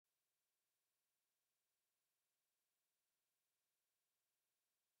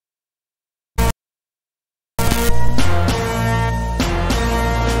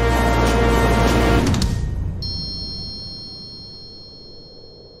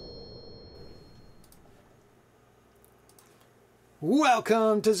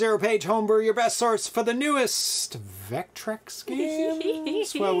Welcome to ZeroPage Homebrew, your best source for the newest Vectrex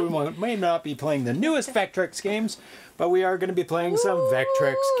games. Well, we may not be playing the newest Vectrex games, but we are going to be playing some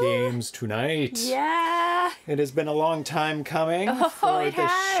Vectrex games tonight. Yeah. It has been a long time coming for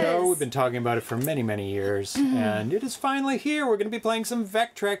this show. We've been talking about it for many, many years, and it is finally here. We're going to be playing some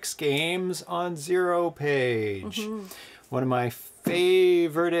Vectrex games on ZeroPage. One of my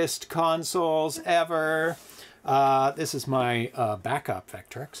favoriteest consoles ever. This is my backup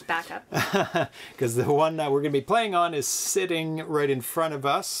Vectrex. Backup. Because the one that we're going to be playing on is sitting right in front of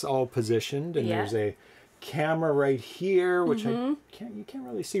us, all positioned, and there's a camera right here, which you can't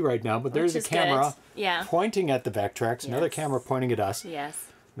really see right now, but there's a camera pointing at the Vectrex, another camera pointing at us. Yes.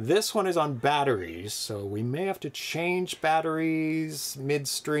 This one is on batteries, so we may have to change batteries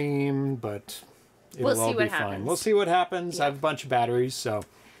midstream, but it'll all be fine. We'll see what happens. I have a bunch of batteries, so...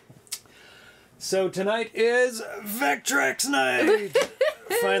 So tonight is Vectrex night!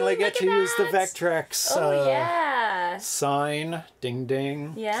 Finally get to use the Vectrex sign. Ding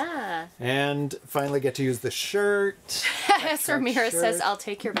ding. Yeah. And finally get to use the shirt. Ramirez says, I'll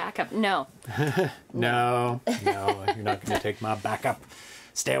take your backup. No. No, you're not going to take my backup.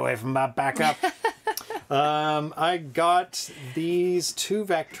 Stay away from my backup. I got these two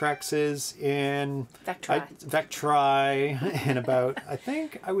Vectrexes in... Vectri in about, I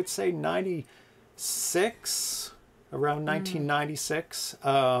think I would say 96, around 1996,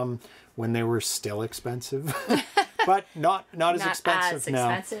 when they were still expensive, but not as expensive now.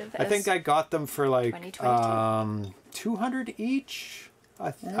 I think I got them for like 200 each.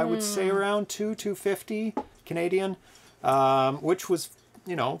 I would say around $250 Canadian, which was,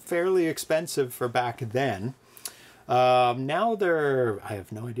 you know, fairly expensive for back then. Now they're, I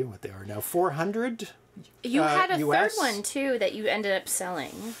have no idea what they are now, 400. You had a third one too that you ended up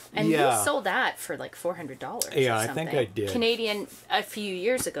selling, and you sold that for like $400. Yeah, I think I did. Canadian a few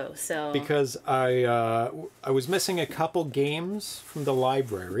years ago. So because I was missing a couple games from the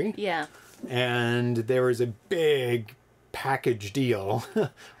library. Yeah. And there was a big package deal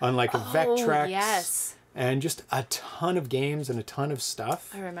on like a Vectrex. Yes. And just a ton of games and a ton of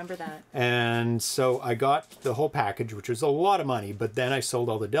stuff. I remember that. And so I got the whole package, which was a lot of money, but then I sold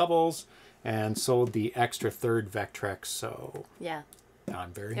all the doubles and sold the extra third Vectrex, so yeah,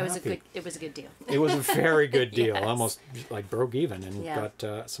 I'm very happy. It was a good deal. It was a very good deal. Yes. Almost like broke even, and got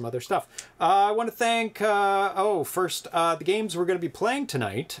some other stuff. I want to thank, first, the games we're going to be playing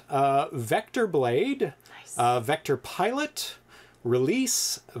tonight. Vectorblade, Vector Pilot,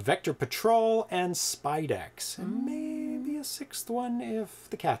 Release, Vector Patrol, and SpideX. And maybe a sixth one if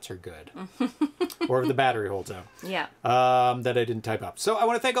the cats are good. Or if the battery holds out. Yeah. That I didn't type up. So I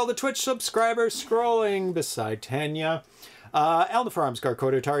want to thank all the Twitch subscribers scrolling beside Tanya. Alda Farms,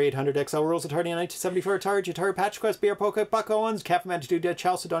 Garcoda, Atari 800, XL Rules, Atari 1974, Atari, Patch Quest, BR Poke, Buck Owens, Captain Mantudu, Dead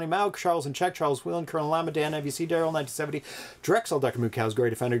Chelsea, Donnie Mao, Charles and Czech, Charles Whelan, Colonel Lama, Dan, MVC, Daryl, 1970, Drexel, Dr. Moo, Cows, Great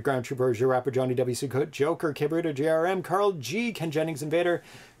Defender, Ground Trooper, Joe Rapper, Johnny W. Sukkot, Joker, Kibruta, JRM, Carl G, Ken Jennings, Invader,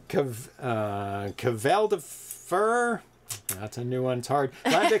 Cavell de Fur. That's a new one. It's hard.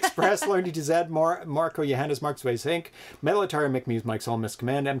 Land Express, Learning to Z, Marco Johannes, Mark Space Inc., Metal Atari, Mick Muse, Mike Sol, Miss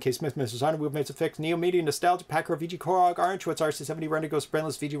Command, MK Smith, Mr. Sonner, Movements of Fix, Neo Media, Nostalgia, Packer, VG Korog, Orange, What's RC70, Rendigo,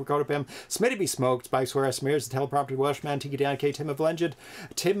 Sprintless, VG Ricotta Pim, Smitty Be Smoked, Spice Where Smears, The Teleprompter, Welshman, Tiki Dan K, Tim of Legend,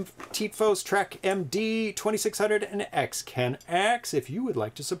 Tim Tietfos, Trek MD, 2600, and X Ken X. If you would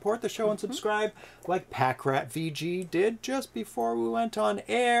like to support the show and subscribe, like Packrat VG did just before we went on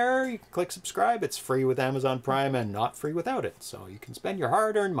air, you can click subscribe. It's free with Amazon Prime and not free without it. So you can spend your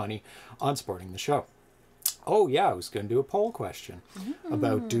hard-earned money on supporting the show. Oh yeah, I was going to do a poll question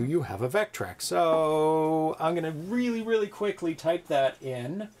about do you have a Vectrex? So I'm going to really, really quickly type that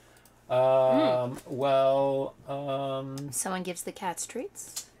in. Someone gives the cats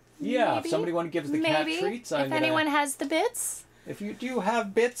treats? Yeah, maybe? if somebody gives the cat treats. If anyone has the bits? If you do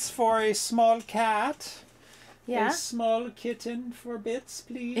have bits for a small cat, a small kitten for bits,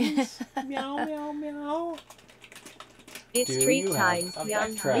 please. Meow, meow, meow. It's treat time.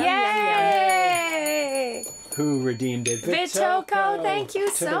 Yay! Who redeemed it? Vitoko, thank you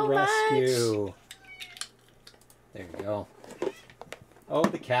so much. Rescue. There you go. Oh,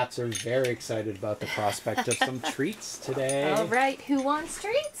 the cats are very excited about the prospect of some treats today. All right, who wants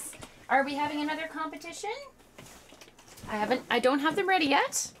treats? Are we having another competition? I don't have them ready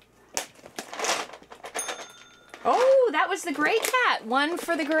yet. Oh, that was the gray cat. 1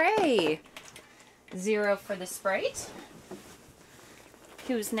 for the gray. 0 for the Sprite.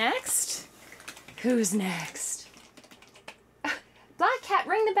 Who's next? Who's next? Black cat,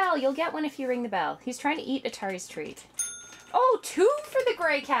 ring the bell. You'll get one if you ring the bell. He's trying to eat Atari's treat. Oh, 2 for the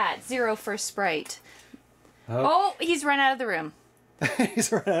gray cat. 0 for Sprite. Oh, he's run out of the room.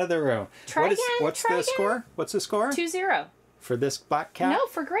 He's run out of the room. What's the score? What's the score? 2-0. For this black cat? No,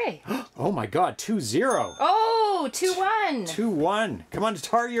 for gray. Oh my god, 2-0. Oh, 2-1. 2-1. Come on,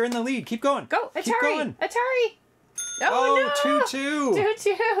 Atari, you're in the lead. Keep going. Go, Atari. Keep going. Atari. Oh, no. 2-2.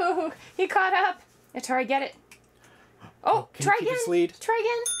 2-2. He caught up. Atari, get it. Oh, Can try you keep again. this lead? Try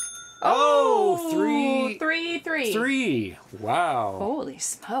again. Oh, 3. 3-3. 3. Wow. Holy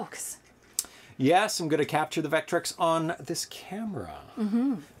smokes. Yes, I'm going to capture the Vectrex on this camera.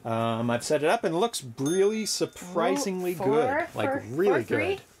 I've set it up and it looks really surprisingly good. Like really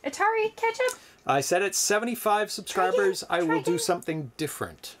good. Atari, catch up. I said it's 75 subscribers. I will do again. something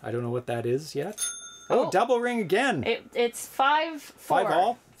different. I don't know what that is yet. Oh, double ring again. It's 5-4. 5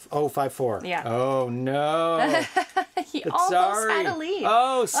 all? Oh, 5-4. Yeah. Oh, no. He almost had a lead.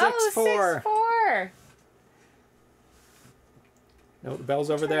 Oh, 6-4. 6-4. No, the bell's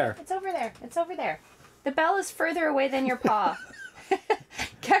over there. It's over there. It's over there. The bell is further away than your paw.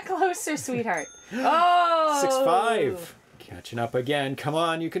 Get closer, sweetheart. Oh! 6-5. Catching up again. Come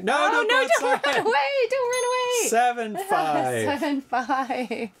on, you can. No, Oh, no, don't don't run away. Don't run away. 7-5.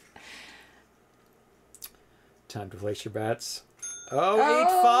 7-5. Time to place your bets. Oh,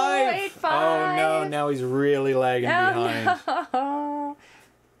 8-5. 8-5. Oh, no. Now he's really lagging behind. No.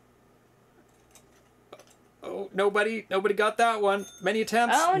 Oh, nobody got that one. Many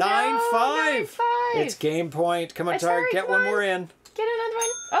attempts. Oh, 9-5. 9-5. It's game point. Come on, Atari, Tarek. Get come one on. more in. Get another one.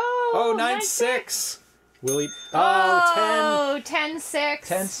 Oh, 9-6. Will he? Oh, 10-6.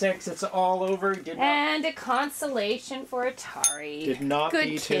 10-6. It's all over. Did not, And a consolation for Atari. did not Good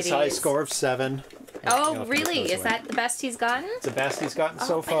beat his high kitties. score of 7. Oh, really? Is that the best he's gotten? It's the best he's gotten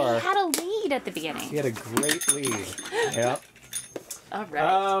so But far. he had a lead at the beginning. He had a great lead. Yeah. All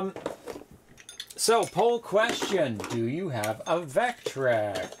right. So, poll question. Do you have a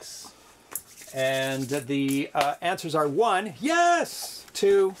Vectrex? And the answers are 1, yes.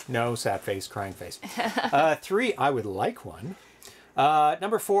 2, no, sad face, crying face. 3, I would like one.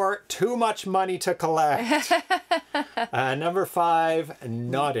 Number 4, too much money to collect. Number 5,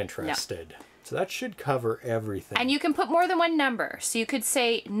 not interested. No. So that should cover everything. And you can put more than one number. So you could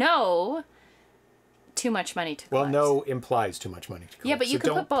say no, too much money to collect. Well, no implies too much money to collect. Yeah, but you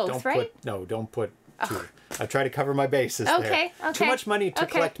can put both, right? Don't put 2. I try to cover my bases there. Okay. Too much money to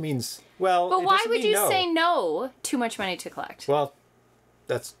collect means, well, but it why doesn't would mean you no. say no, too much money to collect? Well,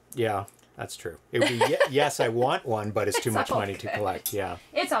 that's true. It would be, yes, I want one, but it's too much money to collect. Yeah.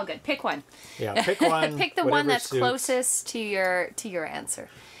 It's all good. Pick one. Yeah, pick one. Pick the one that's suits. closest to your answer.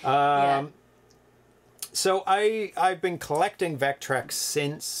 So I've been collecting Vectrex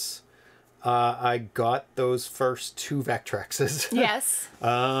since I got those first 2 Vectrexes. Yes.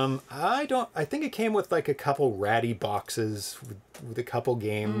 I think it came with like a couple ratty boxes with a couple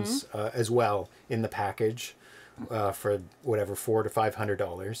games as well in the package for whatever $400 to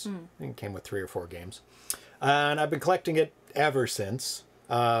 $500. I think it came with 3 or 4 games, and I've been collecting it ever since.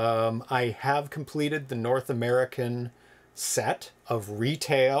 I have completed the North American set of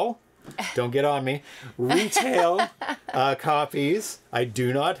retail. Don't get on me. Retail copies. I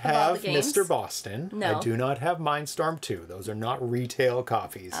do not have Mr. Boston. No. I do not have Mindstorm 2. Those are not retail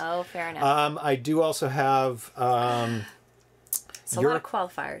copies. Oh, fair enough. I do also have... It's a lot of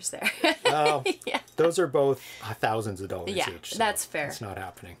qualifiers there. yeah. Those are both thousands of dollars each. So that's fair. It's not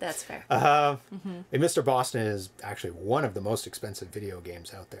happening. That's fair. And Mr. Boston is actually one of the most expensive video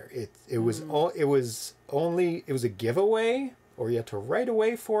games out there. It was a giveaway, or you had to write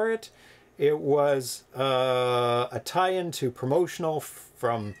away for it. It was a tie-in to promotional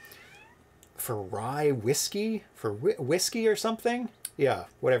for rye whiskey, for whiskey or something. Yeah,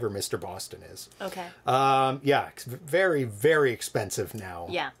 whatever Mr. Boston is. Okay. Yeah, it's very, very expensive now.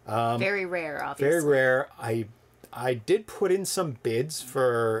 Yeah. Very rare, obviously. Very rare. I did put in some bids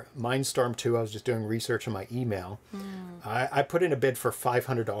for Mindstorm 2. I was just doing research on my email. I put in a bid for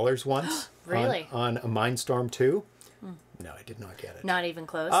 $500 once. Really? On a Mindstorm 2. No, I did not get it. Not even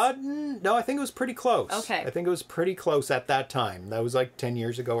close? No, I think it was pretty close. Okay. I think it was pretty close at that time. That was like 10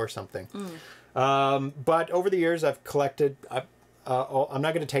 years ago or something. But over the years, I've collected... I'm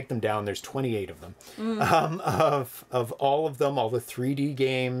not going to take them down. There's 28 of them. Of all of them, all the 3D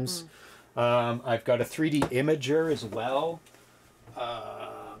games. I've got a 3D imager as well.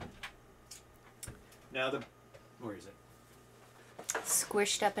 Now where is it?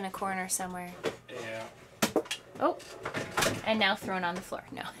 Squished up in a corner somewhere. Yeah. Oh, and now thrown on the floor.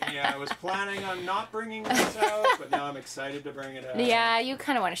 No. Yeah, I was planning on not bringing this out, but now I'm excited to bring it out. Yeah, you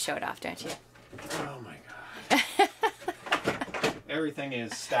kind of want to show it off, don't you? Oh my god. Everything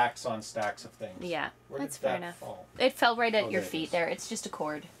is stacks on stacks of things. Yeah, Where that's did fair that enough. fall? It fell right at your there it feet is. there. It's just a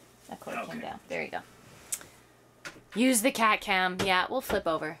cord. That cord came down. There you go. Use the cat cam. Yeah, we'll flip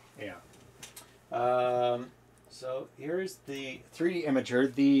over. Yeah. So here's the 3D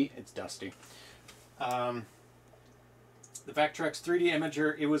imager. It's dusty. The Vectrex 3D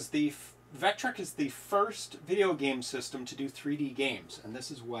imager. It was Vectrex is the first video game system to do 3D games, and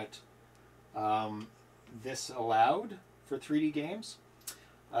this is what this allowed for 3D games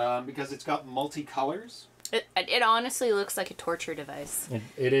because it's got multicolors. It honestly looks like a torture device.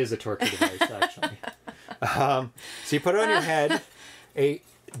 It is a torture device, actually. So you put it on your head. A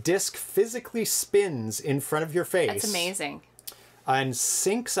disc physically spins in front of your face. That's amazing. And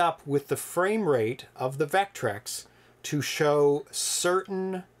syncs up with the frame rate of the Vectrex to show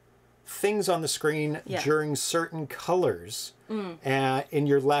certain things on the screen during certain colors in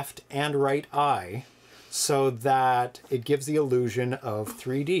your left and right eye, so that it gives the illusion of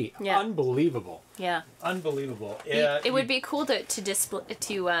 3D. Yeah. Unbelievable. Yeah. Unbelievable. It would be cool to display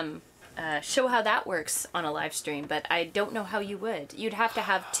show how that works on a live stream, but I don't know how you would. You'd have to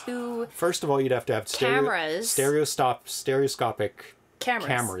have two. First of all, you'd have to have stereoscopic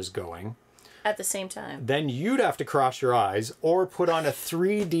cameras going at the same time. Then you'd have to cross your eyes or put on a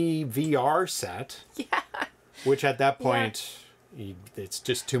 3D VR set. Yeah. Which at that point, it's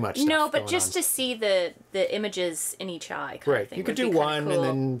just too much stuff. No, but just to see the images in each eye. Right. You could do one cool. and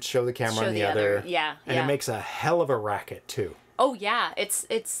then show the camera on the other. Yeah. And it makes a hell of a racket too. Oh yeah, it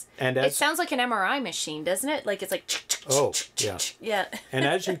sounds like an MRI machine, doesn't it? Like it's like. Oh yeah. Yeah. And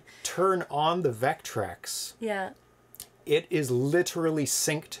as you turn on the Vectrex, it is literally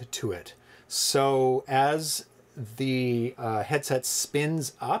synced to it. So as the headset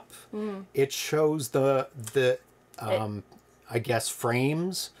spins up, it shows the I guess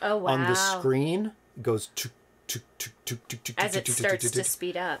frames on the screen. It goes as it starts to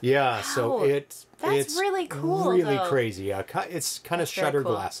speed up. Yeah, wow. So it's really cool. Really crazy. Yeah, it's kind of shutter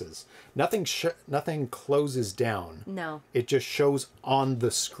glasses. Nothing closes down. No. It just shows on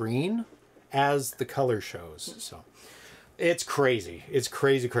the screen as the color shows. So it's crazy. It's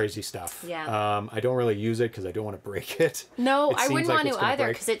crazy stuff. Yeah. I don't really use it because I don't want to break it. No, I wouldn't want to either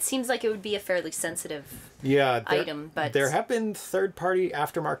because it seems like it would be a fairly sensitive item. But there have been third-party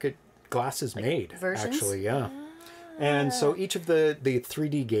aftermarket glasses made. Versions? Actually, yeah. And so each of the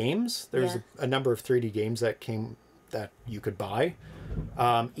 3D games, there's a number of 3D games that you could buy.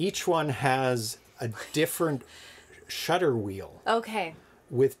 Each one has a different shutter wheel. Okay.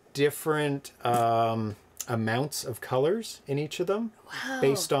 With different amounts of colors in each of them. Wow.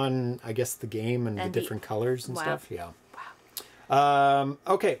 Based on, I guess, the game and the different colors and stuff. Yeah. Wow.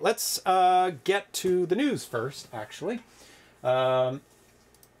 Okay, let's get to the news first, actually.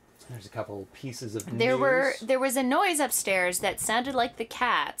 There's a couple pieces of news. There was a noise upstairs that sounded like the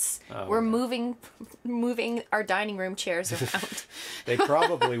cats were moving our dining room chairs around. They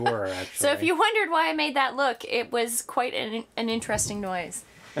probably were, actually. So if you wondered why I made that look, it was quite an interesting noise.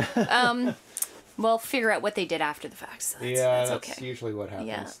 We'll figure out what they did after the fact. So that's okay. Usually what happens.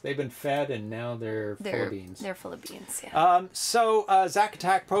 Yeah. They've been fed and now they're full of beans. They're full of beans, yeah. So Zack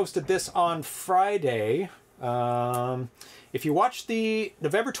Attack posted this on Friday. If you watch the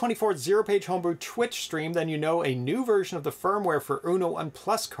November 24th ZeroPage Homebrew Twitch stream, then you know a new version of the firmware for Uno and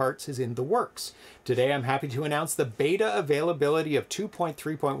Plus carts is in the works. Today I'm happy to announce the beta availability of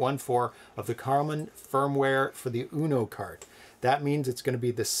 2.3.14 of the common firmware for the Uno cart. That means it's going to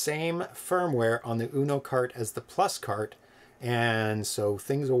be the same firmware on the Uno cart as the Plus cart, and so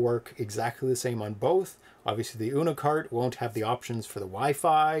things will work exactly the same on both. Obviously the Uno cart won't have the options for the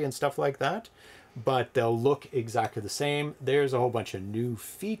Wi-Fi and stuff like that, but they'll look exactly the same. There's a whole bunch of new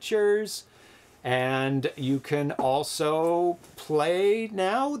features, and you can also play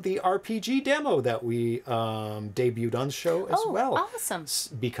now the RPG demo that we debuted on the show as well. Awesome.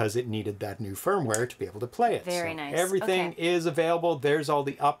 Because it needed that new firmware to be able to play it. Very nice. Everything is available. There's all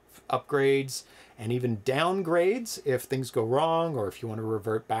the upgrades and even downgrades if things go wrong or if you want to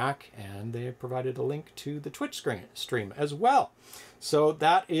revert back, and they provided a link to the Twitch stream as well. So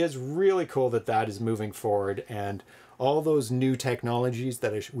that is really cool that is moving forward, and all those new technologies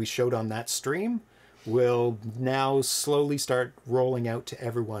that we showed on that stream will now slowly start rolling out to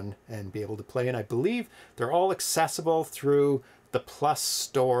everyone and be able to play. And I believe they're all accessible through the Plus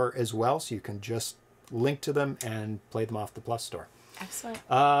store as well, so you can just link to them and play them off the Plus store.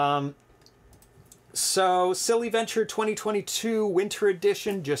 Excellent. So Silly Venture 2022 Winter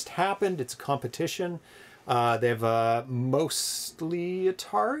Edition just happened. It's a competition. They have mostly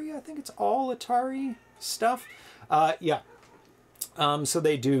Atari. I think it's all Atari stuff. So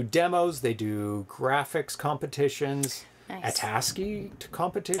they do demos. They do graphics competitions. Nice. ATASCII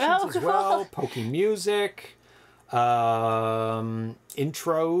competitions as well. Poking music. Intros.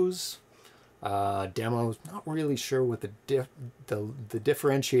 Demos, not really sure what the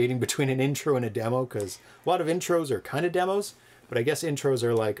differentiating between an intro and a demo, because a lot of intros are kind of demos, but I guess intros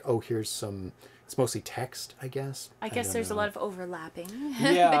are like, oh, here's some, it's mostly text, I guess. I guess there's a lot of overlapping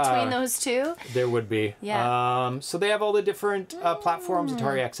Yeah, between those two. There would be. Yeah. So they have all the different platforms,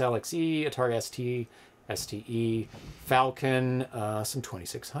 Atari XL, XE, Atari ST, STE, Falcon, some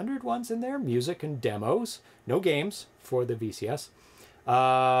 2600 ones in there, music and demos, no games for the VCS.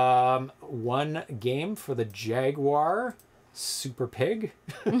 One game for the Jaguar, Super Pig,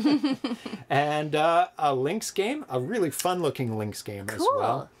 and a Lynx game, a really fun-looking Lynx game as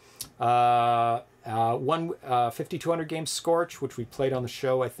well. One 5200 game, Scorch, which we played on the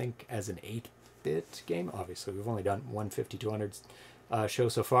show, I think, as an 8-bit game. Obviously, we've only done one 5200 show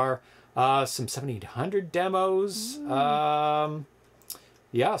so far. Some 7800 demos.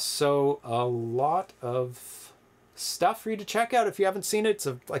 Yeah, so a lot of stuff for you to check out if you haven't seen it. It's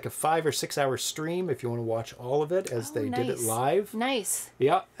like a 5 or 6 hour stream if you want to watch all of it as they did it live. Nice.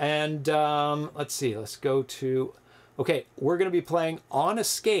 Yeah, and let's see. Let's go to... Okay, we're going to be playing On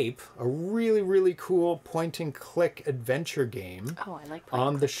Escape, a really, really cool point-and-click adventure game. Oh, I like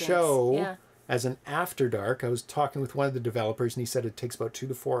on the show yeah. as an After Dark. I was talking with one of the developers, and he said it takes about 2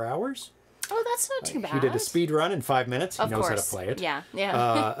 to 4 hours. Oh, that's not too bad. He did a speed run in 5 minutes. He knows how to play it. Yeah,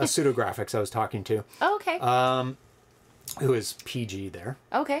 yeah. A Pseudographics I was talking to. Oh, okay. Who is PG there.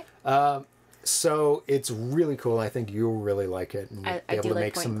 Okay. So it's really cool. I think you'll really like it, and I be able to like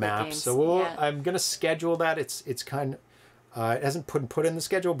make some maps. games. So I'm gonna schedule that. It's kind of it hasn't put in the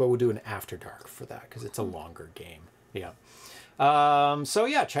schedule, but we'll do an After Dark for that because it's a longer game. Yeah. So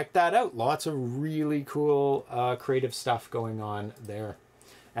yeah, check that out. Lots of really cool creative stuff going on there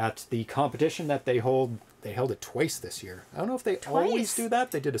at the competition that they hold. They held it twice this year. I don't know if they always do that.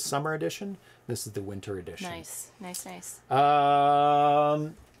 They did a summer edition. This is the winter edition. Nice, nice, nice.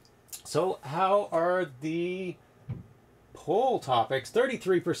 So how are the poll topics?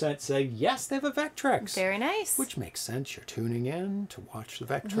 33% say yes, they have a Vectrex. Very nice. Which makes sense. You're tuning in to watch the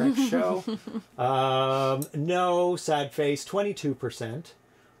Vectrex show. No, sad face, 22%.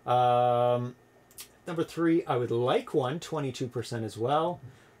 Number 3, I would like one, 22% as well.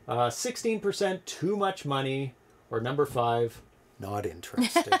 16%, too much money. Or number 5, not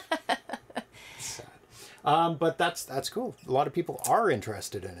interested. Sad. But that's cool. A lot of people are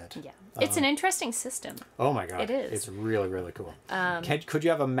interested in it. Yeah, it's an interesting system. Oh my god, it is. It's really, really cool. Could you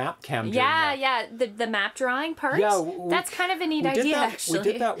have a map cam? Yeah, yeah. The map drawing part. Yeah, that's kind of a neat idea. Actually,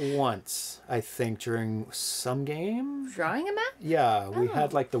 we did that once, I think, during some game. Drawing a map. Yeah, we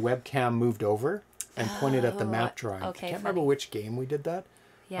had like the webcam moved over and pointed at the map drawing. Okay, I can't remember which game we did that.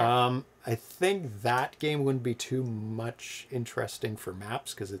 Yeah. I think that game wouldn't be too much interesting for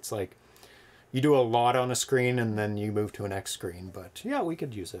maps because it's like you do a lot on a screen and then you move to an X screen. But yeah, we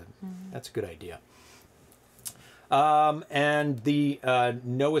could use it. That's a good idea. And the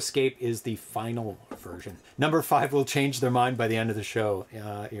No Escape is the final version. Number 5 will change their mind by the end of the show.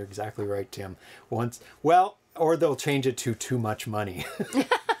 You're exactly right, Tim. Or they'll change it to too much money.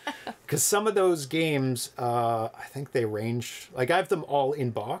 Because some of those games, I think they range... Like, I have them all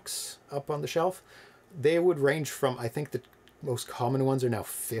in box up on the shelf. They would range from, I think the most common ones are now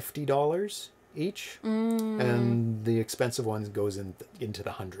 $50 each. And the expensive ones goes into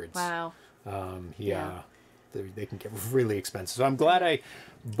the hundreds. Wow. Yeah. They can get really expensive. So I'm glad I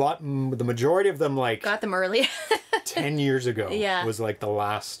bought the majority of them, like... Got them early. 10 years ago. Yeah. Was like the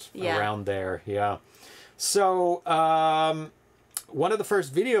last around there. Yeah. So... one of the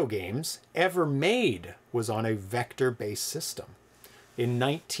first video games ever made was on a vector-based system. In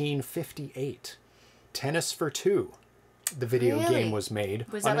 1958, Tennis for Two, the video game was made.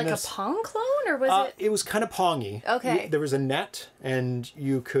 Was that like a Pong clone, or was it? It was kind of Pongy. Okay. There was a net, and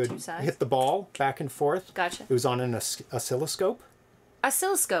you could hit the ball back and forth. Gotcha. It was on an oscilloscope.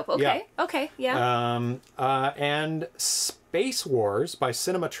 Oscilloscope. Okay. Yeah. Okay. Yeah. And Space Wars by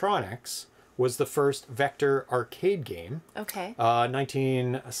Cinematronics was the first vector arcade game. Okay.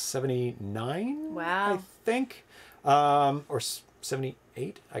 1979. Wow. I think, or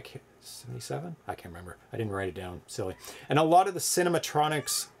 78. 77. I can't remember. I didn't write it down. Silly. And a lot of the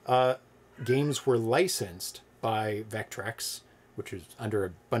Cinematronics games were licensed by Vectrex, which is under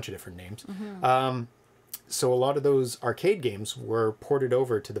a bunch of different names. So a lot of those arcade games were ported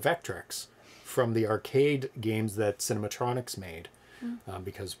over to the Vectrex from the arcade games that Cinematronics made,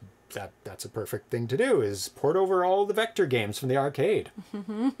 because that's a perfect thing to do, is port over all the vector games from the arcade.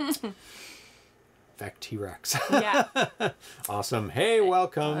 Vectrex. Yeah. Awesome. Hey,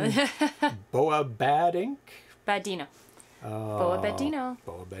 welcome. Boa Bad Ink. Badino. Boa Badino.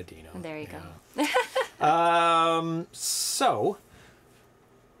 Boa Badino. There you go. So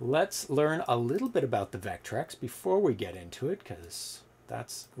let's learn a little bit about the Vectrex before we get into it, because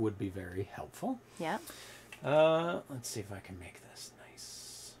that would be very helpful. Yeah. Let's see if I can make this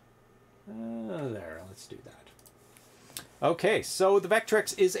nice. There, let's do that. Okay, so the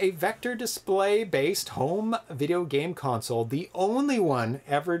Vectrex is a vector display-based home video game console, the only one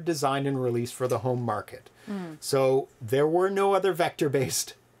ever designed and released for the home market. So there were no other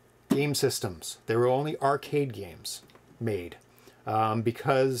vector-based game systems. There were only arcade games made.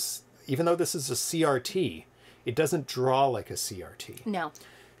 Because even though this is a CRT, it doesn't draw like a CRT. No.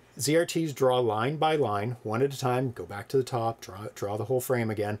 ZRTs draw line by line, one at a time, go back to the top, draw the whole frame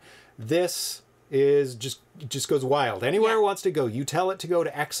again. This is just goes wild. Anywhere it wants to go, you tell it to go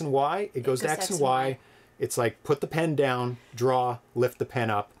to X and Y, it goes to X and Y. It's like put the pen down, draw, lift the pen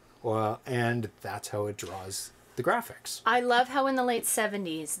up, and that's how it draws the graphics. I love how in the late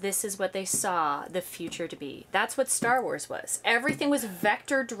 70s, this is what they saw the future to be. That's what Star Wars was. Everything was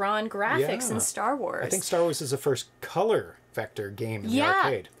vector-drawn graphics in Star Wars. I think Star Wars is the first color vector game in the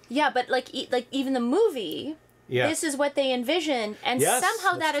arcade. Yeah, but like even the movie, this is what they envisioned, and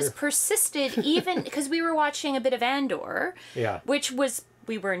somehow that has persisted even because we were watching a bit of Andor, which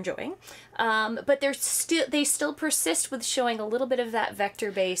we were enjoying, but they still persist with showing a little bit of that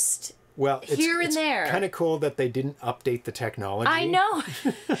vector-based. Well, it's there. Kind of cool that they didn't update the technology. I know,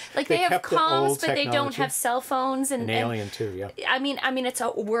 like they have comms, but they don't have cell phones, and Alien too. Yeah. I mean, it's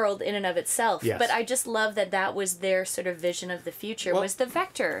a world in and of itself. Yes. But I just love that was their sort of vision of the future was the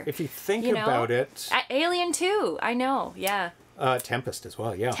vector. If you think about it, Alien too. I know. Yeah. Tempest as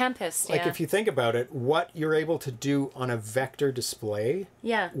well. Yeah. Tempest. Like if you think about it, what you're able to do on a vector display,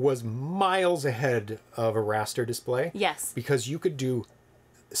 was miles ahead of a raster display. Yes. Because you could do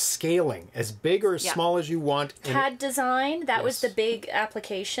scaling as big or as small as you want. CAD design, that was the big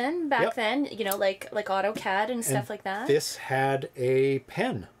application back then, you know, like AutoCAD and stuff like that. This had a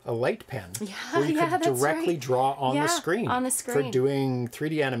pen, a light pen, where you could directly draw on the screen. On the screen. For doing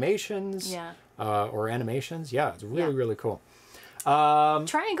 3D animations or animations. Yeah, it's really, really cool.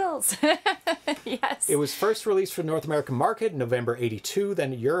 Triangles. Yes. It was first released for the North American market in November '82,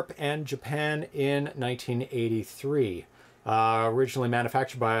 then Europe and Japan in 1983. Originally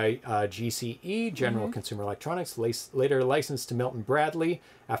manufactured by GCE, General Consumer Electronics, later licensed to Milton Bradley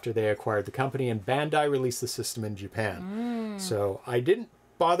after they acquired the company, and Bandai released the system in Japan. So I didn't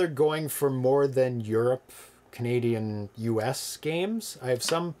bother going for more than Europe, Canadian, US games. I have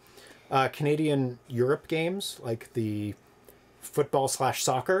some Canadian Europe games, like the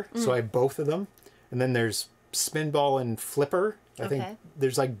football/soccer, so I have both of them. And then there's Spinball and Flipper. I think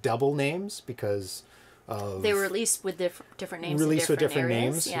there's like double names because... they were released with different names. Released with different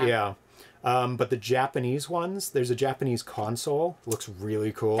names, yeah. But the Japanese ones, there's a Japanese console. Looks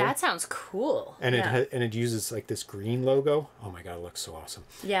really cool. That sounds cool. And it uses like this green logo. Oh my god, it looks so awesome.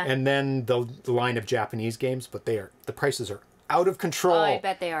 Yeah. And then the line of Japanese games, but the prices are out of control. Oh, I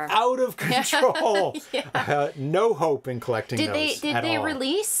bet they are. Out of control. No hope in collecting those. Did they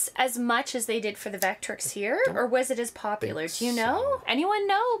release as much as they did for the Vectrex here, or was it as popular? Do you know? So. Anyone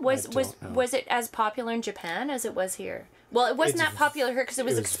know? Was know. it as popular in Japan as it was here? Well, it wasn't that popular here because it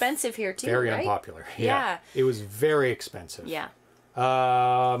was expensive here too. Very unpopular. Yeah. It was very expensive. Yeah.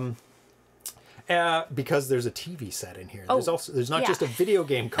 Because there's a TV set in here. There's not just a video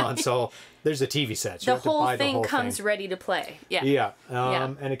game console. There's a TV set. So the whole thing comes ready to play. Yeah. Yeah.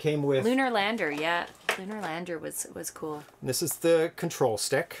 And it came with Lunar Lander. Yeah. Lunar Lander was cool. This is the control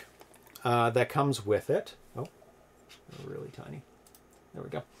stick that comes with it. Oh, really tiny. There we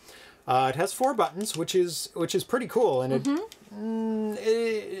go. It has 4 buttons, which is pretty cool, and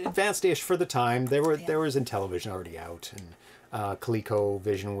advanced-ish for the time. There was Intellivision already out, and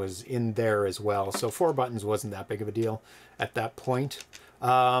ColecoVision was in there as well, so 4 buttons wasn't that big of a deal at that point.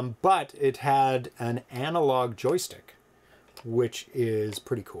 But it had an analog joystick, which is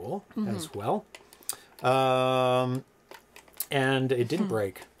pretty cool as well. And it didn't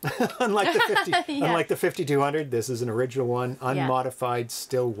break. unlike the 5200, this is an original one, unmodified,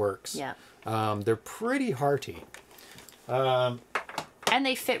 still works. Yeah. They're pretty hearty. And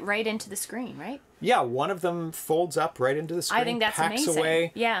they fit right into the screen, right? Yeah, one of them folds up right into the screen. I think that's packs amazing.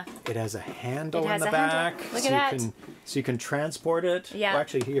 Away. Yeah. It has a handle in the back. Look at that. So you can transport it. Yeah. Well,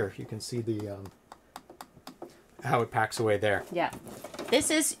 actually, here you can see the how it packs away there. Yeah. This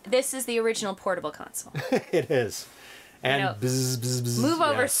is the original portable console. It is. And bzz, bzz, bzz, move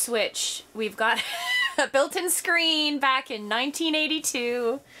over switch. We've got a built-in screen back in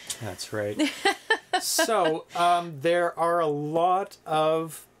 1982. That's right. So there are a lot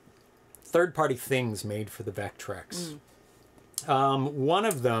of third-party things made for the Vectrex. One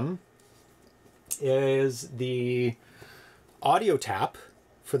of them is the audio tap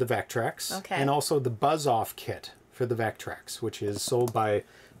for the Vectrex, and also the buzz-off kit for the Vectrex, which is sold by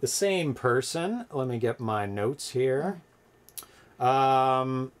the same person. Let me get my notes here.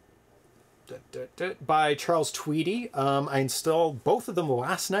 By Charles Tweedy. I installed both of them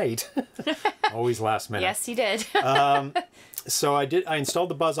last night. Always last minute. Yes, you did. So I installed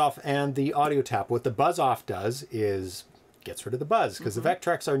the buzz off and the audio tap. What the buzz off does is gets rid of the buzz, because the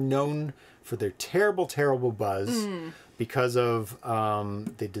Vectrex are known for their terrible, terrible buzz because of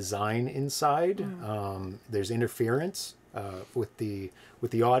the design inside. There's interference with the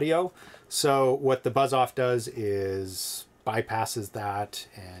audio. So what the buzz off does is bypasses that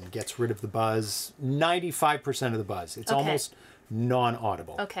and gets rid of the buzz. 95% of the buzz. It's almost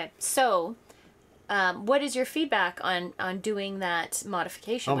non-audible. Okay, so what is your feedback on doing that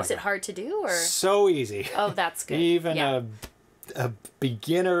modification? Was it hard to do, or so easy? Oh, that's good. Even a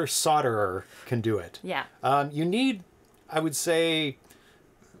beginner solderer can do it. Yeah. You need, I would say,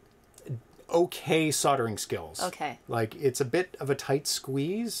 okay soldering skills. Okay. Like, it's a bit of a tight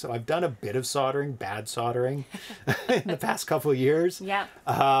squeeze. So I've done a bit of soldering, bad soldering, in the past couple of years. Yeah.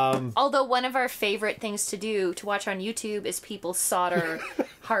 Although one of our favorite things to watch on YouTube is people solder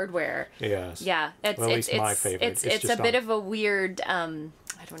hardware. Yes. Yeah. At least my favorite. It's a bit of a weird, I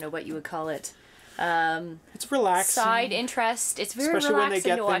don't know what you would call it. It's relaxing. Side interest. It's very especially relaxing when they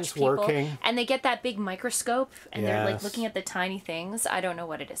get to watch people. Working. And they get that big microscope and they're like looking at the tiny things. I don't know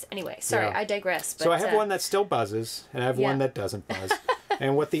what it is. Anyway, sorry, I digress. But, so I have one that still buzzes and I have one that doesn't buzz.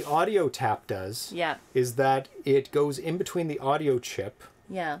 And what the audio tap does is that it goes in between the audio chip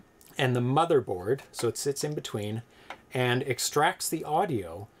and the motherboard. So it sits in between and extracts the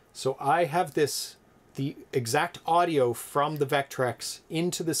audio. So I have the exact audio from the Vectrex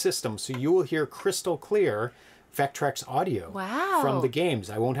into the system. So you will hear crystal clear Vectrex audio from the games.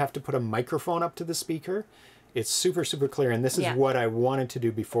 I won't have to put a microphone up to the speaker. It's super, super clear. And this is what I wanted to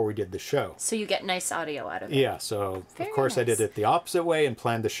do before we did the show. So you get nice audio out of it. Yeah. So, of course, I did it the opposite way and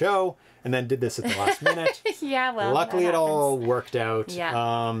planned the show and then did this at the last minute. Well, luckily it all worked out.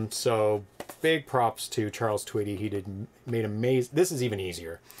 Yeah. So big props to Charles Tweedy. He made amazing. This is even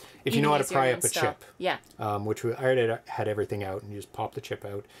easier. If you know how to pry up a chip, which I already had everything out, and you just pop the chip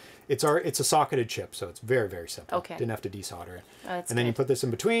out. It's a socketed chip, so it's very, very simple. Okay. Didn't have to desolder it. Oh, that's and then you put this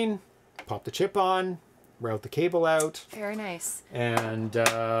in between, pop the chip on, route the cable out. Very nice. And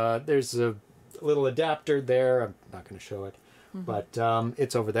there's a little adapter there. I'm not going to show it, but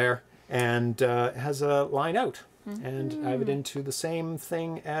it's over there, and it has a line out. And I have it into the same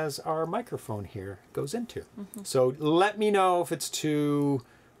thing as our microphone here goes into. So let me know if it's too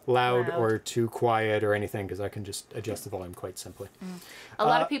loud or too quiet or anything, because I can just adjust the volume quite simply. A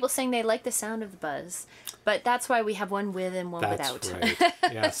lot of people saying they like the sound of the buzz, but that's why we have one with and one without. That's right.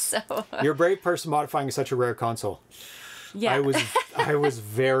 Yes. You're a brave person modifying such a rare console. Yeah. I was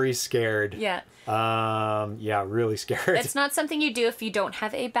very scared. Yeah. Really scared. It's not something you do if you don't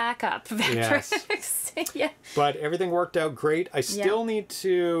have a backup Vectrex. But everything worked out great. I still need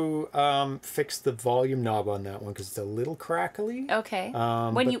to fix the volume knob on that one because it's a little crackly. Okay.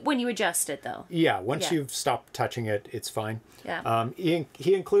 When you adjust it though. Yeah. Once you've stopped touching it, it's fine. Yeah.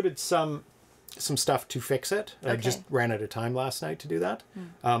 He included some stuff to fix it. I just ran out of time last night to do that.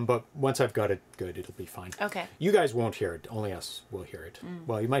 But once I've got it good, it'll be fine. Okay. You guys won't hear it. Only us will hear it.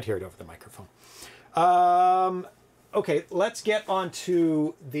 Well, you might hear it over the microphone. Okay, let's get on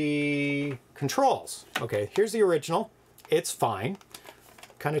to the controls. Okay, here's the original. It's fine.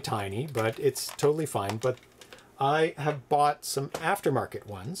 Kind of tiny, but it's totally fine. But I have bought some aftermarket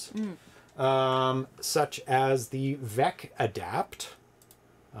ones, such as the Vecadapt.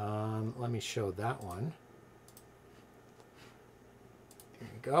 Let me show that one. Here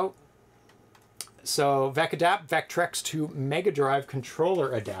we go. So Vecadapt Vectrex to Mega Drive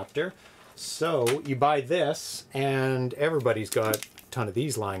controller adapter. So you buy this, and everybody's got a ton of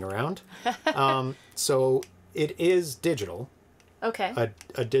these lying around. So it is digital. Okay.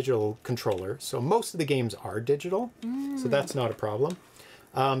 A digital controller. So most of the games are digital. So that's not a problem.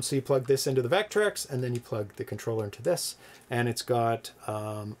 So you plug this into the Vectrex, and then you plug the controller into this, and it's got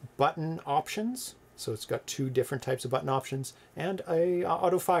button options. So it's got 2 different types of button options, and a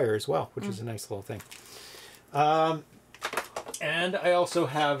auto fire as well, which is a nice little thing. And I also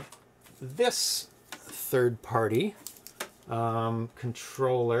have this third-party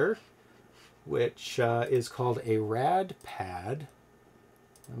controller, which is called a Rad Pad.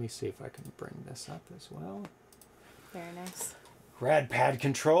 Let me see if I can bring this up as well. Very nice. Rad Pad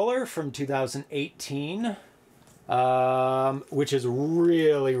controller from 2018, which is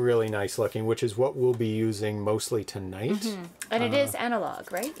really, really nice looking, which is what we'll be using mostly tonight. And it is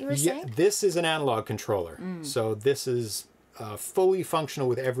analog, right? You were saying? This is an analog controller. So this is fully functional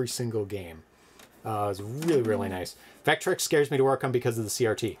with every single game. It's really, really nice. Vectrex scares me to work on because of the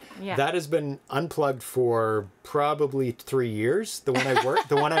CRT. Yeah. That has been unplugged for probably 3 years. The one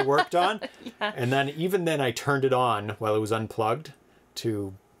I worked on, yeah. And then even then I turned it on while it was unplugged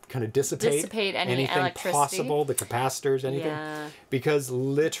to kind of dissipate anything possible, the capacitors, anything, yeah. Because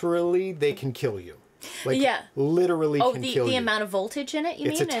literally they can kill you. Like, yeah, literally can kill you. The amount of voltage in it, you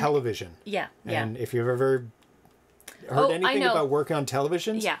mean? It's a television. Yeah, yeah. And if you've ever heard anything about working on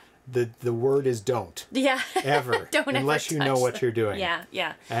televisions, yeah. The word is don't. Yeah. Ever. Don't unless ever you know what you're doing. Yeah,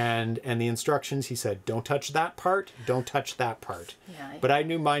 yeah. And the instructions, he said, don't touch that part, don't touch that part. Yeah. But I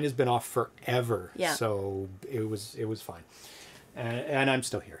knew mine has been off forever. Yeah. So it was fine. And I'm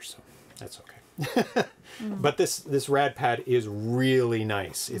still here, so that's okay. But this rad pad is really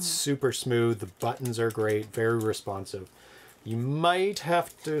nice. It's super smooth. The buttons are great, very responsive. You might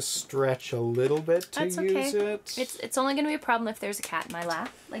have to stretch a little bit to use it. It's only going to be a problem if there's a cat in my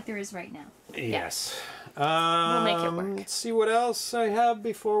lap, like there is right now. Yes. Yeah. We'll make it work. Let's see what else I have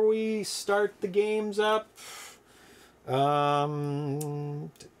before we start the games up.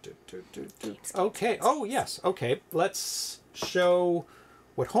 Okay. Oh, yes. Okay. Let's show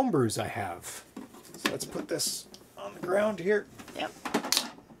what homebrews I have. So let's put this on the ground here. Yep.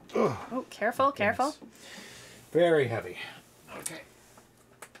 Ugh. Oh, careful, careful. Very heavy. Okay.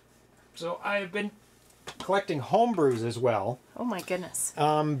 So I've been collecting homebrews as well. Oh my goodness.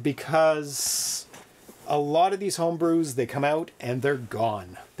 Because a lot of these homebrews, they come out and they're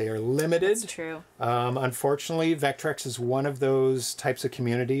gone. They are limited. That's true. Unfortunately, Vectrex is one of those types of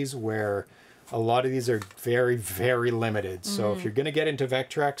communities where a lot of these are very, very limited. So if you're going to get into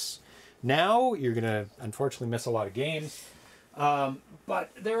Vectrex now, you're going to unfortunately miss a lot of games.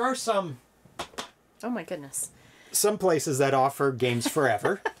 But there are some... Oh my goodness. Some places that offer games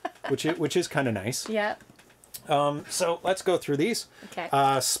forever, which is kind of nice. Yeah. So let's go through these. Okay.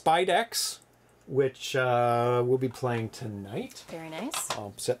 SpideX, which we'll be playing tonight. Very nice.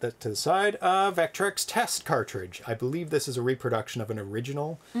 I'll set that to the side. Vectrex test cartridge. I believe this is a reproduction of an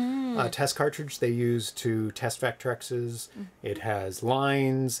original test cartridge they use to test Vectrexes. It has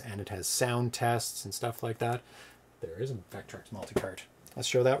lines and it has sound tests and stuff like that. There is a Vectrex multi-cart. Let's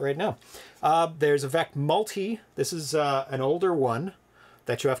show that right now. There's a Vec Multi. This is an older one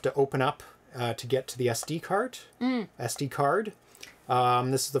that you have to open up to get to the SD card. SD card.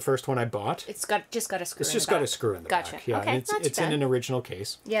 This is the first one I bought. It's just got a screw. It's just got a screw in the back. Yeah, okay, and it's in an original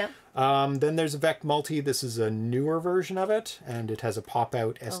case. Yeah. Then there's a Vec Multi. This is a newer version of it, and it has a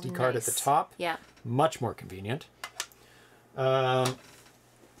pop-out SD card at the top. Yeah. Much more convenient. There's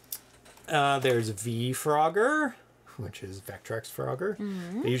V Frogger, which is Vectrex Frogger.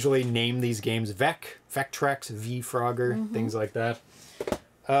 They usually name these games Vectrex, V Frogger, things like that.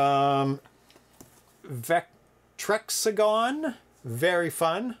 Vectrexagon, very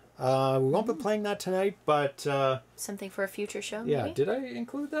fun. We won't be playing that tonight, but... something for a future show, yeah, maybe? Did I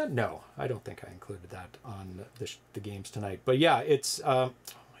include that? No, I don't think I included that on the games tonight. But yeah, it's... oh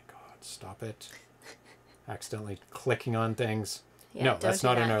my god, stop it. Accidentally clicking on things. Yeah, no, that's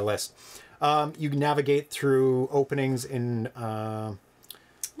not on our list. You can navigate through openings in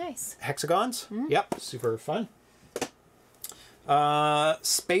nice hexagons. Yep, super fun.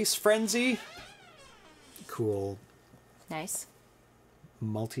 Space Frenzy. Cool. Nice.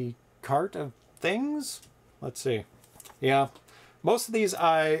 Multi-cart of things. Let's see. Yeah, most of these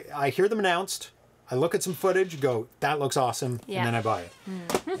I hear them announced. I look at some footage, go, that looks awesome, and then I buy it.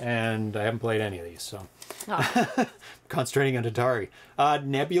 And I haven't played any of these, so. Oh. Concentrating on Atari.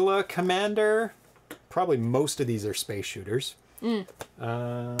 Nebula Commander. Probably most of these are space shooters.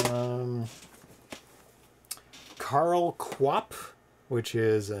 Carl Quap, which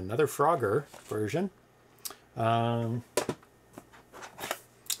is another Frogger version.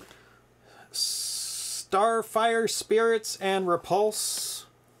 Starfire Spirits and Repulse.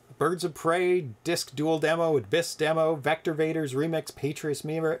 Birds of Prey, Disc Dual Demo, Abyss Demo, Vector Vaders Remix, Patrius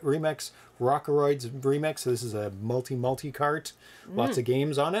Remix, Rockeroids Remix. So this is a multi-cart. Lots of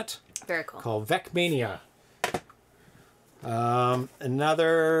games on it. Very cool. Called Vecmania.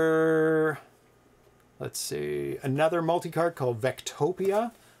 Another multi-cart called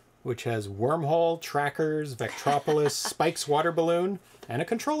Vectopia, which has Wormhole, Trackers, Vectropolis, Spike's Water Balloon, and a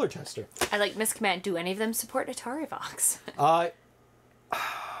controller tester. I like Miss Command. Do any of them support Atari Vox?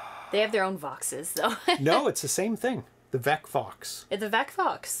 They have their own Voxes, though. No, it's the same thing. The Vec Vox. The Vec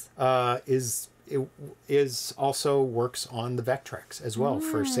Vox. Is also works on the Vectrex as well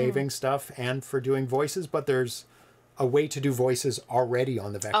for saving stuff and for doing voices, but there's a way to do voices already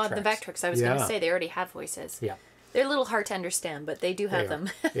on the Vectrex. Oh, the Vectrex. I was going to say they already have voices. Yeah. They're a little hard to understand, but they do have them.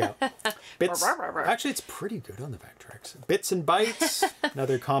 Yeah. Bits. Actually, it's pretty good on the Vectrex. Bits and Bytes,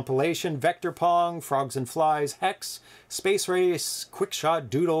 another compilation. Vector Pong, Frogs and Flies, Hex, Space Race, Quick Shot,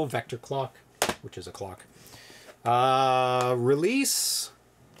 Doodle, Vector Clock, which is a clock. Release,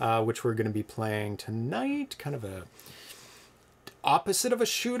 which we're going to be playing tonight. Kind of a opposite of a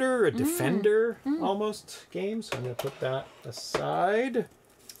shooter, a defender almost game. So I'm going to put that aside.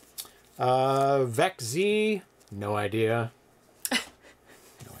 Vec Z, no idea.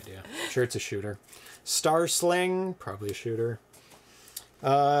 No idea. Sure, it's a shooter. Star Sling, probably a shooter.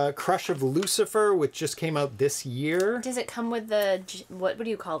 Crush of Lucifer, which just came out this year. Does it come with the, what do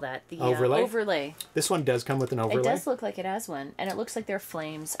you call that? The overlay? Overlay. This one does come with an overlay. It does look like it has one, and it looks like they're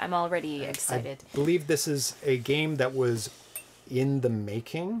flames. I'm already excited. I believe this is a game that was in the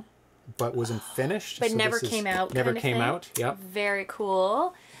making, but wasn't finished. But so never came out. Never came out, yep. Very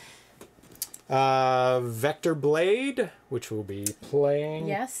cool. Vectorblade, which we'll be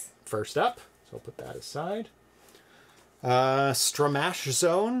playing first up. So I'll put that aside. Stramash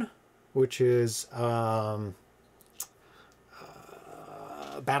Zone, which is Battle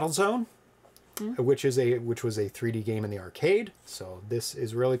Zone, which was a 3D game in the arcade. So this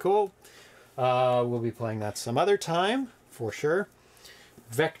is really cool. We'll be playing that some other time for sure.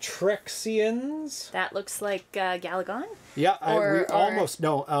 Vectrexians. That looks like Galagon. Yeah,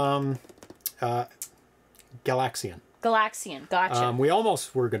 Galaxian. Galaxian, gotcha. We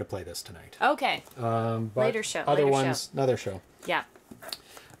almost were going to play this tonight. Okay. But later show. Another show. Yeah.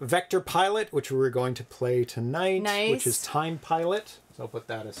 Vector Pilot, which we were going to play tonight, nice. Which is Time Pilot. So I'll put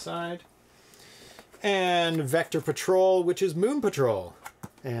that aside. And Vector Patrol, which is Moon Patrol.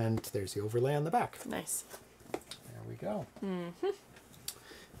 And there's the overlay on the back. Nice. There we go.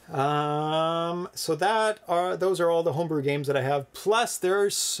 So those are all the homebrew games that I have. Plus, there are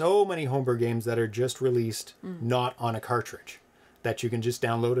so many homebrew games that are just released not on a cartridge that you can just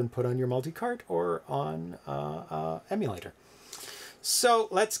download and put on your multi-cart or on emulator. So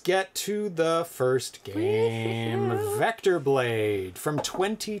let's get to the first game, Vectorblade from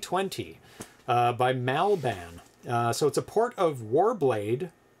 2020 by Malban. So it's a port of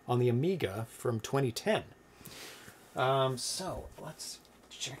Warblade on the Amiga from 2010. So let's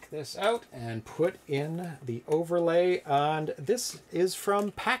check this out and put in the overlay. And this is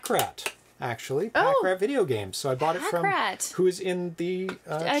from Packrat, actually. Packrat Video Games. So I bought it from who's in the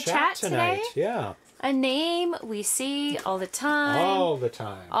chat tonight. Yeah. A name we see all the time. All the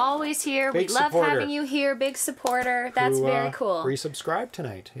time. Always here. Big we love supporter. Having you here. Big supporter. That's very cool. Resubscribe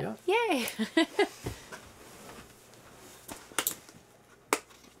tonight. Yeah. Yay. There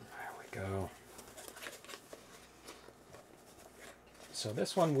we go. So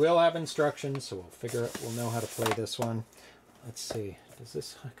this one will have instructions, so we'll know how to play this one. Let's see. Does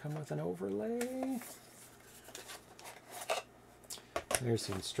this come with an overlay? There's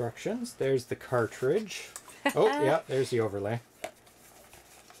the instructions. There's the cartridge. Oh, yeah, there's the overlay.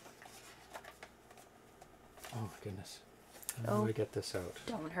 Oh, my goodness. How do I get this out?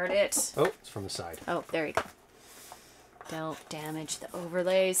 Don't hurt it. Oh, it's from the side. Oh, there you go. Don't damage the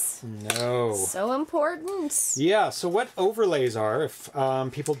overlays. No. So important. Yeah, so what overlays are, if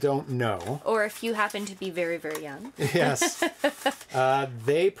people don't know. Or if you happen to be very, very young. Yes.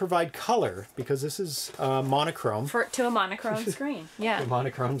 They provide color, because this is monochrome. To a monochrome screen. Yeah. A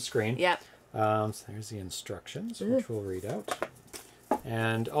monochrome screen. Yep. So there's the instructions, which we'll read out.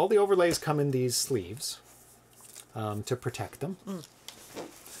 And all the overlays come in these sleeves to protect them.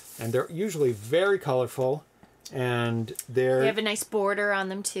 And they're usually very colorful. And they have a nice border on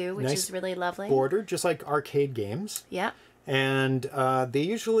them too, which is really lovely. Border, just like arcade games. Yeah. And they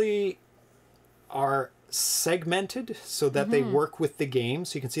usually are segmented so that they work with the game.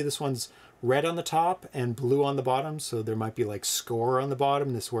 So you can see this one's red on the top and blue on the bottom. So there might be like score on the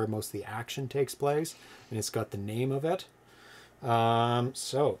bottom. This is where most of the action takes place. And it's got the name of it.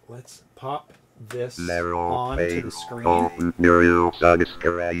 So let's pop this onto the screen.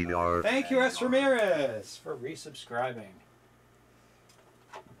 Thank you, S. Ramirez, for resubscribing.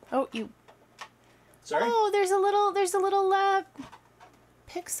 Oh, you. Sorry? Oh, there's a little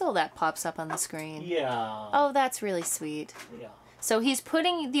pixel that pops up on the screen. Yeah. Oh, that's really sweet. Yeah. So he's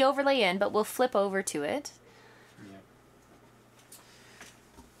putting the overlay in, but we'll flip over to it.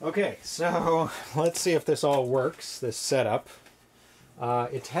 Yeah. Okay, so let's see if this all works, this setup.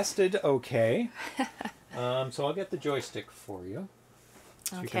 It tested okay. So I'll get the joystick for you.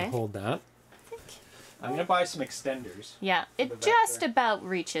 So you can hold that. I'm going to buy some extenders. Yeah, it just about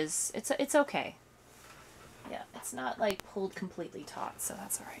reaches. It's okay. Yeah, it's not like pulled completely taut, so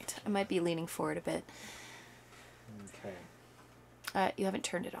that's all right. I might be leaning forward a bit. Okay. You haven't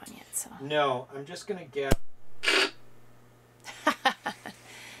turned it on yet, so. No, I'm just going to get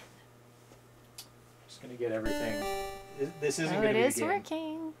get everything. This isn't going to be It is the game.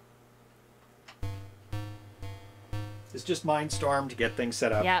 working. It's just Mindstorm to get things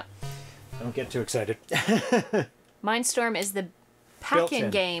set up. Yep. Don't get too excited. Mindstorm is the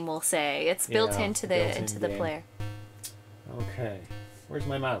pack-in game, we'll say. It's built into the player. Okay. Where's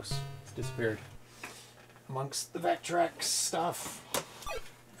my mouse? It's disappeared. Amongst the Vectrex stuff.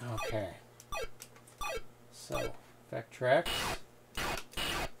 Okay. So, Vectrex.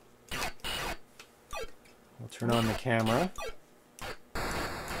 We'll turn on the camera.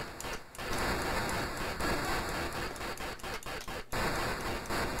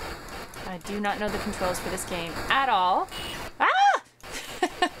 I do not know the controls for this game at all. Ah!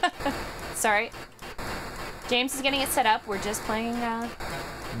 Sorry. James is getting it set up. We're just playing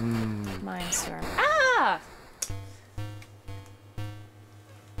Mindstorm. Ah!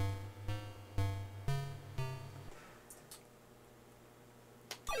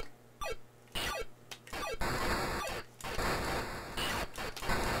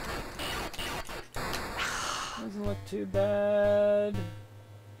 Doesn't look too bad.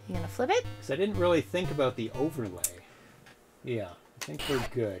 You gonna flip it? Because I didn't really think about the overlay. Yeah, I think we're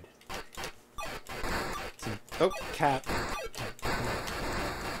good. Oh, cat.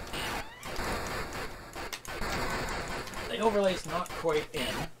 The overlay's not quite in.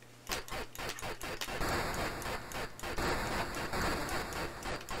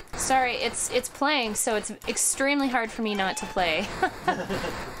 Sorry, it's playing, so it's extremely hard for me not to play.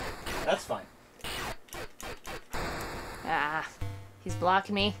 That's fine. Ah, he's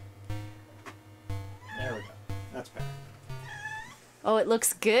blocking me. There we go. That's better. Oh, it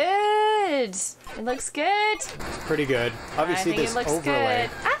looks good. It looks good. It's pretty good. Obviously, I think this it looks overlay.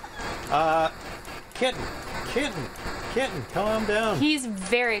 good. Ah! Kitten, calm down. He's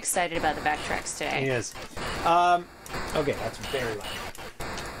very excited about the Vectrex today. He is. Okay, that's very loud.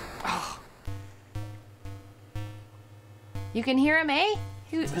 Oh. You can hear him, eh?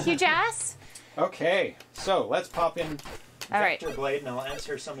 Huge ass? Okay, so let's pop in All right. Vectorblade and I'll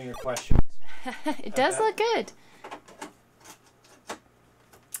answer some of your questions. It does look good.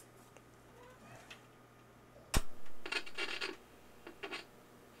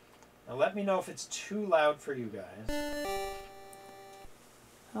 Now let me know if it's too loud for you guys.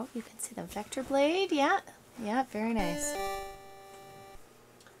 Oh, you can see the Vectorblade. Yeah. Yeah, very nice.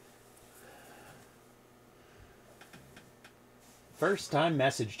 First time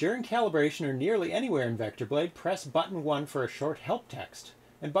message. During calibration or nearly anywhere in Vectorblade, press button 1 for a short help text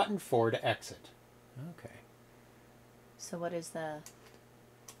and button 4 to exit. Okay. So what is the...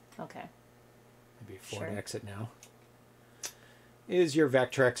 Okay. Maybe 4 to exit now. Is your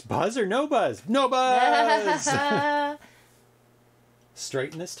Vectrex buzz or no buzz? No buzz!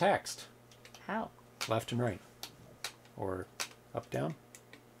 Straighten this text. How? Left and right. Or up, down.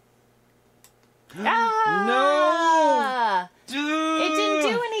 Ah! No! It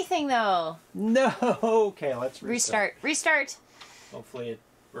didn't do anything, though. No! Okay, let's restart. Restart. Hopefully it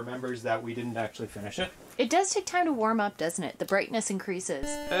remembers that we didn't actually finish it. It does take time to warm up, doesn't it? The brightness increases.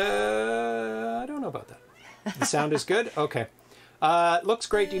 I don't know about that. The sound is good? Okay. Looks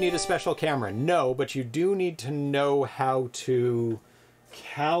great. Do you need a special camera? No, but you do need to know how to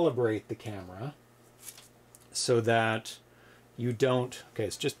calibrate the camera so that you don't... Okay,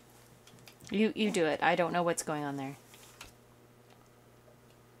 it's just... You do it. I don't know what's going on there.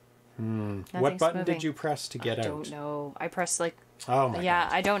 What button did you press to get out? I don't know. I pressed like... Oh my Yeah,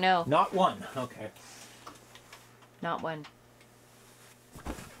 God. I don't know. Not one. Okay. Not one.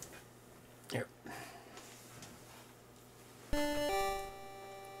 Here.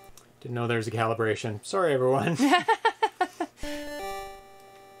 Didn't know there was a calibration. Sorry, everyone.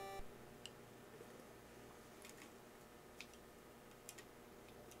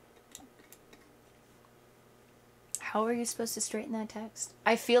 How are you supposed to straighten that text?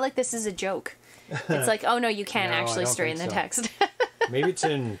 I feel like this is a joke. It's like, oh no, you can't actually straighten the text. Maybe it's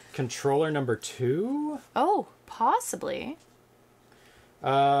in controller number 2? Oh, possibly.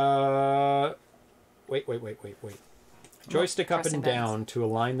 Wait. Joystick up and down to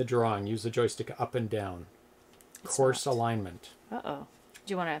align the drawing. Use the joystick up and down. Course alignment. Uh-oh.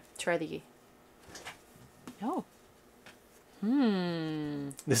 Do you want to try the... No.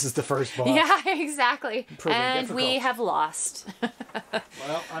 This is the first boss. Yeah, exactly. And difficult. we have lost.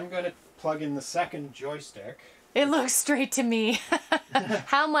 Well, I'm going to plug in the second joystick. It looks straight to me.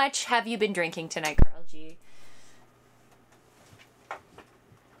 How much have you been drinking tonight, Carl G?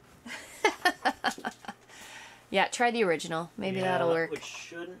 Yeah, try the original. Maybe that'll work. Which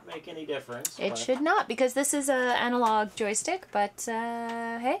shouldn't make any difference. It should not, because this is an analog joystick, but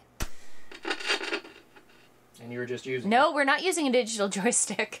hey. And you were just using No, we're not using a digital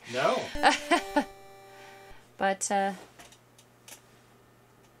joystick. No. But, oh,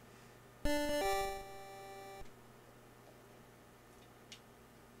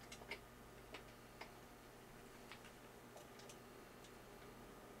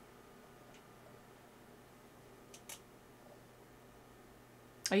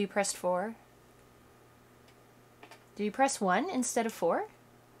 you pressed 4? Did you press 1 instead of 4?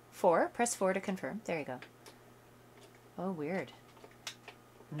 4? Press 4 to confirm. There you go. Oh, weird.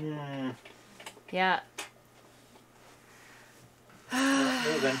 Yeah.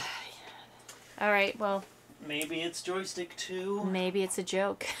 Moving. Alright, well. Maybe it's joystick 2. Maybe it's a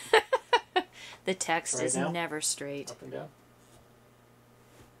joke. The text right is now? never straight. Up and down.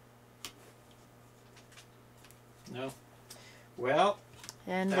 No. Well,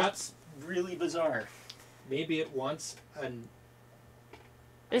 And that's really bizarre. Maybe it wants an...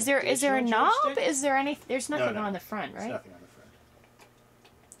 Is there a knob? joystick? Is there any? There's nothing No. on the front, right? There's nothing on the front.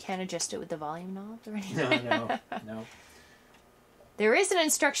 Can't adjust it with the volume knob or anything. No. There is an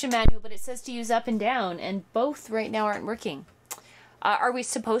instruction manual, but it says to use up and down, and both right now aren't working. Are we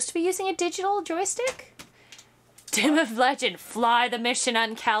supposed to be using a digital joystick? Dim of Legend, fly the mission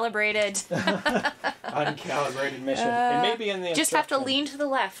uncalibrated. Uncalibrated mission. And maybe in the just have to lean to the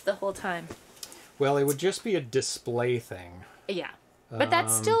left the whole time. Well, it would just be a display thing. Yeah. But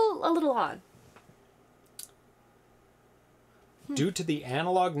that's still a little odd. Due to the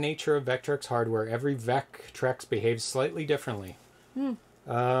analog nature of Vectrex hardware, every Vectrex behaves slightly differently.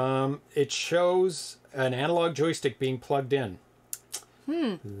 It shows an analog joystick being plugged in.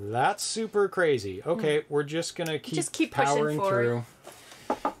 That's super crazy. Okay, we're just going to keep powering through.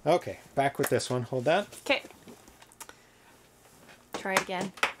 Okay, back with this one. Hold that. Okay. Try it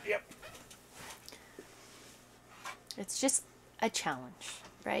again. Yep. It's just a challenge,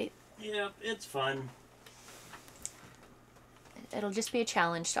 right? Yep, it's fun. It'll just be a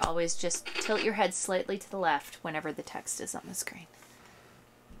challenge to always just tilt your head slightly to the left whenever the text is on the screen.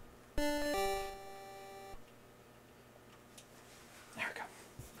 There we go.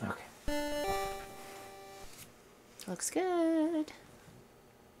 Okay. Looks good.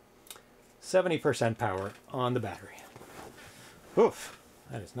 70% power on the battery. Oof,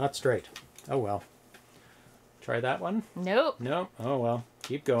 that is not straight. Oh well. Try that one? Nope. Nope. Oh well.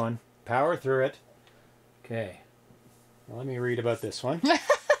 Keep going. Power through it. Okay. Well, let me read about this one.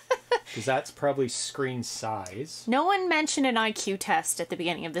 Because that's probably screen size. No one mentioned an IQ test at the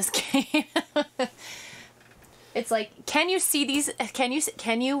beginning of this game. It's like, can you see these?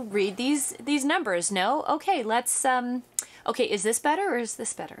 Can you read these numbers? No. Okay, let's okay, is this better or is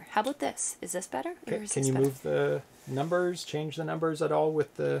this better? How about this? Is this better or is Can this you better? move the numbers, change the numbers at all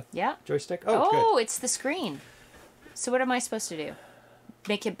with the joystick? Oh, good. it's the screen. So what am I supposed to do?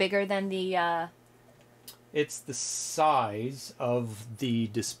 Make it bigger than the It's the size of the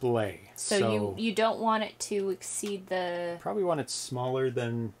display. So you don't want it to exceed the... Probably want it smaller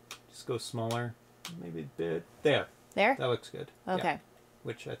than... Just go smaller. Maybe a bit. There. There? That looks good. Okay. Yeah.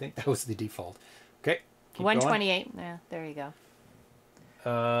 Which I think that was the default. Okay. Keep 128. Yeah, there you go.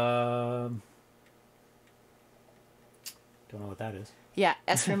 Don't know what that is. Yeah,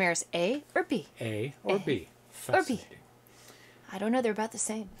 S for Maris, A or B? A or B. Or B. I don't know. They're about the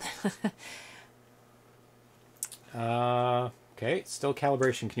same. Okay. Still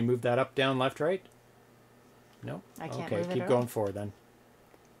calibration. Can you move that up, down, left, right? No? I can't okay, move it keep at going all. forward then.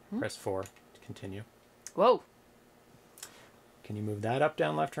 Press 4 to continue. Whoa. Can you move that up,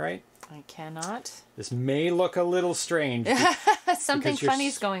 down, left, right? I cannot. This may look a little strange. Something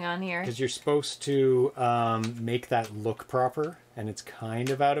funny's going on here. Because you're supposed to make that look proper, and it's kind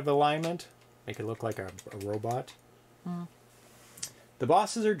of out of alignment. Make it look like a robot. The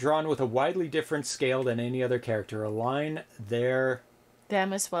bosses are drawn with a widely different scale than any other character. Align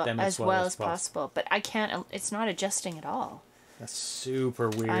them as well as possible. But I can't. It's not adjusting at all. That's super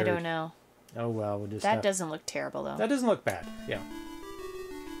weird. I don't know. Oh well, we'll just. That doesn't look terrible though. That doesn't look bad. Yeah.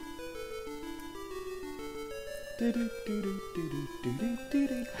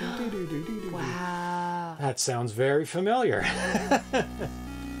 Wow. That sounds very familiar.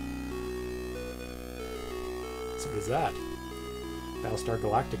 So what is that? Battlestar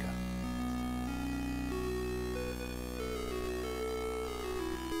Galactica.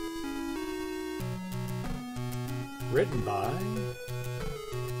 Written by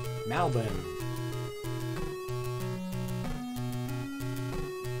Malban.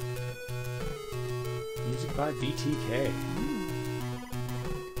 Music by VTK.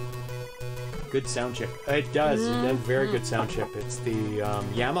 Good sound chip. It does. It has a very good sound chip. It's the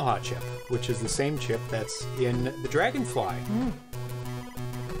Yamaha chip, which is the same chip that's in the Dragonfly.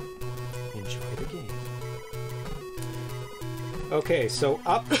 Enjoy the game. Okay, so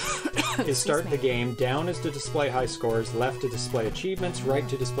up is start the game, down is to display high scores, left to display achievements, right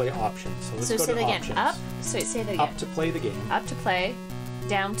to display options. So let's go to options. Again. Up. So say that again. Up to play the game. Up to play.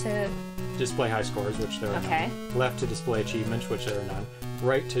 Down to display high scores, which there are none. Left to display achievements, which there are none.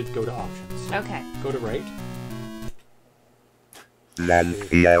 Right to go to options. Okay. Go to right.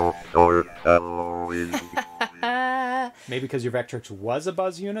 Maybe because your Vectrex was a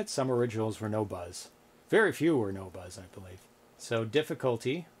buzz unit, some originals were no buzz. Very few were no buzz, I believe. So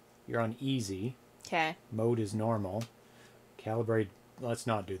difficulty, you're on easy. Okay. Mode is normal. Calibrate, let's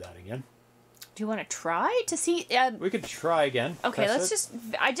not do that again. Do you want to try to see? We could try again. Okay,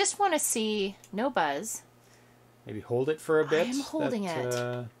 I just want to see no buzz. Maybe hold it for a bit. I'm holding it.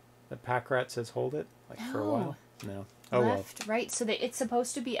 The pack rat says hold it, like for a while. No. Oh, left, right, so that it's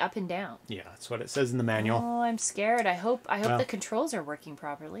supposed to be up and down. Yeah, that's what it says in the manual. Oh, I'm scared. I hope the controls are working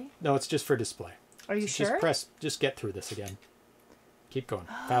properly. No, it's just for display. Are you sure? Just get through this again. Keep going.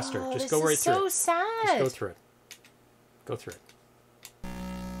 Faster. Just go right through it. This is so sad. Just go through it. Go through it.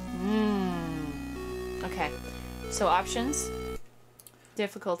 Okay. So options.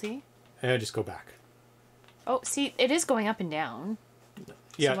 Difficulty. And just go back. Oh, see, it is going up and down.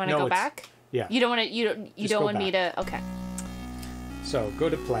 Yeah, so you want to go back? Yeah. You don't want to. You don't want me to. Okay. So go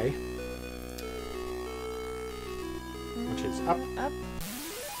to play, which is up. Up.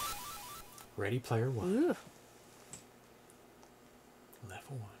 Ready Player One. Ooh.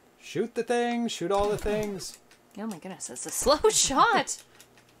 Level 1. Shoot the thing. Shoot all the things. Oh my goodness, that's a slow shot.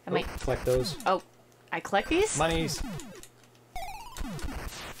 Collect those. Oh, I collect these? Monies.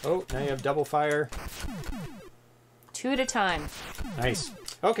 Oh, now you have double fire. 2 at a time. Nice.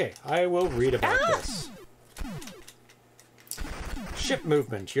 Okay, I will read about this. Ship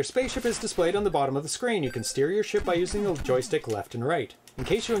movement. Your spaceship is displayed on the bottom of the screen. You can steer your ship by using the joystick left and right. In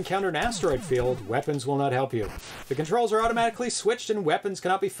case you encounter an asteroid field, weapons will not help you. The controls are automatically switched and weapons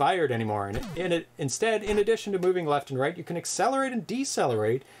cannot be fired anymore. Instead, in addition to moving left and right, you can accelerate and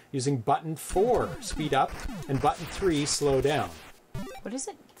decelerate using button 4, speed up, and button 3, slow down. What is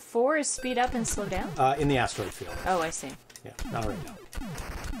it? 4 is speed up and slow down? In the asteroid field. Oh, I see. Yeah, not right now.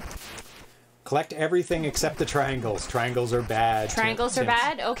 Collect everything except the triangles. Triangles are bad. Triangles are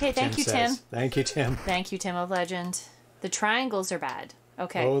bad? Okay, thank you, Tim. Thank you, Tim. Thank you, Tim of Legend. The triangles are bad.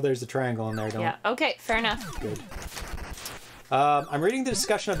 Okay. Oh, there's a triangle in there, don't Yeah, okay, fair enough. Good. I'm reading the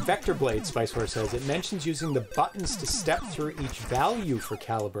discussion of Vectorblade, Spiceware says. It mentions using the buttons to step through each value for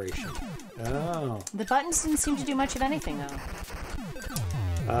calibration. Oh. The buttons didn't seem to do much of anything,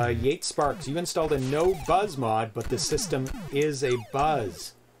 though. Yates Sparks, you installed a no buzz mod, but the system is a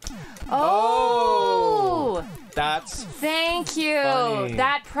buzz. Oh! That's Thank you. funny.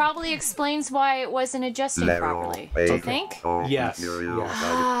 That probably explains why it wasn't adjusting properly. Do you think? Yes.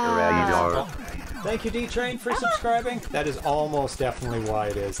 Thank you, D-Train, for subscribing. That is almost definitely why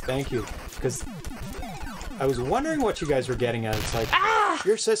it is. Thank you. Because I was wondering what you guys were getting at. It's like,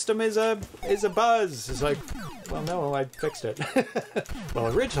 your system is a buzz. It's like, well, no, I fixed it.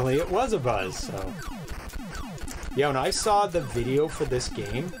 Well, originally it was a buzz, so. Yeah, when I saw the video for this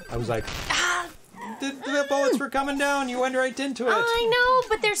game, I was like, the bullets were coming down. You went right into it. I know,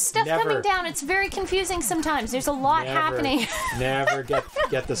 but there's stuff coming down. It's very confusing sometimes. There's a lot happening. Never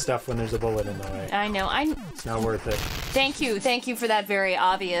get the stuff when there's a bullet in the way. I know. It's not worth it. Thank you for that very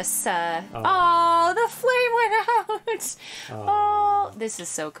obvious. Oh, the flame went out. Oh, this is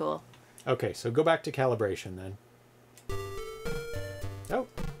so cool. Okay, so go back to calibration then. Oh,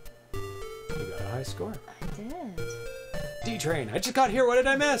 you got a high score. I did. D-Train, I just got here. What did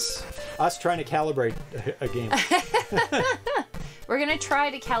I miss? Us trying to calibrate a game. We're going to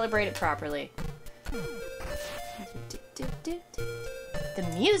try to calibrate it properly. The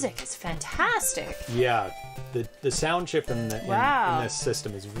music is fantastic. Yeah, the sound chip in this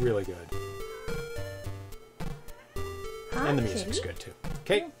system is really good. And the music's good too.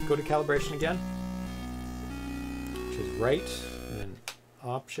 Okay, go to calibration again. Which is right, and then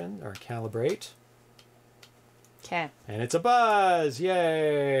option, or calibrate. Okay. And it's a buzz!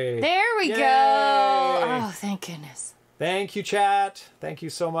 Yay! There we go! Oh, thank goodness. Thank you, chat. Thank you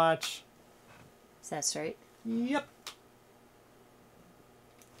so much. Is that straight? Yep.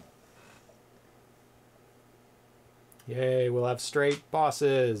 Yay, we'll have straight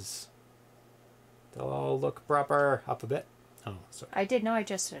bosses. They'll all look proper. Up a bit. Oh, sorry. I did. No, I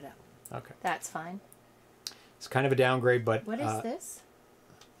just stood up. Okay. That's fine. It's kind of a downgrade, but... What is this?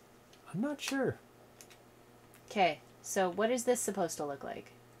 I'm not sure. Okay, so what is this supposed to look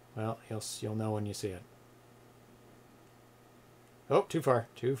like? Well, you'll know when you see it. Oh, too far.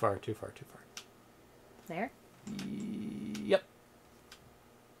 Too far. There? Yep.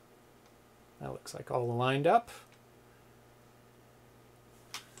 That looks like all lined up.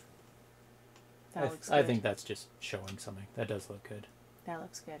 I think that's just showing something. That does look good. That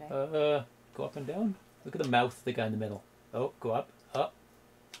looks good, Go up and down. Look at the mouth of the guy in the middle. Oh, go up, up,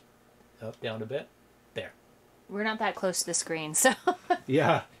 down a bit. There. We're not that close to the screen, so...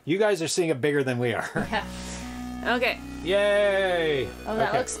 Yeah, you guys are seeing it bigger than we are. Yeah. Okay. Yay! Oh,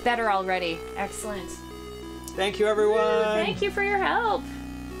 that looks better already. Excellent. Thank you, everyone! Thank you for your help!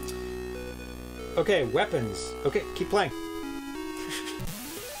 Okay, weapons. Okay, keep playing.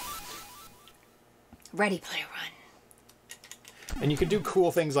 Ready, player one. And you can do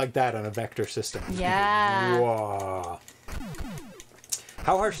cool things like that on a vector system. Yeah. Whoa.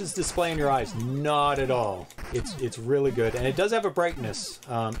 How harsh is display in your eyes? Not at all. It's really good, and it does have a brightness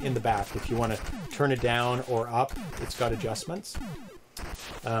in the back. If you want to turn it down or up, it's got adjustments.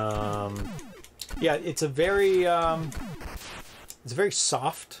 Yeah, it's a very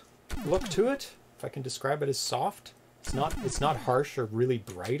soft look to it. If I can describe it as soft, it's not harsh or really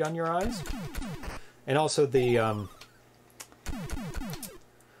bright on your eyes. And also the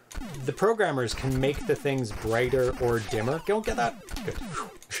programmers can make the things brighter or dimmer. Don't get that? Good.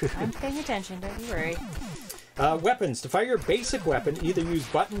 I'm paying attention, don't you worry. Weapons. To fire your basic weapon, either use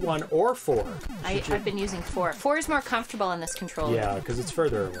button 1 or 4. I've been using 4. 4 is more comfortable on this controller. Yeah, because it's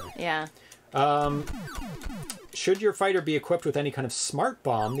further away. Yeah. Should your fighter be equipped with any kind of smart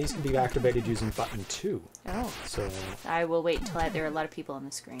bomb, these can be activated using button 2. Oh. So I will wait until there are a lot of people on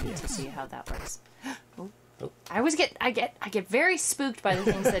the screen to see how that works. Oh. Oh. I get very spooked by the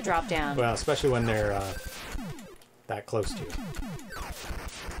things that drop down. Well, especially when they're that close to you.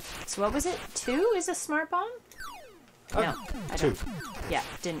 So what was it? 2 is a smart bomb? No, I 2. don't. Yeah,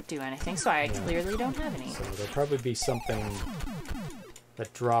 didn't do anything, so I clearly don't have any. So there'll probably be something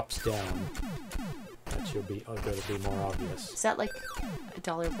that drops down that should be that'll be more obvious. Is that like a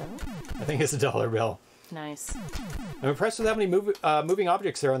dollar bill? I think it's a dollar bill. Nice. I'm impressed with how many moving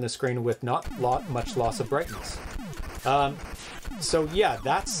objects there on the screen with not much loss of brightness. So yeah,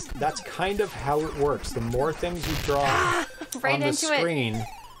 that's kind of how it works. The more things you draw right on the into screen,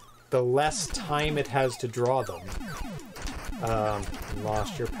 the less time it has to draw them.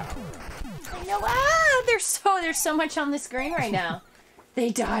 Lost your power up. I know. There's so much on the screen right now. They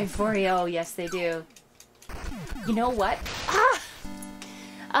die for you. Oh yes, they do. You know what?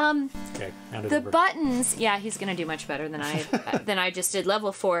 Okay, the buttons. Yeah, he's gonna do much better than I just did.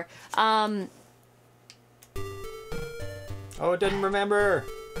 Level 4. Oh, it didn't remember.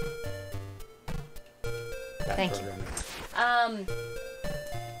 Thank you.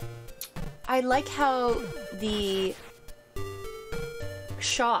 I like how the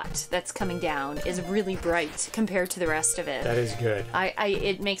shot that's coming down is really bright compared to the rest of it. That is good.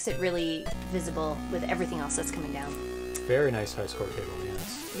 It makes it really visible with everything else that's coming down. Very nice high score table,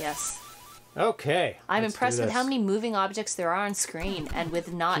 yes. Yes. Okay. I'm impressed with how many moving objects there are on screen and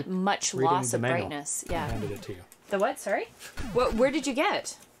with not much loss of brightness. Yeah. I handed it to you. The what? Sorry? Where did you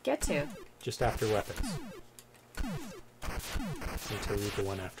get to? Just after weapons. Need to read the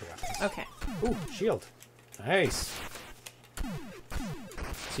one after weapons. Okay. Ooh, shield. Nice.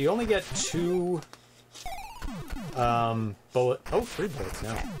 So you only get 2 bullet. Oh, 3 bullets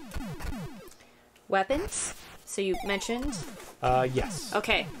now. Okay. Weapons. So you mentioned. Yes.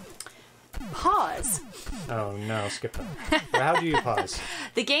 Okay. Pause. Oh no, skip that. Well, how do you pause?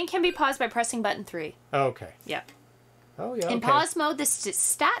 The game can be paused by pressing button 3. Okay. Yeah. Oh yeah. In okay. pause mode, the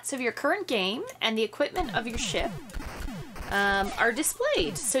stats of your current game and the equipment of your ship are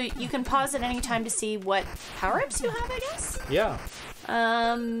displayed. So you can pause at any time to see what power-ups you have, I guess? Yeah.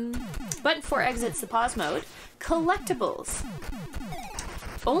 Button 4 exits the pause mode. Collectibles.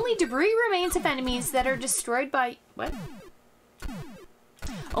 Only debris remains of enemies that are destroyed by... What?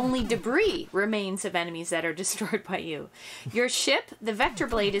 Only debris remains of enemies that are destroyed by you. Your ship, the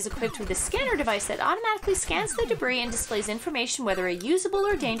Vectorblade, is equipped with a scanner device that automatically scans the debris and displays information whether a usable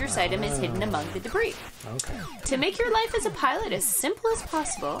or dangerous item is hidden among the debris. Okay. To make your life as a pilot as simple as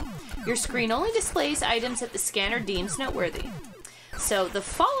possible, your screen only displays items that the scanner deems noteworthy. So the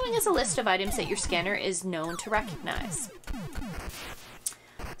following is a list of items that your scanner is known to recognize.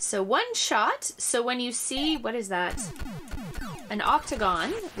 So one shot, so when you see, what is that? An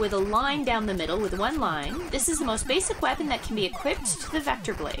octagon with a line down the middle with one line. This is the most basic weapon that can be equipped to the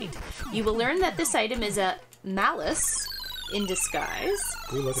Vectorblade. You will learn that this item is a malice in disguise,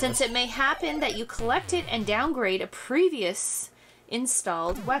 since it may happen that you collect it and downgrade a previous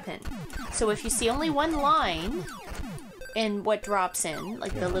installed weapon. So if you see only one line in what drops in,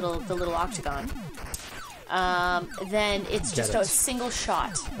 like the little octagon, then it's just a single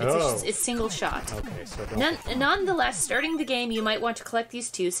shot. It's single shot. Okay, so nonetheless, starting the game, you might want to collect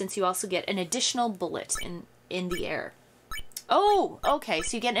these 2 since you also get an additional bullet in the air. Oh, okay,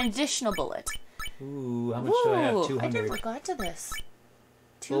 so you get an additional bullet. Ooh, how much do I have? 200. I never got to this.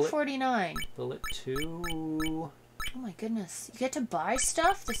 249. Bullet 2. Oh my goodness. You get to buy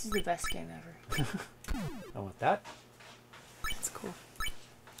stuff? This is the best game ever. I want that. That's cool.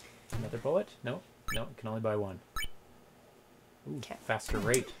 Another bullet? No. No, you can only buy one. Ooh, okay. Faster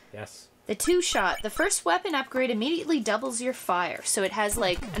rate. Yes. The 2-shot. The first weapon upgrade immediately doubles your fire. So it has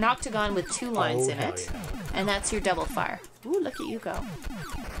like an octagon with 2 lines in it. Yeah. And that's your double fire. Ooh, look at you go.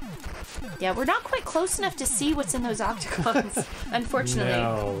 Yeah, we're not quite close enough to see what's in those octagons, unfortunately.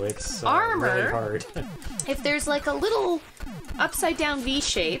 No, it's armor. Really hard. If there's like a little upside down V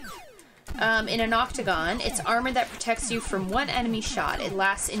shape in an octagon, it's armor that protects you from one enemy shot. It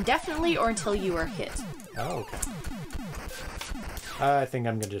lasts indefinitely or until you are hit. Oh, okay. I think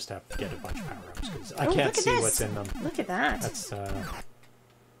I'm gonna just have to get a bunch of power-ups because I can't see what's in them. Look at that. That's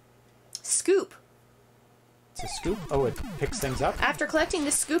Scoop. It's a scoop? Oh, it picks things up? After collecting the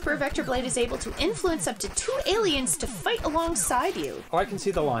scooper, Vectorblade is able to influence up to 2 aliens to fight alongside you. Oh, I can see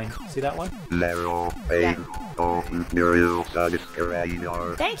the line. See that one? Yeah.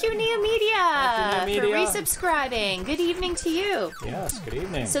 Thank you, Neo Media, for resubscribing. Good evening to you. Yes, good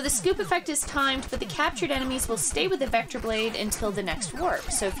evening. So the scoop effect is timed, but the captured enemies will stay with the Vectorblade until the next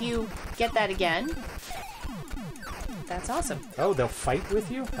warp. So if you get that again, that's awesome. Oh, they'll fight with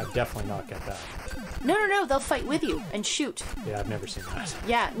you? I've definitely not get that. No, they'll fight with you and shoot. Yeah, I've never seen that.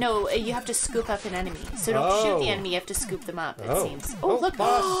 Yeah, no, you have to scoop up an enemy. So don't shoot the enemy, you have to scoop them up, it seems. Oh, look,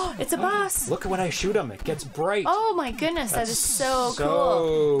 boss. It's a boss. Look at when I shoot him, it gets bright. Oh my goodness, that is so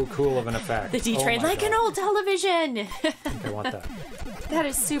cool. So cool of an effect. The D-Train like an old television. I think I want that. That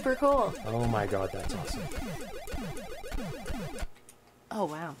is super cool. Oh my god, that's awesome. Oh,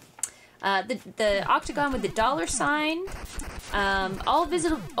 wow. The octagon with the $sign, all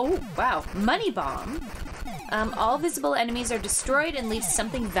visible. Oh wow, money bomb. All visible enemies are destroyed and leave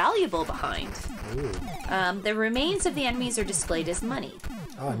something valuable behind. The remains of the enemies are displayed as money.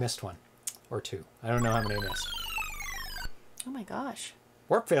 Oh, I missed one or 2. I don't know how many I missed. Oh my gosh.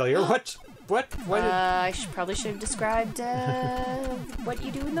 Warp failure. What? I probably should have described what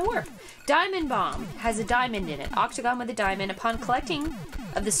you do in the warp. Diamond bomb has a diamond in it. Octagon with a diamond. Upon collecting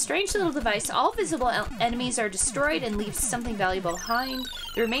of the strange little device, all visible enemies are destroyed and leave something valuable behind.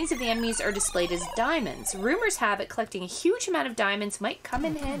 The remains of the enemies are displayed as diamonds. Rumors have it collecting a huge amount of diamonds might come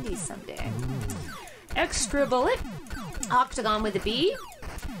in handy someday. Extra bullet. Octagon with a B.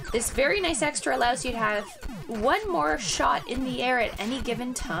 This very nice extra allows you to have 1 more shot in the air at any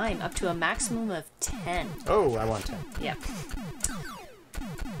given time, up to a maximum of 10. Oh, I want 10. Yep.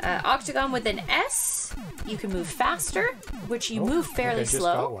 Octagon with an S, you can move faster, which you move fairly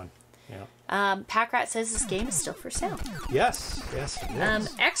slow. Got one. Yeah. Packrat says this game is still for sale. Yes, it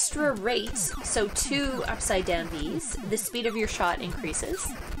is. Extra rate, so 2 upside down Vs. The speed of your shot increases.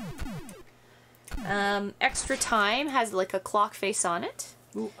 Extra time has like a clock face on it.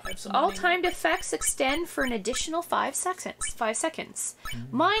 Ooh, all timed effects extend for an additional 5 seconds.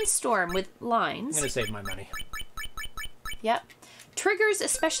 Mindstorm with lines. I'm gonna save my money. Yep. Triggers a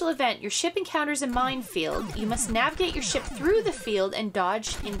special event. Your ship encounters a minefield. You must navigate your ship through the field and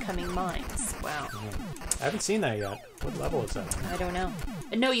dodge incoming mines. Wow. I haven't seen that yet. What level is that? I don't know.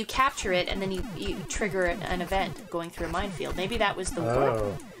 No, you capture it and then you trigger an event going through a minefield. Maybe that was the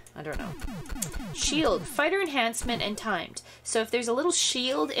warp. I don't know. Shield, fighter enhancement, and timed. So if there's a little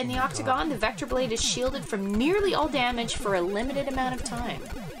shield in the octagon, the Vectorblade is shielded from nearly all damage for a limited amount of time.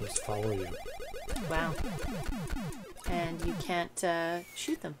 Just follow you. Wow. And you can't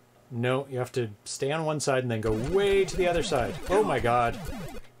shoot them. No, you have to stay on one side and then go way to the other side. Oh my god.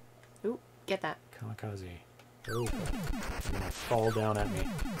 Ooh, get that. Kamikaze. Oh, God. You're gonna fall down at me.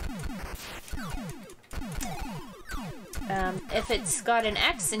 If it's got an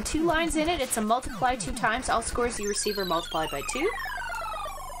X and 2 lines in it, it's a multiply 2 times. All scores you receive are multiplied by 2.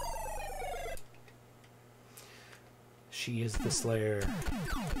 She is the Slayer.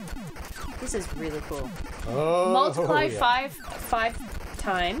 This is really cool. Oh, multiply yeah. 5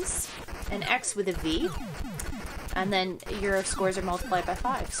 times, an X with a V, and then your scores are multiplied by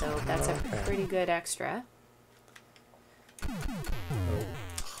 5. So that's a pretty good extra. Oh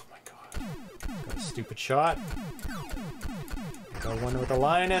my god. Got a stupid shot. Got one with a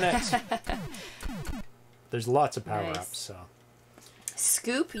line in it. There's lots of power-ups, so.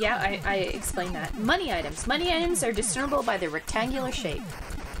 Scoop, yeah, I explained that. Money items. Money items are discernible by their rectangular shape.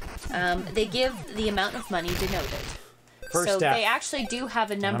 They give the amount of money denoted. So they actually do have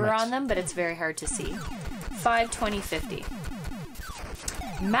a number on them, but it's very hard to see. 5, 20, 50.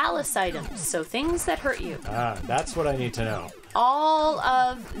 Malice items, so things that hurt you. Ah, that's what I need to know. All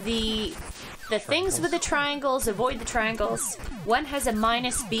of the things with the triangles, avoid the triangles. One has a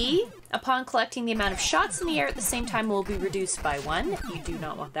 -B, Upon collecting, the amount of shots in the air at the same time will be reduced by 1. You do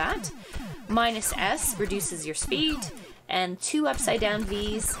not want that. -S reduces your speed. And 2 upside-down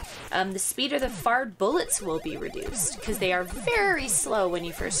Vs. The speed of the fired bullets will be reduced, because they are very slow when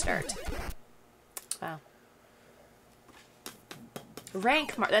you first start. Wow.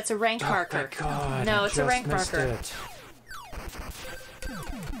 Rank that's a rank marker. My God, no, it's a rank missed marker. It.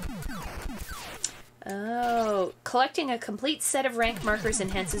 Oh, collecting a complete set of rank markers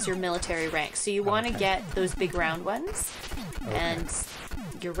enhances your military rank. So you want to get those big round ones, and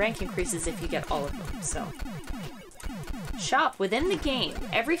your rank increases if you get all of them. So, shop within the game.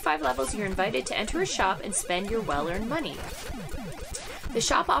 Every 5 levels, you're invited to enter a shop and spend your well-earned money. The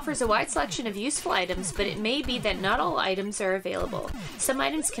shop offers a wide selection of useful items, but it may be that not all items are available. Some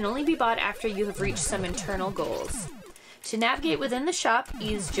items can only be bought after you have reached some internal goals. To navigate within the shop,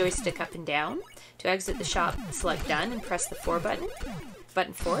 use joystick up and down. To exit the shop, select done and press the 4 button.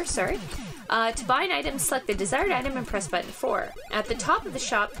 Button 4, sorry. To buy an item, select the desired item and press button 4. At the top of the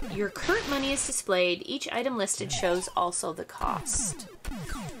shop, your current money is displayed. Each item listed shows also the cost.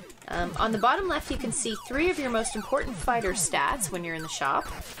 On the bottom left, you can see 3 of your most important fighter stats when you're in the shop.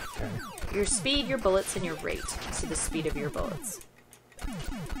 Your speed, your bullets, and your rate. So the speed of your bullets.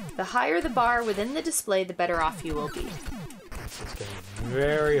 The higher the bar within the display, the better off you will be. This is getting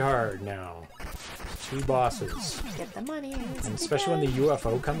very hard now. 2 bosses. Get the money. And especially when the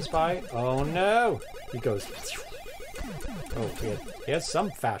UFO comes by. Oh no! He goes... Oh, he has some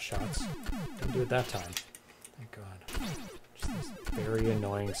fast shots. Didn't do it that time. Thank God. Just these very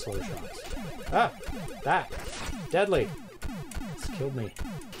annoying slow shots. Ah! That! Deadly! It's killed me.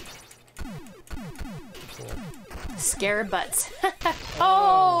 Scare butts.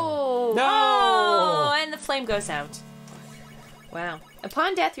 Oh! No! Oh! And the flame goes out. Wow.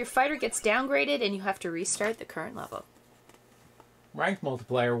 Upon death, your fighter gets downgraded and you have to restart the current level. Rank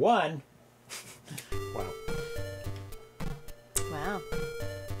multiplier 1. Wow. Wow.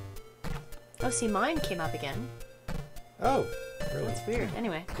 Oh, see, mine came up again. Oh, really? That's weird.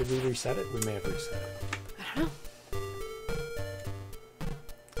 Anyway. Did we reset it? We may have reset it. I don't know.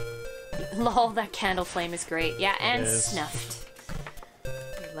 Lol, that candle flame is great. Yeah, and snuffed.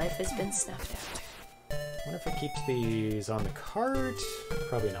 Your life has been snuffed out. I wonder if it keeps these on the cart.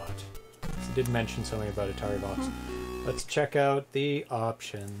 Probably not. It did mention something about Atari Box. Let's check out the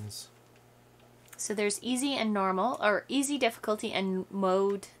options. So there's easy and normal, or easy difficulty and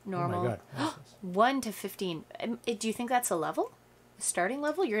mode normal. Oh my God. 1 to 15. Do you think that's a level? A starting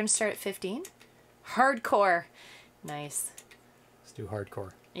level? You're going to start at 15? Hardcore. Nice. Let's do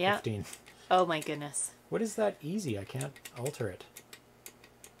hardcore. Yeah. 15. Oh my goodness. What is that easy? I can't alter it.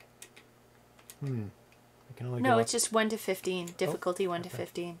 I can only No, go it's just 1 to 15. Difficulty 1 to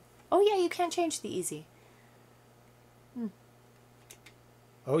 15. Oh yeah, you can't change the easy.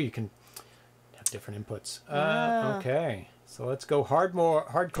 Oh, you can have different inputs. Okay. So let's go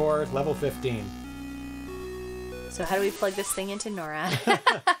hardcore, level 15. So how do we plug this thing into NORAD?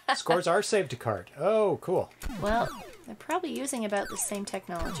 Scores are saved to cart. Oh, cool. Well, they're probably using about the same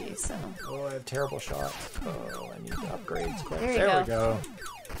technology, so... Oh, I have terrible shots. Oh, I need upgrades quick. There we go.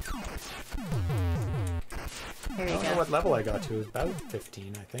 There you I don't go. know what level I got to. It was about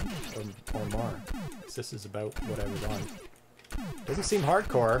 15, I think, or more. This is about what I was on. Doesn't seem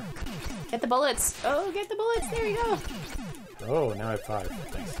hardcore. Get the bullets. Oh, get the bullets. There you go. Oh, now I have 5.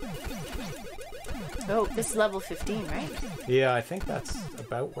 Thanks. Oh, this is level 15, right? Yeah, I think that's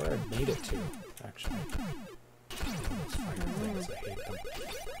about where I made it to, actually. Those fire things, I hate them.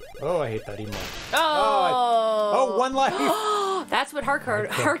 Oh, I hate that emote. Oh! 1 life! That's what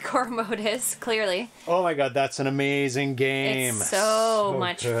hardcore mode is, clearly. Oh my God, that's an amazing game. It's so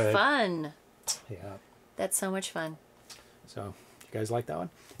much good. fun. Yeah. That's so much fun. So, you guys like that one?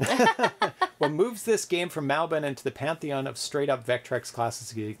 What moves this game from Malban into the pantheon of straight-up Vectrex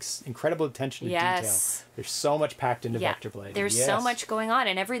classes is incredible attention to detail. There's so much packed into Vectorblade. There's so much going on,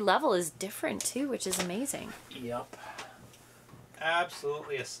 and every level is different, too, which is amazing. Yep.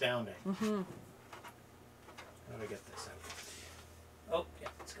 Absolutely astounding. How do I get this out? Oh, yeah,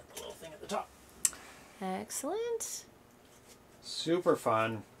 it's got the little thing at the top. Excellent. Super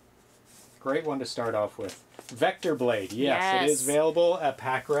fun. Great one to start off with. Vectorblade. Yes, it is available at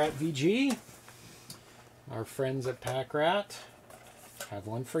Packrat VG. Our friends at Packrat have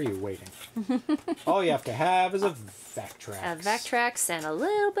one for you waiting. All you have to have is a Vectrex. A Vectrex and a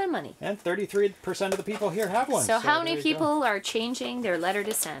little bit of money. And 33% of the people here have one. So how many people are changing their letter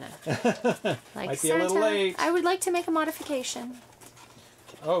to Santa? Like, might be Santa, a little late. I would like to make a modification.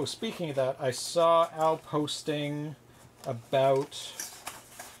 Oh, speaking of that, I saw Al posting about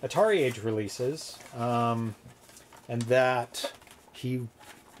Atari Age releases, and that he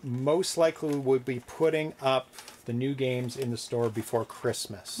most likely will be putting up the new games in the store before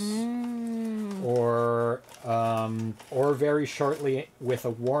Christmas, or very shortly, with a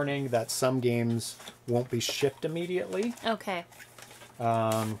warning that some games won't be shipped immediately. Okay.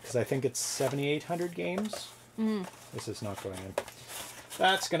 Because I think it's 7,800 games. This is not going in.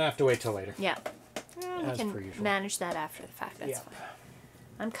 That's gonna have to wait till later. Yeah. We can manage that after the fact. That's fine.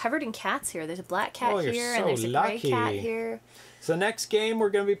 I'm covered in cats here. There's a black cat here, and there's a gray cat here. So the next game we're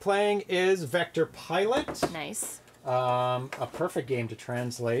going to be playing is Vector Pilot. Nice. A perfect game to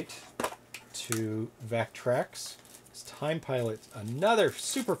translate to Vectrex. It's Time Pilot, another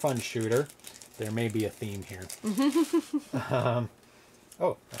super fun shooter. There may be a theme here.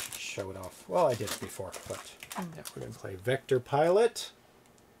 Oh, I should show it off. Well, I did it before, but yeah, we're going to play Vector Pilot.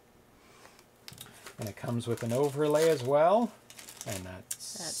 And it comes with an overlay as well. And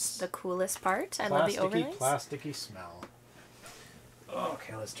that's the coolest part. I love the overlays. Plasticky smell.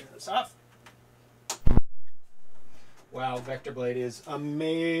 Okay, let's turn this off. Wow, Vectorblade is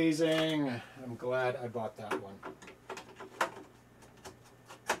amazing. I'm glad I bought that one.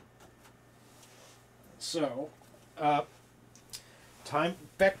 So,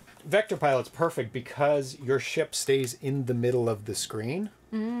 Vector Pilot's perfect because your ship stays in the middle of the screen.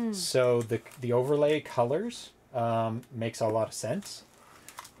 So the overlay colors makes a lot of sense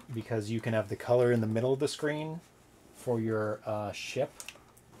because you can have the color in the middle of the screen for your ship,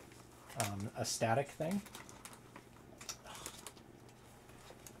 a static thing.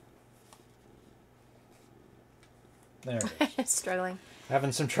 There it is. Struggling.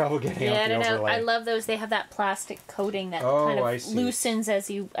 Having some trouble getting out the overlay. I love those. They have that plastic coating that kind of loosens as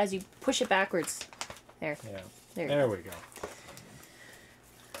you push it backwards. There. Yeah. There we go.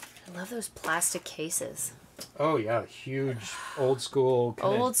 I love those plastic cases. Oh yeah, huge old school.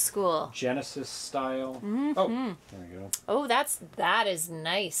 Genesis style. Oh, there we go. Oh, that is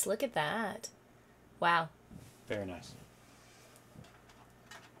nice. Look at that. Wow. Very nice.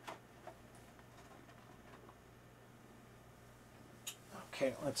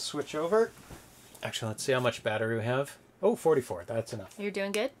 Okay, let's switch over. Actually, let's see how much battery we have. Oh, 44. That's enough. You're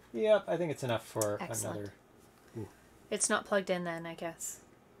doing good? Yep, I think it's enough for Excellent. another. It's not plugged in then, I guess.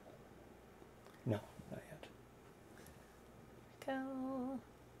 No, not yet. Go.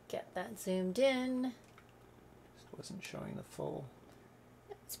 Get that zoomed in. Just wasn't showing the full.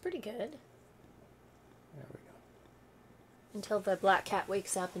 It's pretty good. There we go. Until the black cat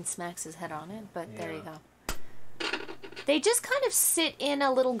wakes up and smacks his head on it, but there you go. They just kind of sit in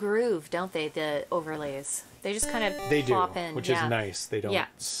a little groove, don't they, the overlays? They just kind of pop in. Which is nice. They don't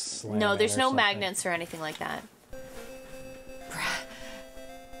slam No, there's no something. magnets or anything like that.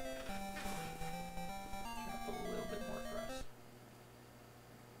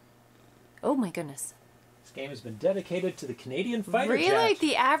 Oh my goodness. This game has been dedicated to the Canadian fighter jet. Really?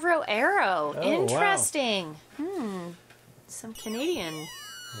 The Avro Arrow. Oh, interesting. Wow. Some Canadians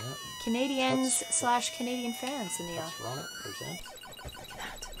 / Canadian fans in the Toronto presents. Look at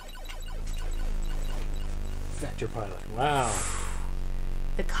that. Vector Pilot. Wow.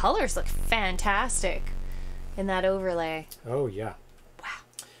 The colors look fantastic in that overlay. Oh yeah. Wow.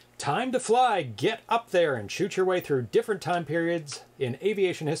 Time to fly. Get up there and shoot your way through different time periods in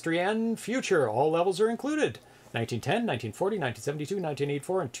aviation history and future. All levels are included. 1910, 1940, 1972,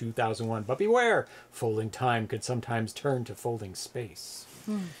 1984, and 2001. But beware, folding time could sometimes turn to folding space.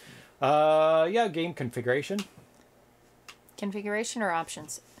 Game configuration. Configuration or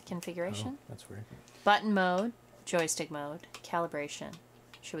options? Configuration? Oh, that's weird. Button mode, joystick mode, calibration.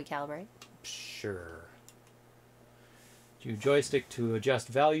 Should we calibrate? Sure. Use joystick to adjust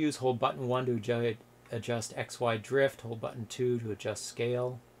values. Hold button 1 to adjust XY drift. Hold button 2 to adjust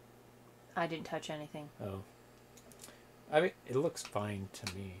scale. I didn't touch anything. Oh. I mean, it looks fine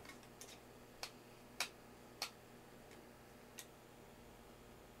to me.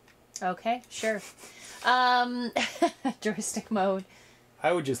 Okay, sure. Joystick mode.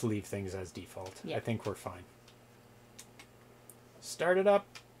 I would just leave things as default. Yeah. I think we're fine. Start it up.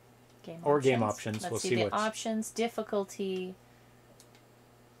 Game options. Let's we'll see see the options. Difficulty. Easy,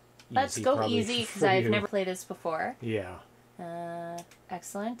 Let's go easy because I've never played this before. Yeah.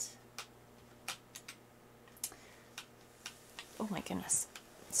 Excellent. Oh my goodness.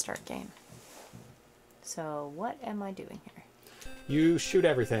 Start game. So what am I doing here? You shoot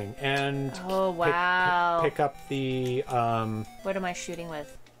everything and oh wow! Pick up the. What am I shooting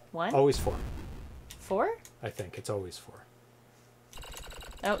with? 1? Always 4. 4? I think it's always 4.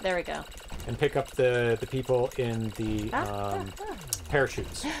 Oh, there we go. And pick up the people in the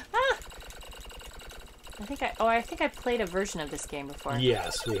parachutes. I think I played a version of this game before.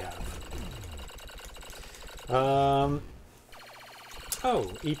 Yes, we have. Oh,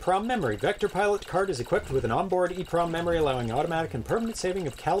 EEPROM memory. Vector Pilot card is equipped with an onboard EEPROM memory allowing automatic and permanent saving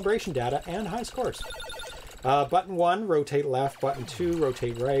of calibration data and high scores. Button 1, rotate left. Button 2,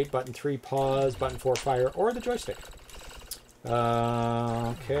 rotate right. Button 3, pause. Button 4, fire, or the joystick.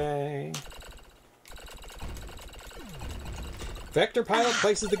 Okay. Vector Pilot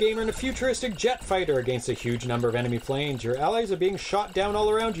places the gamer in a futuristic jet fighter against a huge number of enemy planes. Your allies are being shot down all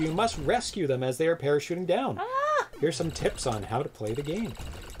around you. You must rescue them as they are parachuting down. Here's some tips on how to play the game.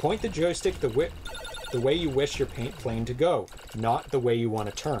 Point the joystick the way you wish your plane to go, not the way you want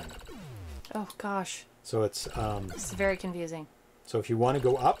to turn. Oh, gosh. So it's... this is very confusing. So if you want to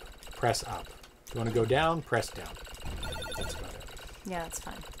go up, press up. If you want to go down, press down. That's about it. Yeah, that's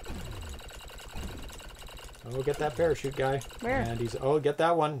fine. Oh, get that parachute guy. Where? And he's... Oh, get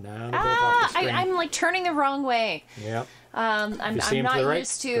that one. Now they're both off the screen. I'm like turning the wrong way. Yep. I'm not right,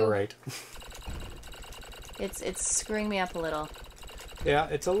 used to... Go right. It's screwing me up a little. Yeah,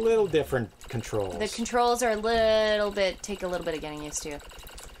 it's a little different controls. The controls are take a little bit of getting used to.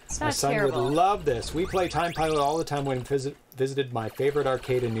 It's not my son terrible. would love this. We play Time Pilot all the time when he visited my favorite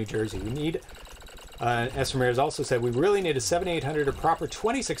arcade in New Jersey. We need... S. Ramirez also said, we really need a 7800 or proper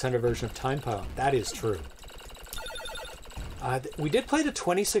 2600 version of Time Pilot. That is true. We did play the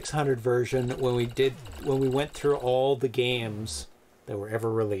 2600 version when we went through all the games that were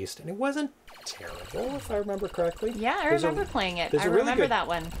ever released, and it wasn't terrible, if I remember correctly. Yeah, I remember playing it. I remember that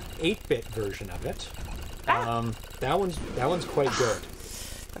one. 8-bit version of it. That one's quite good.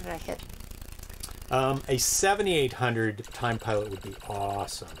 What did I hit? A 7800 Time Pilot would be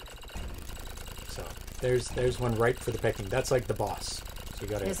awesome. So there's one right for the picking. That's like the boss. So you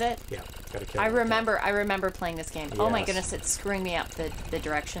gotta. Is it? Yeah, gotta kill. I remember playing this game. Yes. Oh my goodness, it's screwing me up the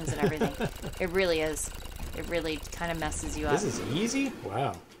directions and everything. It really is. It really kind of messes you up. This is easy?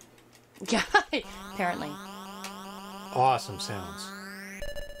 Wow. Yeah, apparently. Awesome sounds.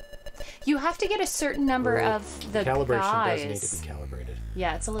 You have to get a certain number of the calibration guys. Does need to be calibrated.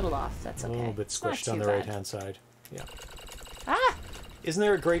 Yeah, it's a little off. That's okay. A little bit squished on the right-hand side. Yeah. Ah! Isn't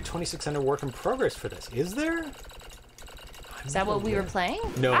there a great 2600 work in progress for this? Is there? Is that what we were playing?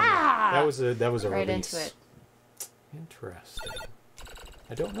 No, that was a right release. Into it. Interesting.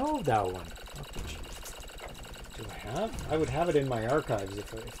 I don't know of that one. Do I have? I would have it in my archives if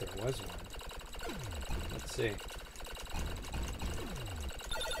there was one. Let's see.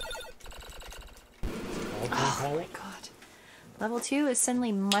 Oh my god. Level 2 is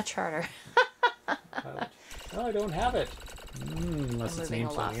suddenly much harder. No, I don't have it. Unless I'm it's moving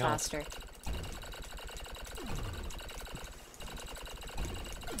named a lot something else. faster.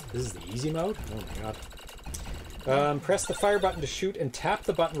 This is the easy mode? Oh my god. Press the fire button to shoot and tap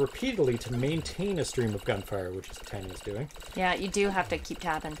the button repeatedly to maintain a stream of gunfire, which is Tanya's doing. Yeah, you do have to keep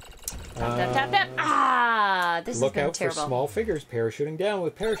tapping. Tap. Ah! This has been terrible. Look out for small figures parachuting down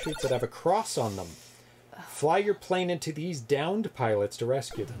with parachutes that have a cross on them. Fly your plane into these downed pilots to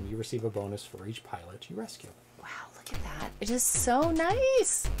rescue them. You receive a bonus for each pilot you rescue. Wow, look at that. It is so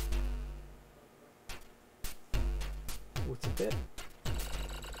nice. Oh, it's a bit...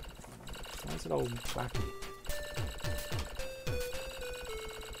 Why is it all wacky?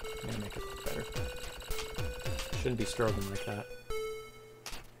 I'm gonna make it better. Shouldn't be strobing like that.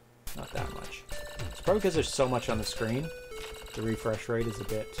 Not that much. It's probably because there's so much on the screen. The refresh rate is a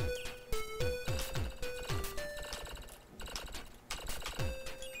bit...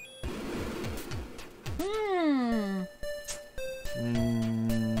 I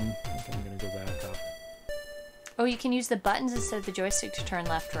think I'm gonna go back up. Oh, you can use the buttons instead of the joystick to turn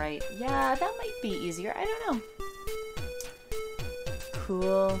left, right. Yeah, that might be easier. I don't know.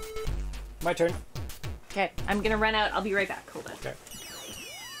 Cool. My turn. Okay, I'm gonna run out. I'll be right back. Hold on. Okay.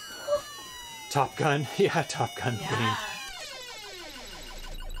 Top Gun. Yeah, Top Gun. Yeah.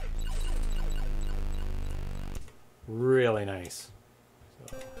 Really nice.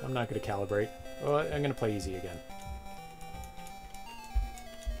 So I'm not going to calibrate. Oh, I'm going to play easy again.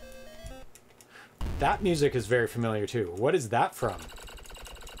 That music is very familiar too. What is that from?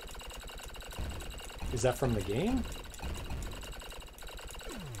 Is that from the game?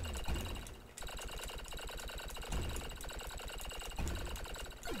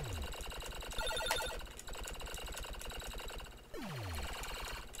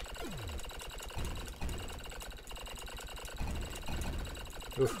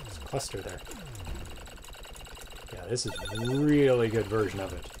 Oof, there's a cluster there. Yeah, this is a really good version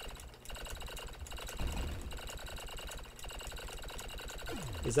of it.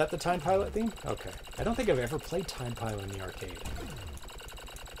 Is that the Time Pilot theme? Okay. I don't think I've ever played Time Pilot in the arcade.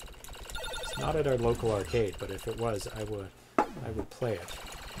 It's not at our local arcade, but if it was, I would play it.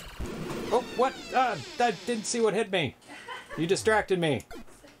 Oh, what? I didn't see what hit me. You distracted me.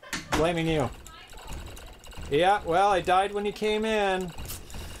 Blaming you. Yeah, well, I died when you came in.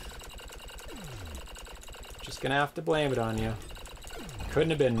 Just gonna have to blame it on you. Couldn't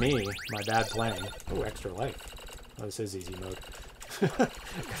have been me. My bad playing. Oh, extra life. Oh, this is easy mode.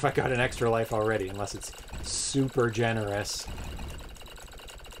 If I got an extra life already, unless it's super generous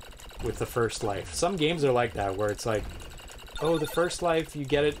with the first life. Some games are like that, where it's like, oh, the first life, you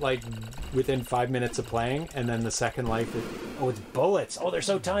get it, like, within 5 minutes of playing, and then the second life, oh, it's bullets. Oh, they're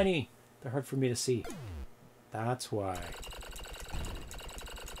so tiny. They're hard for me to see. That's why.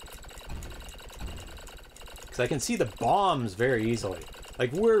 Because I can see the bombs very easily.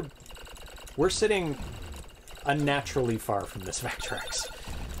 Like, we're sitting unnaturally far from this Vectrex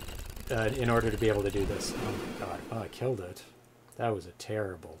in order to be able to do this. Oh my god. Oh, I killed it. That was a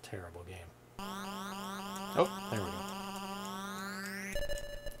terrible, terrible game. Oh, there we go.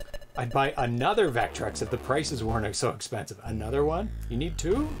 I'd buy another Vectrex if the prices weren't so expensive. Another one? You need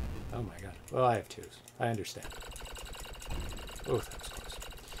two? Oh my god. Well, I have twos. I understand. Oh, that was close.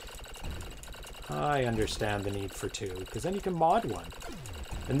 I understand the need for two, because then you can mod one.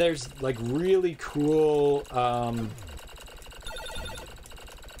 And there's, like, really cool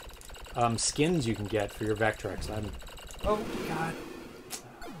skins you can get for your Vectrex. Oh, God.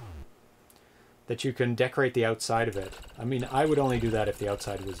 That you can decorate the outside of it. I mean, I would only do that if the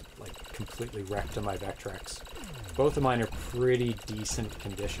outside was, like, completely wrecked on my Vectrex. Both of mine are pretty decent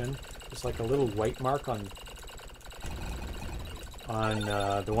condition. There's, like, a little white mark on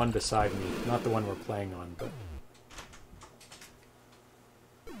the one beside me. Not the one we're playing on, but...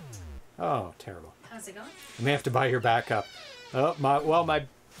 Oh, terrible. How's it going? I may have to buy your backup. Oh,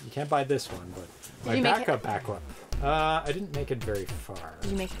 you can't buy this one, but my backup. I didn't make it very far.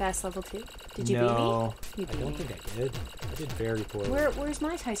 Did you make it past level 2? Did you beat me? I don't think I did. I did very poorly. Where's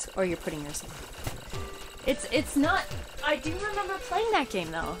my high score? Oh, you're putting yours in. It's not... I do remember playing that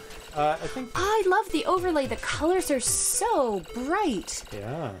game, though. I think... I love the overlay. The colors are so bright.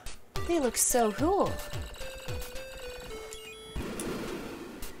 Yeah. They look so cool.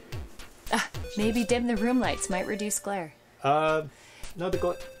 Maybe dim the room lights might reduce glare. No,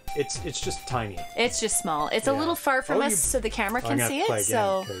 it's just tiny. It's just small. It's a little far from us, so the camera can see it.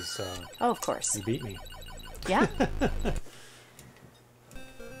 So, oh, of course, you beat me. Yeah.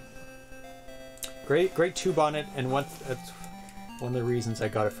 Great tube on it, and that's one of the reasons I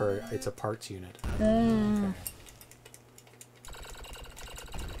got it for. It's a parts unit. Okay.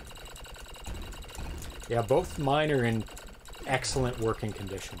 Yeah, both mine are in excellent working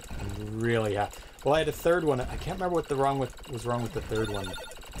condition. I'm really happy. Well, I had a third one. I can't remember what was wrong with the third one.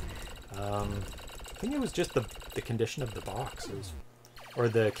 I think it was just the condition of the box, or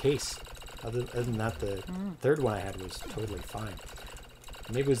the case. Other than that, the third one I had was totally fine.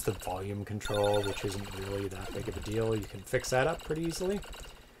 Maybe it was the volume control, which isn't really that big of a deal. You can fix that up pretty easily.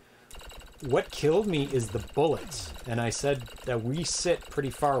 What killed me is the bullets, and I said that we sit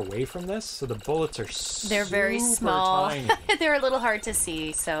pretty far away from this, so the bullets are they're very small. Tiny. They're a little hard to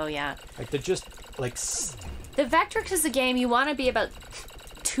see, so yeah. Like they're just like. The Vectrex is a game you want to be about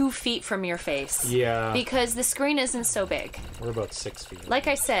 2 feet from your face. Yeah. Because the screen isn't so big. We're about 6 feet. Like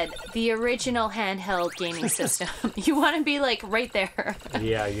I said, the original handheld gaming system. You want to be like right there.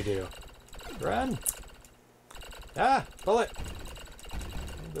 Yeah, you do. Run. Ah, bullet.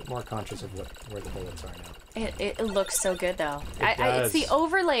 A bit more conscious of where the bullets are now. It looks so good though. It's the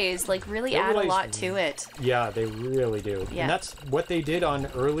overlays like really add a lot to it. Yeah, they really do. Yeah. And that's what they did on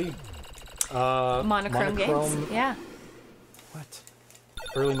early monochrome games. Yeah. What?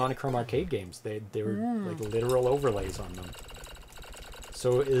 Early monochrome arcade games. They were like literal overlays on them.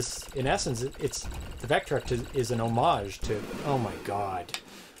 So in essence, it's the Vectrex is an homage to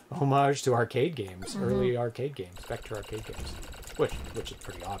homage to arcade games, early arcade games, Vector arcade games. Which is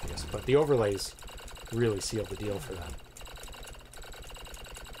pretty obvious, but the overlays really seal the deal for that.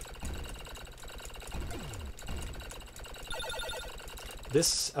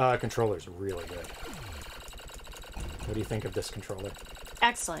 This controller is really good. What do you think of this controller?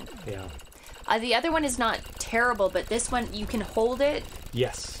 Excellent. Yeah. The other one is not terrible, but this one, you can hold it.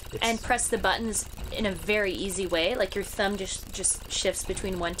 Yes. And press the buttons in a very easy way. Like your thumb just shifts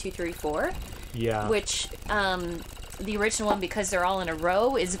between 1, 2, 3, 4. Yeah. Which... the original one, because they're all in a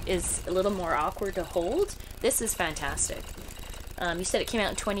row, is a little more awkward to hold. This is fantastic. You said it came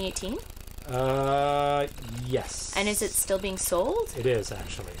out in 2018? Yes. And is it still being sold? It is,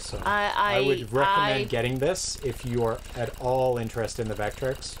 actually. So I would recommend getting this if you are at all interested in the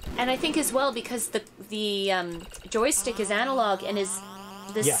Vectrex. And I think as well, because the joystick is analog and is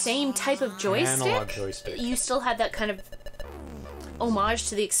the same type of joystick. Analog joystick. You still have that kind of homage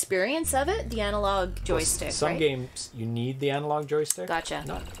to the experience of it, the analog joystick. Well, some right? games you need the analog joystick. Gotcha.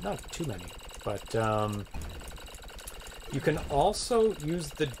 Not too many, but you can also use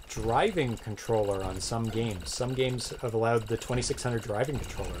the driving controller on some games. Some games have allowed the 2600 driving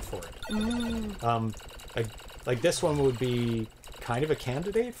controller for it. Like this one would be kind of a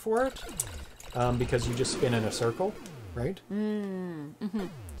candidate for it, because you just spin in a circle, right?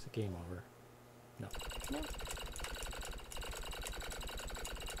 It's a game over. No.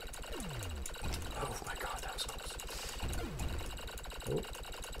 Oh my god, that was close. Oh,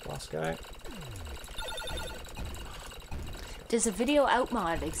 boss guy. Does a video out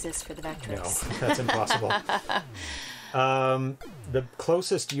mod exist for the Vectrex? No, that's impossible. The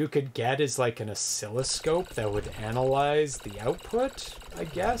closest you could get is like an oscilloscope that would analyze the output, I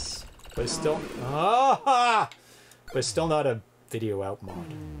guess. But it's still... but it's still not a video out mod.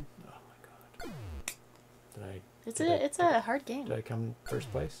 Oh my god. It's a hard game. Did I come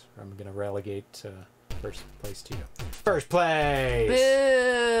first place? Or am I going to relegate first place to you? First place!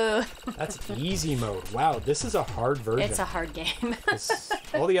 Boo! That's easy mode. Wow, this is a hard version. It's a hard game.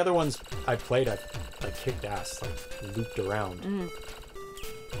 All the other ones I played, I kicked ass, like looped around.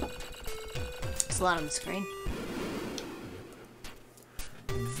 There's a lot on the screen.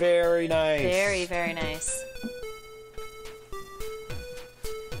 Very nice. Very, very nice.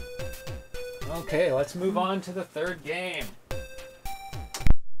 Okay, let's move on to the third game.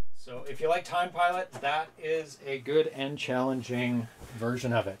 So if you like Time Pilot, that is a good and challenging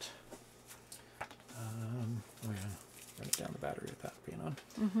version of it. Oh yeah, run it down the battery with that being on.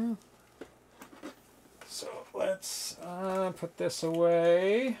 So let's put this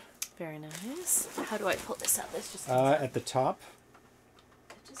away. Very nice. How do I pull this out? This just at the top.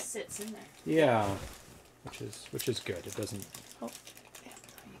 it just sits in there. Yeah, which is good. It doesn't. Oh, yeah.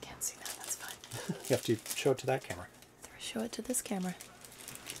 Oh, you can't see that. That's fine. You have to show it to that camera. Show it to this camera.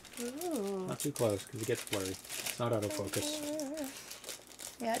 Ooh. Not too close because it gets blurry. It's not autofocus.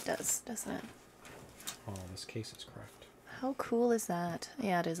 Yeah, it does, doesn't it? Oh, this case is cracked. How cool is that?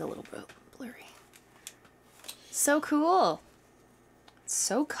 Yeah, it is a little blurry. So cool. It's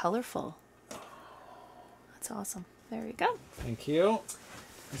so colorful. That's awesome. There you go. Thank you.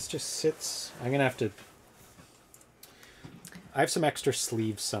 This just sits. I'm gonna have to. I have some extra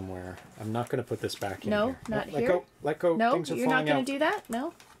sleeves somewhere. I'm not gonna put this back in here. No, not here. Let go. Let go. No, Things are you're not falling gonna out. do that.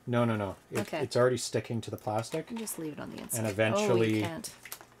 No. No. Okay. It's already sticking to the plastic. You just leave it on the inside. And eventually, oh, you can't.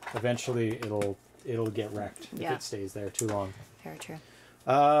 Eventually, it'll get wrecked if it stays there too long. Very true.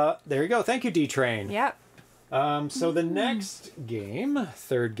 There you go. Thank you, D-Train. Yep. So the next game,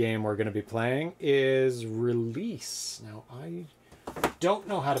 third game we're going to be playing is Release. Now, I don't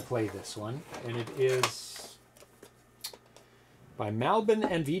know how to play this one, and it is by Malban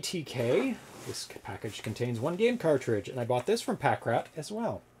and VTK. This package contains one game cartridge, and I bought this from Packrat as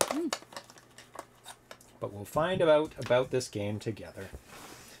well. But we'll find out about this game together.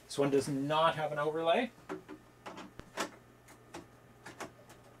 This one does not have an overlay.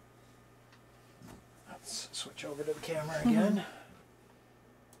 Let's switch over to the camera again.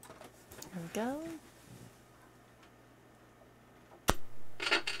 There we go.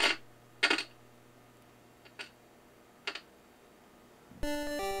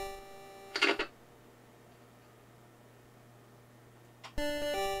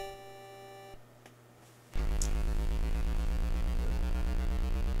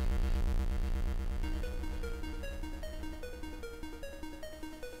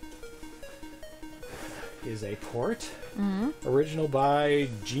 Is a port. Original by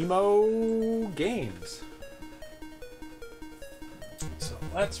Gmo Games. So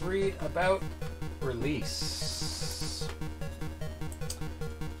let's read about Release.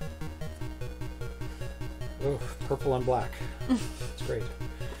 Oh, purple and black. It's great.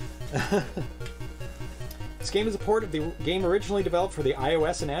 This game is a port of the game originally developed for the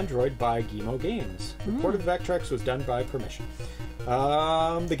iOS and Android by Gmo Games. The port of Vectrex was done by permission.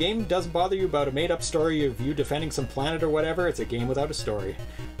 The game doesn't bother you about a made-up story of you defending some planet or whatever. It's a game without a story.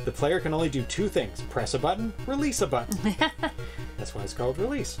 The player can only do two things: press a button, release a button. That's why it's called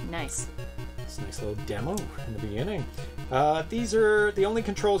Release. Nice. It's a nice little demo in the beginning. These are the only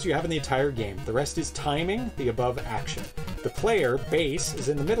controls you have in the entire game. The rest is timing, the above action. The player, base, is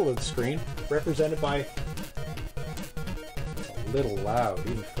in the middle of the screen, represented by... It's a little loud,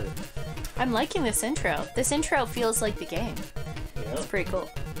 even for... I'm liking this intro. This intro feels like the game. It's pretty cool.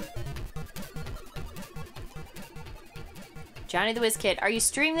 Johnny the Whiz Kid, are you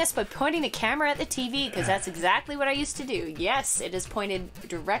streaming this by pointing the camera at the TV? Because that's exactly what I used to do. Yes, it is pointed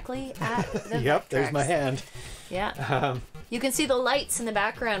directly at the Yep, Vectrex. there's my hand. Yeah. You can see the lights in the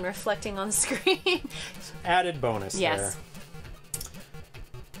background reflecting on the screen. Added bonus yes.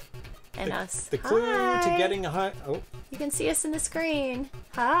 and us. The clue to getting a high... Oh. You can see us in the screen.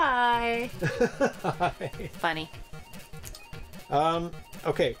 Hi. Hi. Funny.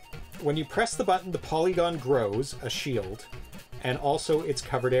 Okay. When you press the button, the polygon grows, a shield, and also its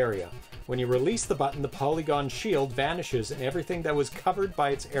covered area. When you release the button, the polygon shield vanishes and everything that was covered by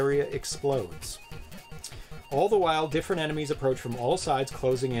its area explodes. All the while, different enemies approach from all sides,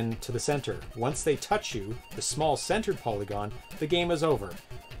 closing in to the center. Once they touch you, the small centered polygon, the game is over.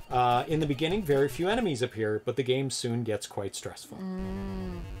 In the beginning, very few enemies appear, but the game soon gets quite stressful.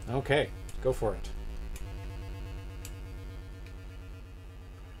 Okay, go for it.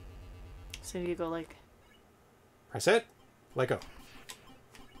 So you go like... Press it. Let go.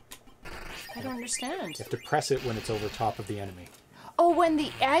 I don't understand. You have to press it when it's over top of the enemy. Oh, when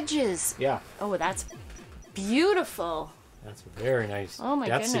the edges. Yeah. Oh, that's beautiful. That's very nice. Oh my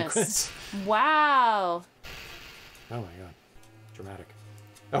death goodness. Sequence. Wow. Oh my god. Dramatic.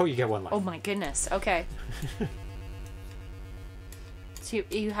 Oh, you get one life. Oh my goodness. Okay. So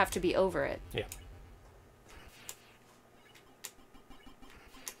you have to be over it. Yeah.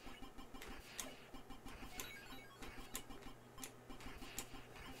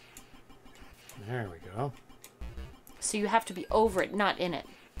 There we go. So you have to be over it, not in it.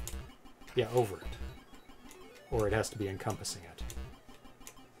 Yeah, over it. Or it has to be encompassing it.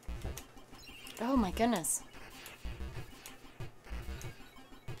 Oh my goodness.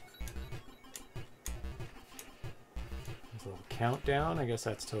 There's a little countdown. I guess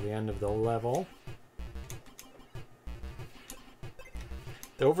that's till the end of the level.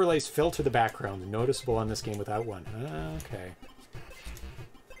 The overlays filter the background, noticeable on this game without one. Okay.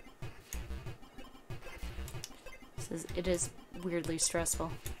 It is weirdly stressful.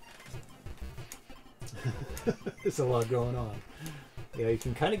 There's a lot going on. Yeah, you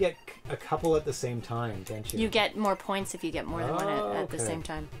can kind of get a couple at the same time, can't you? You get more points if you get more than one at the okay. same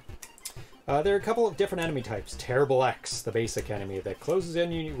time. There are a couple of different enemy types. Terrible X, the basic enemy that closes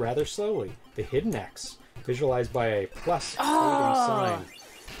in you rather slowly. The Hidden X, visualized by a plus sign.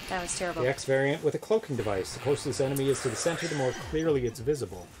 That was terrible. The X variant with a cloaking device. The closer this enemy is to the center, the more clearly it's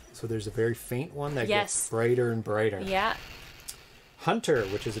visible. So there's a very faint one that gets brighter and brighter. Yeah. Hunter,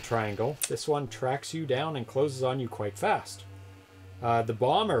 which is a triangle. This one tracks you down and closes on you quite fast. The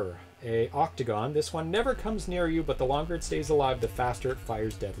Bomber, a octagon. This one never comes near you, but the longer it stays alive, the faster it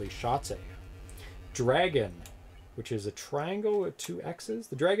fires deadly shots at you. Dragon, which is a triangle with two X's.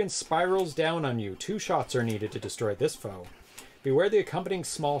 The dragon spirals down on you. 2 shots are needed to destroy this foe. Beware the accompanying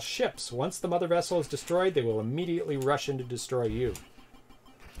small ships. Once the mother vessel is destroyed, they will immediately rush in to destroy you.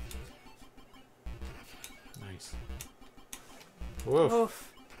 Nice. Woof.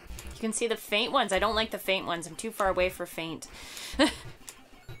 Oof. You can see the faint ones. I don't like the faint ones. I'm too far away for faint.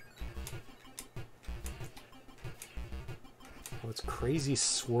 Oh, it's crazy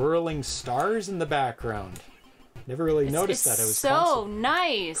swirling stars in the background. Never really noticed that. It was so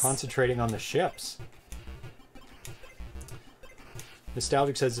nice. Concentrating on the ships.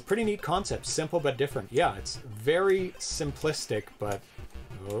 Nostalgic says, it's a pretty neat concept. Simple but different. Yeah, it's very simplistic, but...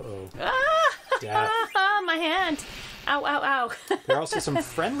 Uh-oh. Death. My hand. Ow, ow, ow. There are also some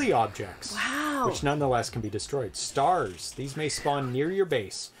friendly objects. Wow. Which nonetheless can be destroyed. Stars. These may spawn near your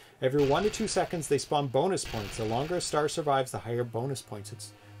base. Every 1 to 2 seconds, they spawn bonus points. The longer a star survives, the higher bonus points it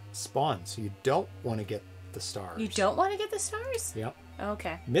spawns. So you don't want to get the stars. You don't want to get the stars? Yep.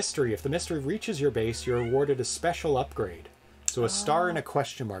 Okay. Mystery. If the mystery reaches your base, you're awarded a special upgrade. So a star and a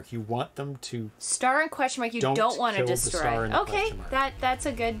question mark. You want them to... Star and question mark you don't want to destroy. Okay, that's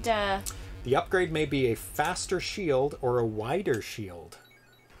a good... The upgrade may be a faster shield or a wider shield.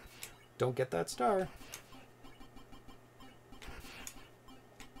 Don't get that star.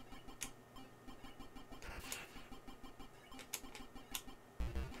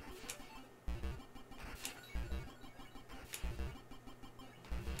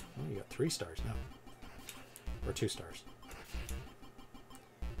 Oh, you got 3 stars now. Or 2 stars.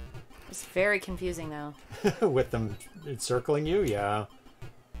 It's very confusing, though. With them encircling you? Yeah.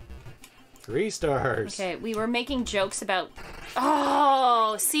 3 stars. Okay, we were making jokes about...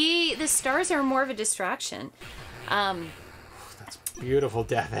 Oh, see? The stars are more of a distraction. That's beautiful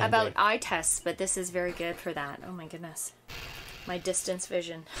death ending. About eye tests, but this is very good for that. Oh my goodness. My distance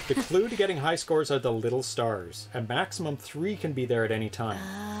vision. The clue to getting high scores are the little stars. A maximum 3 can be there at any time.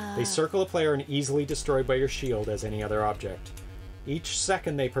 They circle a player and easily destroyed by your shield as any other object. Each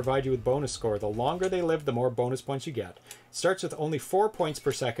second they provide you with bonus score. The longer they live, the more bonus points you get. It starts with only 4 points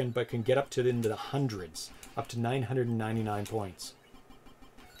per second, but can get up to into the hundreds, up to 999 points.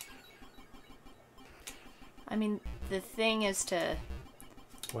 I mean, the thing is to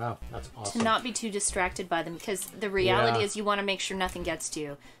Wow, that's awesome. To not be too distracted by them, because the reality is you want to make sure nothing gets to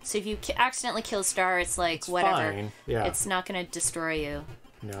you. So if you accidentally kill a star, it's like, it's whatever. Fine. Yeah. It's not going to destroy you.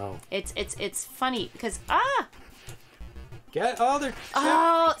 No. It's funny, because,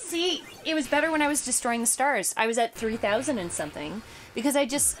 see, it was better when I was destroying the stars. I was at 3,000 and something, because I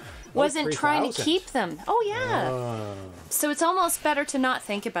just wasn't trying to keep them. Oh, yeah. So it's almost better to not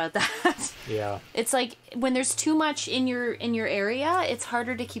think about that. Yeah. It's like when there's too much in your area, it's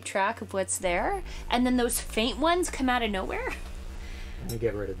harder to keep track of what's there. And then those faint ones come out of nowhere. Let me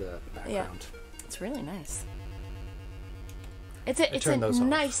get rid of the background. Yeah. It's really nice. It's a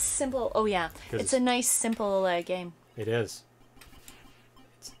nice, simple... Oh, yeah. It's a nice, simple game. It is.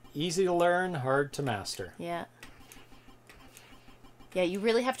 It's easy to learn, hard to master. Yeah. Yeah, you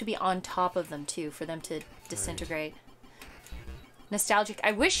really have to be on top of them, too, for them to disintegrate. Right. Nostalgic.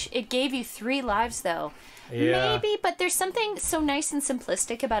 I wish it gave you 3 lives, though. Yeah. Maybe, but there's something so nice and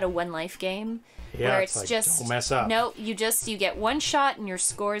simplistic about a one-life game. Yeah, where it's like, just... don't mess up. No, you get one shot, and your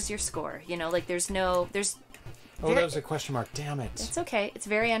score is your score. You know, like, there's no... Oh, that was a question mark. Damn it. It's okay. It's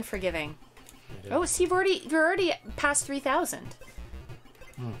very unforgiving. Oh, so you're already past 3,000.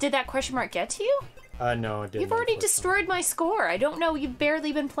 Did that question mark get to you? No, it didn't. You've already destroyed my score. I don't know. You've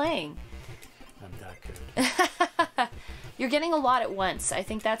barely been playing. I'm that good. You're getting a lot at once. I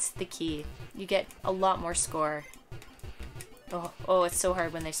think that's the key. You get a lot more score. Oh, it's so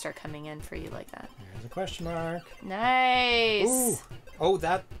hard when they start coming in for you like that. There's a question mark. Nice. Ooh. Oh,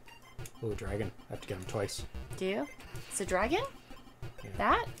 that. Oh, dragon. I have to get him twice. Do you? It's a dragon? Yeah.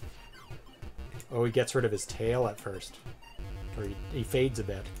 That? Oh, he gets rid of his tail at first. Or he fades a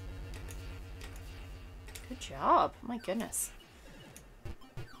bit. Good job. My goodness.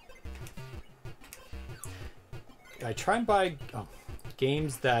 I try and buy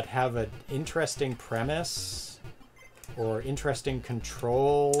games that have an interesting premise or interesting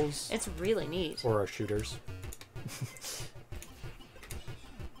controls. It's really neat. Or are shooters.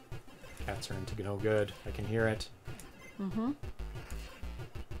 Cats are into no good. I can hear it. Mm-hmm.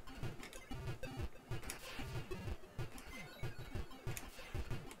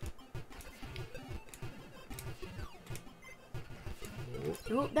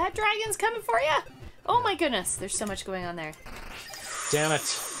 Ooh, that dragon's coming for you! Oh my goodness, there's so much going on there. Damn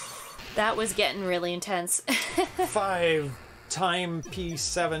it. That was getting really intense. 5 timepiece,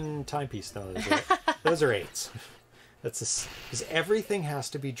 7 timepiece. No, those are 8s. Because everything has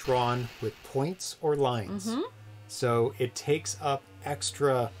to be drawn with points or lines. Mm-hmm. So it takes up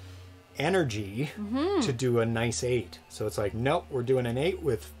extra energy to do a nice 8. So it's like, nope, we're doing an 8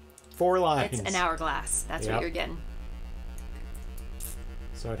 with 4 lines. It's an hourglass. That's what you're getting.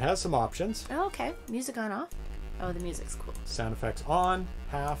 So it has some options. Oh, okay. Music on off? Oh, the music's cool. Sound effects on,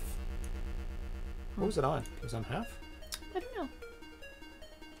 half. What was it on? It was on half? I don't know.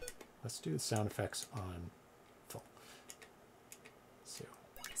 Let's do the sound effects on full.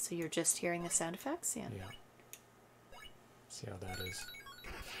 So you're just hearing the sound effects? Yeah. Yeah. See how that is.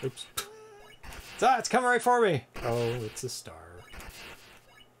 Oops. It's coming right for me. Oh, it's a star.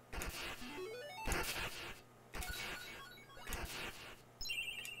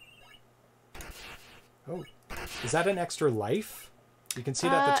 Oh, is that an extra life? You can see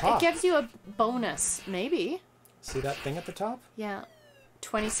it at the top. It gives you a bonus, maybe. See that thing at the top? Yeah.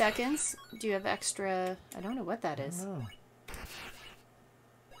 20 seconds. Do you have extra? I don't know what that is. I don't know.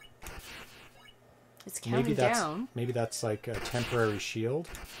 It's counting down. Maybe that's like a temporary shield.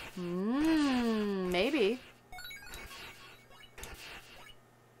 Maybe.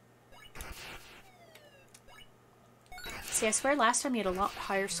 See, I swear last time you had a lot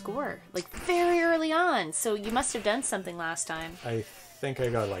higher score. Like, very early on. So you must have done something last time. I think I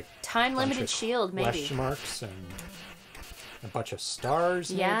got like... Time-limited shield, maybe. Question marks and a bunch of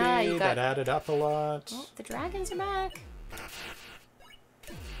stars, yeah, maybe, that added up a lot. Oh, the dragons are back.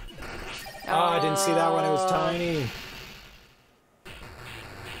 Oh, I didn't see that one. It was tiny.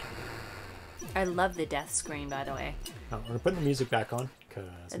 I love the death screen, by the way. Oh, we're putting the music back on. Cause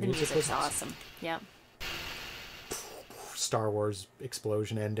the music's awesome. Yeah. Star Wars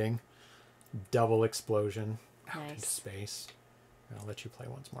explosion ending. Double explosion. Out Nice. into space. I'll let you play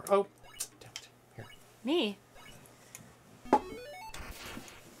once more. Oh, damn it. Here. Me?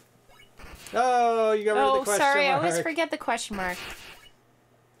 Oh, you got rid of the question mark. Sorry, I always forget the question mark.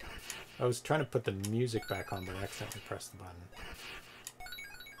 I was trying to put the music back on, but I accidentally pressed the button.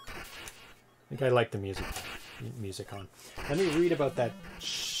 I think I like the music on. Let me read about that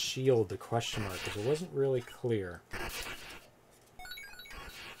shield, the question mark, because it wasn't really clear.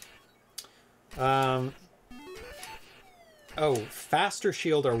 Oh, faster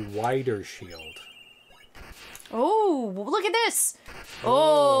shield or wider shield? Oh, look at this.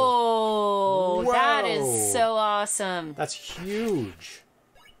 Oh, whoa. That is so awesome. That's huge.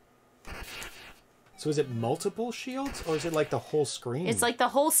 So is it multiple shields, or is it like the whole screen? It's like the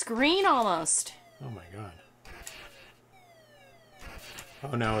whole screen almost. Oh my god.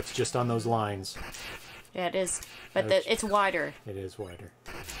 Oh no, it's just on those lines. Yeah, it is. But it's wider. It is wider.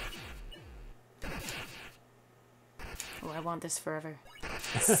 Oh, I want this forever.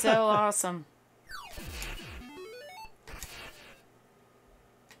 So awesome.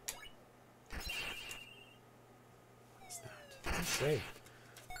 What's that? Doesn't say.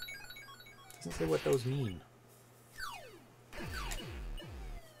 Doesn't say what those mean.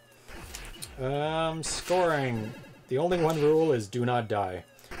 Scoring. The only one rule is do not die.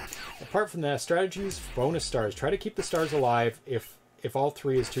 Apart from that, strategies, bonus stars. Try to keep the stars alive. If all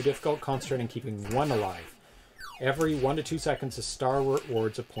 3 is too difficult, concentrate on keeping 1 alive. Every 1 to 2 seconds, a star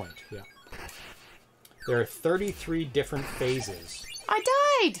rewards a point. Yeah. There are 33 different phases. I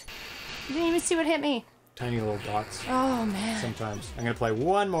died! You didn't even see what hit me. Tiny little dots. Oh, man. Sometimes. I'm going to play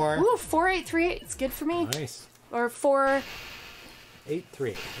one more. Ooh, 4838. It's good for me. Nice. Or 4...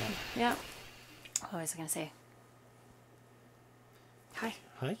 838. Yeah. What was I going to say? Hi.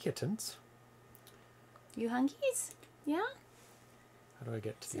 Hi, kittens. You hungies? Yeah? How do I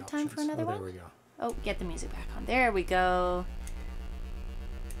get to Is the it options? time for another one? There we go. Oh, get the music back on. There we go.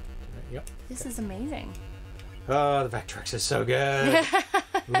 Yep. This is amazing. Oh, the Vectrex is so good.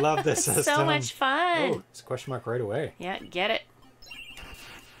 Love this system. So much fun. Oh, it's a question mark right away. Yeah, get it.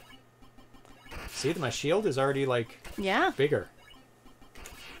 See, my shield is already, like, bigger.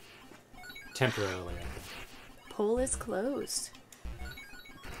 Temporarily, I think. Poll is closed.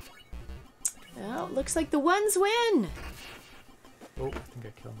 Oh, looks like the ones win. Oh, I think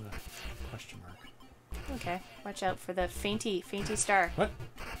I killed the question mark. Okay, watch out for the fainty star. What?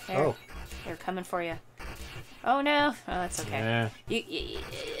 There. Oh. They're coming for you. Oh, no. Oh, that's okay. Yeah.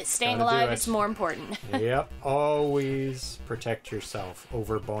 Staying alive is more important. Yep. Always protect yourself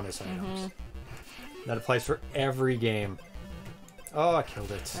over bonus items. That applies for every game. Oh, I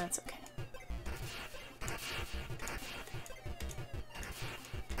killed it. That's okay.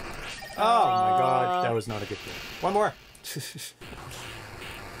 Oh my god, that was not a good game. One more. It's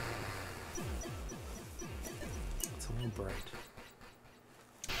a little bright.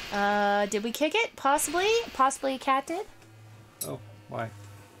 Did we kick it? Possibly? Possibly a cat did? Oh, why?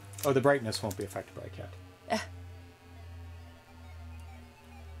 Oh, the brightness won't be affected by a cat.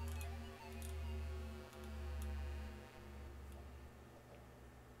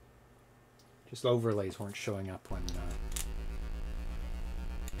 Just overlays weren't showing up when...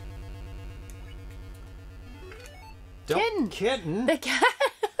 Kitten. The cat.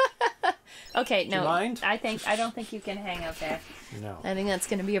 Okay, no. Do you mind? I don't think you can hang out there. No. I think that's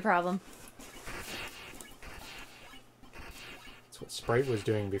going to be a problem. That's what Sprite was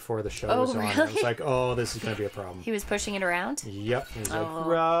doing before the show was on. Really? I was like, oh, this is going to be a problem. He was pushing it around? Yep. He was like,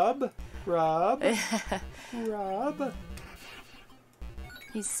 rub. Rub.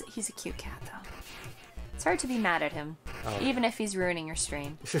 He's a cute cat, though. It's hard to be mad at him, even if he's ruining your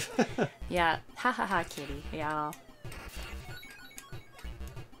stream. Yeah. Ha ha ha, kitty. Yeah.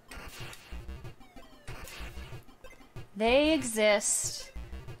 They exist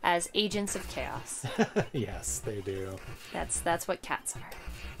as agents of chaos. Yes, they do. That's what cats are.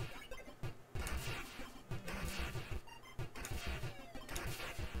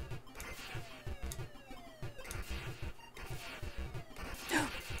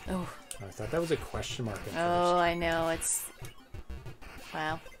 Oh. I thought that was a question mark at first. Oh, I know. It's...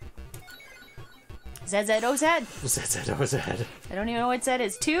 Wow. ZZOZ. ZZOZ. I don't even know what Z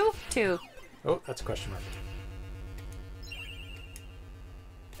is. 2? 2. Oh, that's a question mark.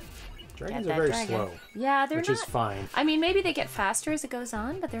 Dragons are very slow. Yeah, they're not... Which is fine. I mean, maybe they get faster as it goes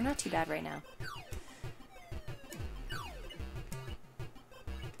on, but they're not too bad right now.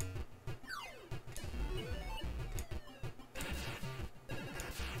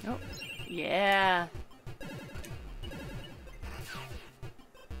 Oh, yeah.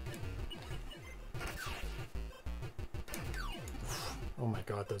 Oh my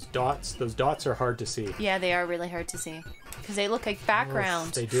god, those dots are hard to see. Yeah, they are really hard to see. Because they look like background.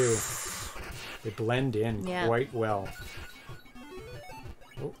 Oof, they do. They blend in quite well.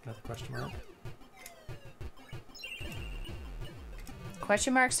 Oh, another question mark.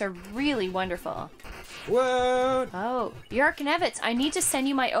 Question marks are really wonderful. What? Oh, Yarknevitz, I need to send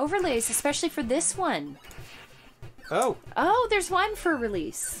you my overlays, especially for this one. Oh. Oh, there's one for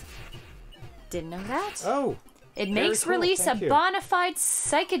release. Didn't know that. Oh. It makes release a bona fide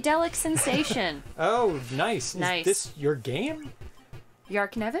psychedelic sensation. Oh, nice. Nice. Is this your game?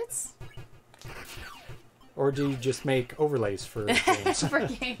 Yarknevitz? Or do you just make overlays for games? For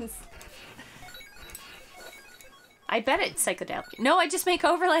games. I bet it's psychedelic. No, I just make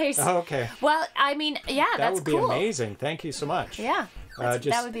overlays. Oh, okay. Well, I mean, yeah, that's cool. That would be amazing. Thank you so much. Yeah,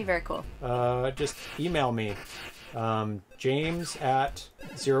 that would be very cool. Just email me, James at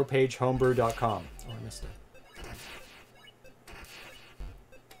ZeroPageHomebrew.com. Oh, I missed it.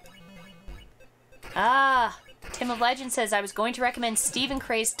 Tim of Legend says, I was going to recommend Stephen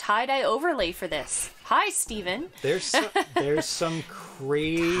Cray's tie-dye overlay for this. Hi, Stephen. There's some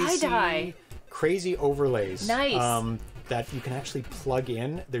crazy overlays. Nice. That you can actually plug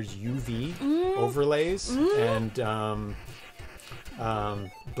in. There's UV overlays and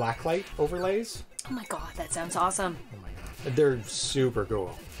blacklight overlays. Oh my god, that sounds awesome. Oh my god. They're super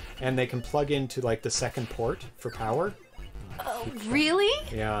cool. And they can plug into like the second port for power. Oh, really?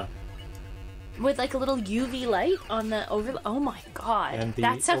 Yeah. With like a little UV light on the overlay. Oh my god. And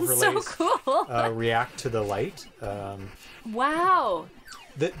that sounds so cool. React to the light. Wow.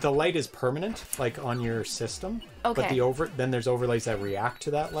 The light is permanent, like on your system. Okay. But then there's overlays that react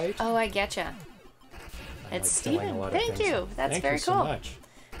to that light. Oh, I getcha. It's Steven. Thank you. That's very cool. Thank you so much.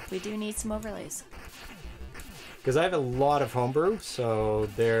 We do need some overlays. Because I have a lot of homebrew, so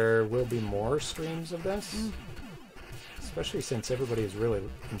there will be more streams of this. Especially since everybody is really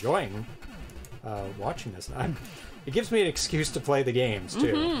enjoying watching this. It gives me an excuse to play the games,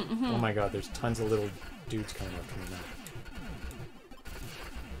 too. Oh my god, there's tons of little dudes coming up to me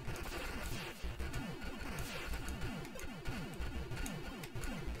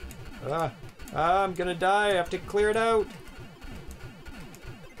now. I'm gonna die. I have to clear it out.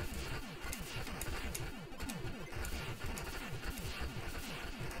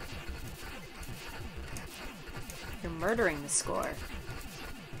 You're murdering the score.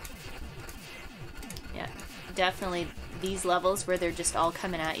 Yeah, definitely these levels where they're just all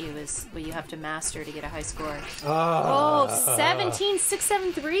coming at you is what you have to master to get a high score. Oh,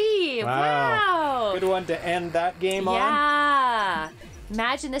 17,673. Wow. Good one to end that game on. Yeah.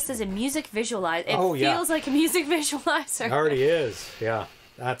 Imagine this as a music visualizer. It feels like a music visualizer. It already is. Yeah.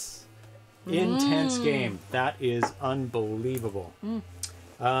 That's intense game. That is unbelievable. Yeah.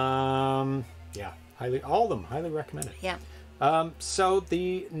 All of them. Highly recommend it. Yeah. So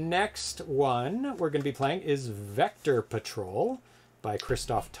the next one we're going to be playing is Vector Patrol by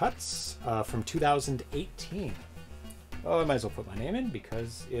Kristof Tuts from 2018. Oh, I might as well put my name in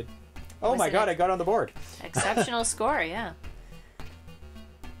because it... Oh my god, I got on the board. Exceptional score, yeah.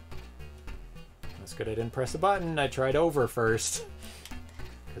 That's good I didn't press a button. I tried over first.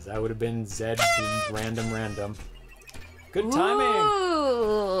 Because that would have been Z random. Good timing.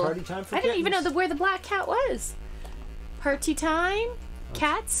 Ooh. Party time for I didn't even know kittens. where the black cat was. Party time?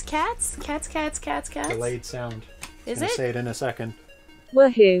 Cats. Delayed sound. Is it? Say it in a second.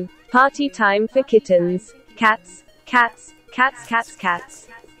 Woohoo. Party time for kittens. Cats. Cats.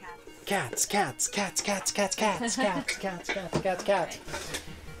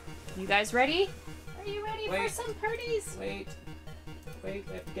 You guys ready? Are you ready for some parties? Wait, we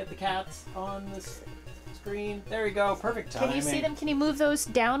have to get the cats on this screen. There we go, perfect timing. Can you see them? Can you move those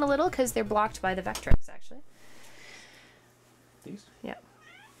down a little? Because they're blocked by the Vectrex, actually. These? Yeah.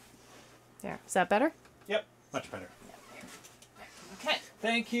 There. Is that better? Yep, much better. Okay.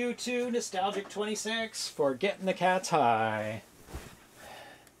 Thank you to Nostalgic26 for getting the cats high.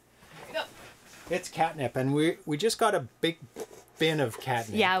 There we go. It's catnip, and we just got a big bin of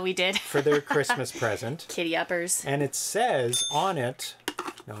catnip. Yeah, we did. For their Christmas present. Kitty uppers. And it says on it...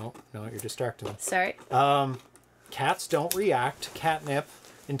 No, you're distracting them. Sorry. Cats don't react to catnip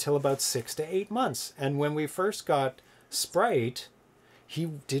until about 6 to 8 months. And when we first got Sprite, he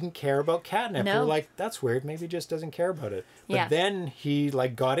didn't care about catnip. No. We're like, that's weird. Maybe he just doesn't care about it. But yeah. then he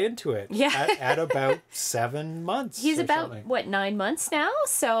got into it. Yeah. at about 7 months. He's about something. what, 9 months now.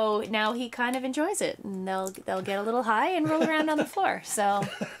 So now he kind of enjoys it, and they'll get a little high and roll around on the floor. So,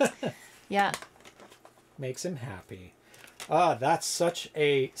 yeah. Makes him happy. That's such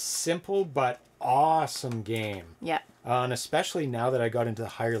a simple but awesome game. Yeah. And especially now that I got into the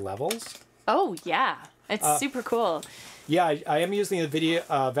higher levels. Oh yeah, it's super cool. Yeah, I am using the video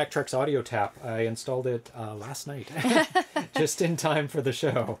Vectrex audio tap. I installed it last night, just in time for the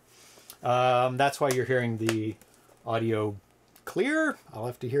show. That's why you're hearing the audio clear. I'll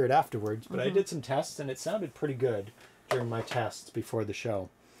have to hear it afterwards, but I did some tests and it sounded pretty good during my tests before the show.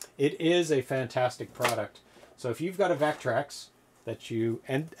 It is a fantastic product. So if you've got a Vectrex that you...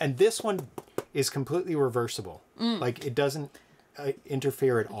 And this one is completely reversible. Like, it doesn't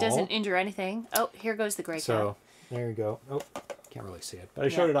interfere at all. It doesn't injure anything. Oh, here goes the gray cat. So, there you go. Oh, can't really see it. But I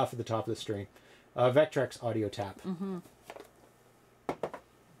showed it off at the top of the stream. Vectrex audio tap.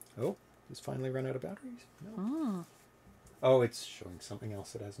 Oh, It's finally run out of batteries? No. Oh, it's showing something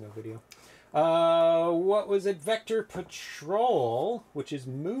else that has no video. What was it? Vector Patrol, which is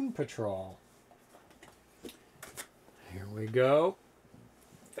Moon Patrol. Here we go.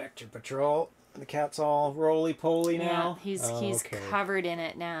 Vector Patrol. The cat's all roly-poly now. Yeah, he's covered in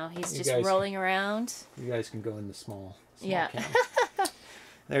it now. He's just rolling around. You guys can go in the small can.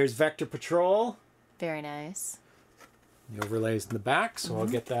 There's Vector Patrol. Very nice. The overlay's in the back, so I'll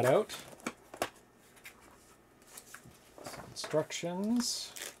get that out. Some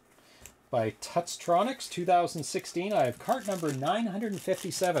instructions. By Tutstronics, 2016. I have cart number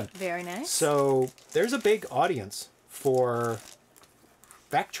 957. Very nice. So there's a big audience for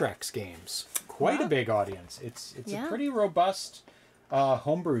Vectrex games. Quite a big audience. It's a pretty robust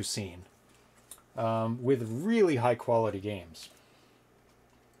homebrew scene with really high quality games.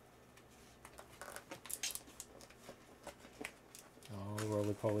 Oh,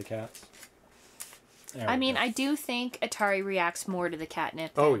 roly-poly cats. I mean, I do think Atari reacts more to the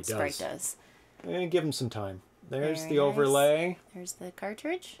catnip than Sprite does. And give him some time. There's the overlay. There's the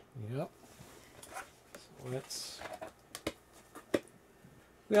cartridge. Yep. So let's...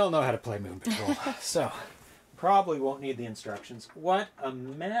 We all know how to play Moon Patrol, so probably won't need the instructions. What a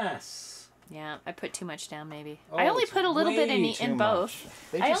mess. Yeah, I put too much down, maybe. I only put a little bit in both.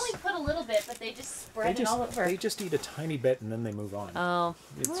 I only put a little bit, but they just spread it all over. They just eat a tiny bit and then they move on. Oh.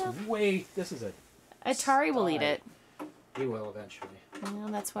 It's this is a... Atari will eat it. He will eventually. Well,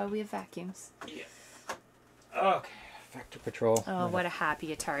 that's why we have vacuums. Yeah. Okay, Vector Patrol. Oh, what a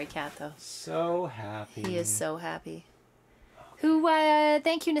happy Atari cat, though. So happy. He is so happy. Who,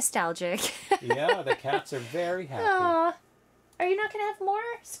 thank you, Nostalgic. Yeah, the cats are very happy. Aww. Are you not going to have more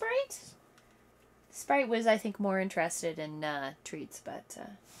Sprite? Sprite was, I think, more interested in treats, but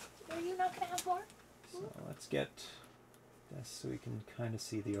are you not going to have more? So let's get this so we can kind of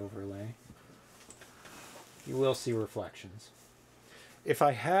see the overlay. You will see reflections. If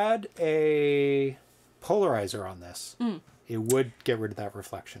I had a polarizer on this, it would get rid of that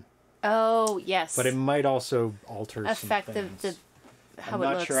reflection. Oh, yes. But it might also alter affect some things. how I'm it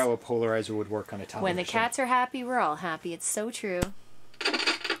not looks. sure how a polarizer would work on a television. When the cats are happy, we're all happy. It's so true.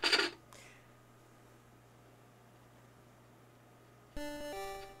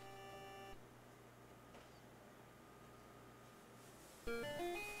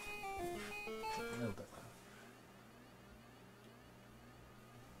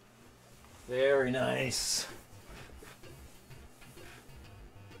 Very nice.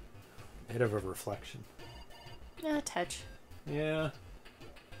 Bit of a reflection. A touch. Yeah.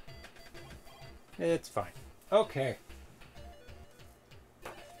 It's fine. Okay.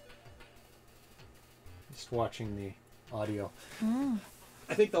 Just watching the audio.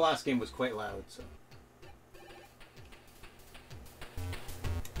 I think the last game was quite loud, so.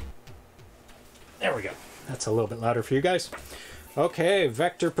 There we go. That's a little bit louder for you guys. Okay,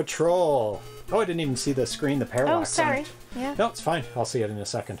 Vector Patrol. Oh, I didn't even see the screen, the parallax. Oh, sorry. Yeah. No, it's fine. I'll see it in a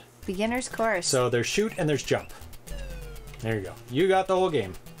second. Beginner's course. So there's shoot and there's jump. There you go. You got the whole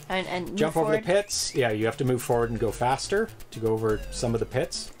game. And jump over the pits. Yeah, you have to move forward and go faster to go over some of the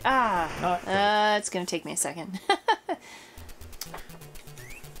pits. It's going to take me a second.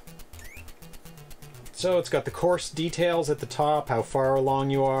 So it's got the course details at the top, how far along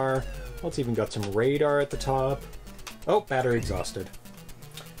you are. Well, it's even got some radar at the top. Oh, battery exhausted.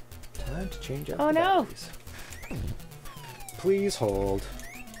 Time to change out the batteries. Please hold.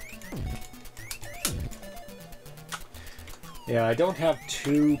 Yeah, I don't have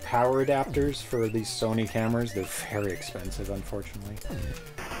two power adapters for these Sony cameras. They're very expensive, unfortunately.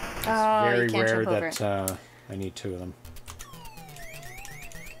 It's very rare that I need two of them.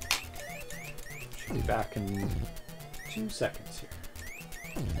 Should be back in 2 seconds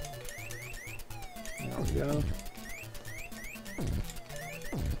here. There we go.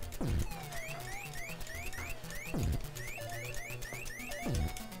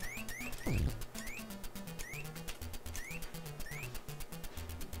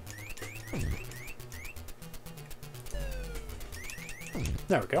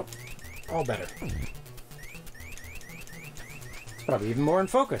 There we go. All better. It's probably even more in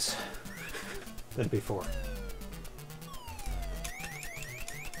focus than before.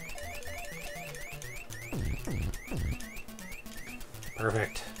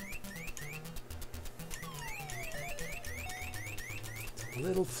 Perfect. It's a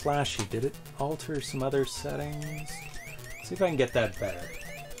little flashy. Did it alter some other settings? See if I can get that better.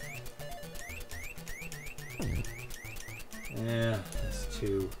 Yeah, it's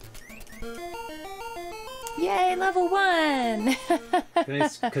too. Yay, level 1!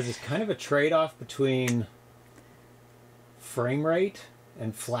 Because it's kind of a trade-off between frame rate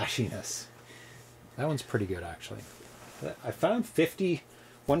and flashiness. That one's pretty good, actually. I found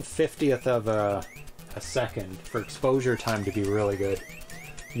 1/50th of a second for exposure time to be really good.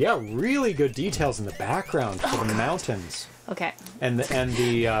 Yeah, really good details in the background for the mountains. Okay. And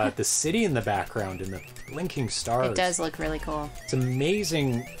the city in the background and the blinking stars. It does look really cool. It's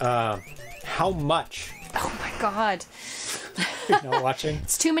amazing how much. Oh my god. You're not watching?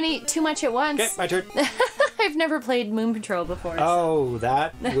 It's too much at once. Okay, my turn. I've never played Moon Patrol before. Oh,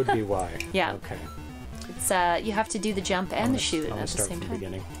 that would be why. Yeah. Okay. It's you have to do the jump and the shoot at the start same from time. The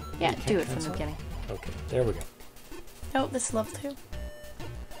beginning. Yeah, do it from the beginning. Okay, there we go. Oh, this is level 2.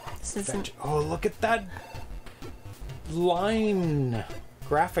 This isn't. Oh, look at that line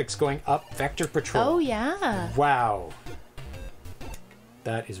graphics going up. Vector Patrol. Oh yeah. Wow.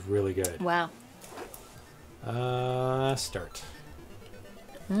 That is really good. Wow. Start.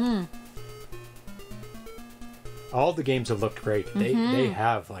 All the games have looked great. They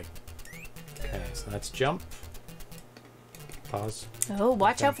have like. Okay, so that's jump. Pause. Oh,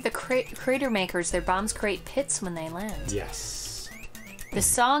 watch out for the crater makers. Their bombs create pits when they land. Yes. The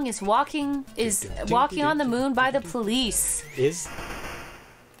song is Walking on the Moon by the Police. Is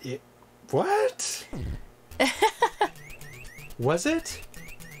it what? Was it?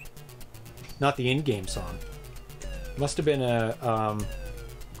 Not the in-game song. Must have been a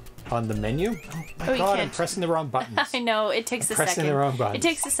on the menu. Oh my god, I'm pressing the wrong buttons. I know, it takes a second. Pressing the wrong buttons. It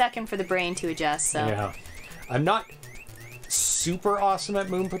takes a second for the brain to adjust, so. Yeah. I'm not super awesome at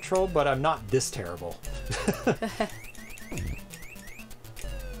Moon Patrol, but I'm not this terrible.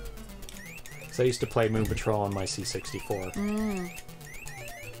 So I used to play Moon Patrol on my C64.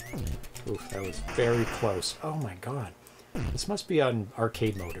 Oof, that was very close. Oh my god. This must be on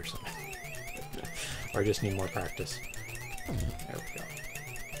arcade mode or something. Or I just need more practice. There we go.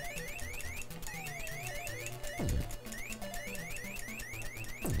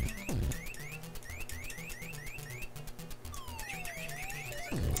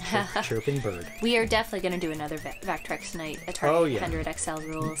 Chirping bird. We are definitely going to do another Vectrex night. Atari 100 XL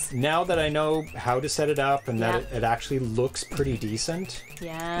rules. Now that I know how to set it up and that it actually looks pretty decent.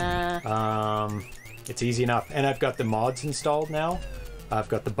 Yeah. It's easy enough. And I've got the mods installed now. I've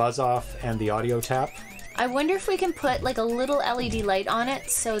got the buzz off and the audio tap. I wonder if we can put like a little LED light on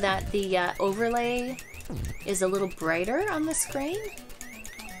it so that the overlay is a little brighter on the screen.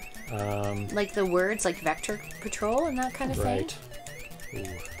 Like the words like Vector Patrol and that kind of thing. Ooh, I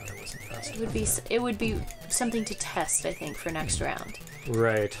thought it wasn't fast enough. It would be something to test, I think, for next round.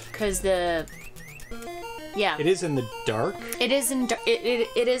 Right. Because it is in the dark. It is in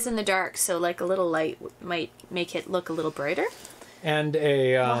the dark, so like a little light might make it look a little brighter. And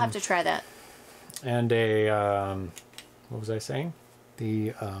we'll have to try that. And what was I saying?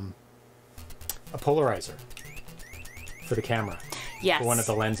 A polarizer for the camera. Yes. For one of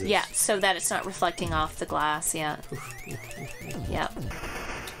the lenses. Yeah, so that it's not reflecting off the glass. Yeah. Yeah. Oh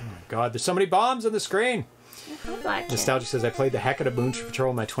my god, there's so many bombs on the screen. Nostalgia says I played the heck out of Moon Patrol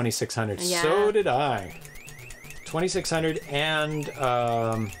on my 2600. Yeah. So did I. 2600 and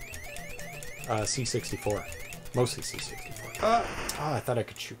C64. Mostly C64. I thought I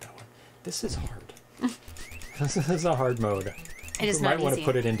could shoot that one. This is hard. This is a hard mode. It is not easy. You might want to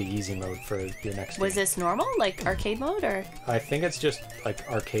put it into easy mode for your next game. Was this normal, like arcade mode, or? I think it's just like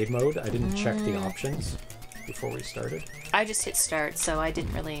arcade mode. I didn't check the options before we started. I just hit start, so I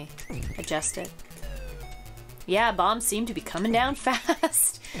didn't really adjust it. Yeah, bombs seem to be coming down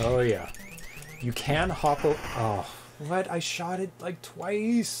fast. Oh yeah. You can hop over. Oh, what? I shot it like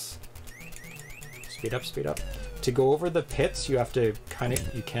twice. Speed up, speed up. To go over the pits, you have to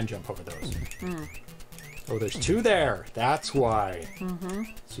you can jump over those. Oh, there's two there. That's why.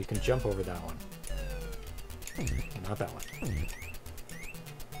 So you can jump over that one. Not that one.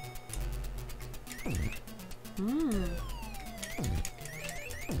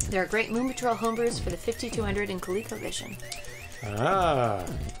 There are great Moon Patrol homebrews for the 5200 in ColecoVision. Ah.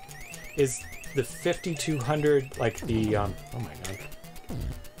 Is the 5200 like the oh my god.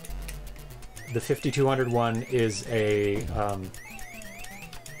 The 5200 one is a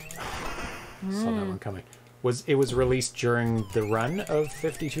saw that one coming. It was released during the run of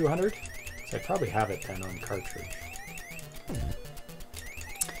 5200? So I probably have it then on cartridge.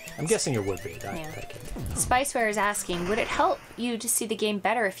 I'm guessing it would be. Spiceware is asking, would it help you to see the game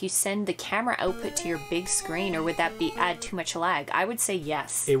better if you send the camera output to your big screen, or would that add too much lag? I would say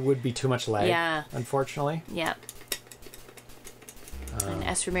yes. It would be too much lag, yeah. Unfortunately. Yeah. And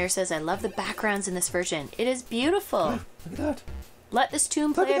S. Ramirez says, I love the backgrounds in this version. It is beautiful. Oh, look at that. Let this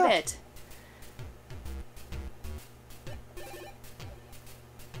tune play a bit.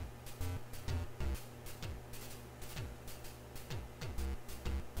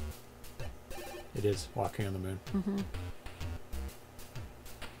 it is Walking on the Moon. Mm-hmm.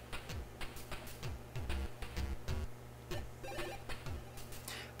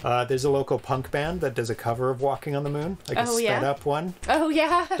 There's a local punk band that does a cover of Walking on the Moon, like a sped up one. Oh,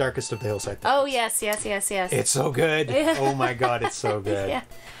 yeah. Darkest of the Hillside. Oh, yes. It's so good. Oh, my God, it's so good. Yeah.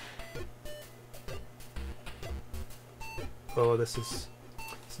 Oh, it's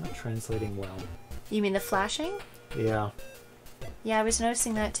not translating well. You mean the flashing? Yeah. Yeah, I was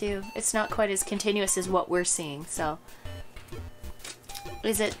noticing that too. It's not quite as continuous as what we're seeing, so.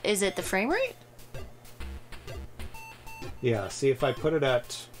 Is it the frame rate? Yeah, see if I put it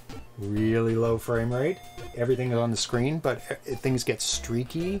at really low frame rate, everything is on the screen, but things get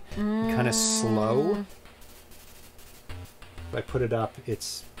streaky, kind of slow. If I put it up,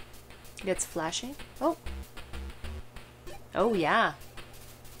 it's flashing. Oh yeah.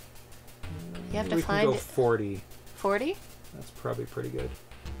 You have to find we can go 40. 40? That's probably pretty good.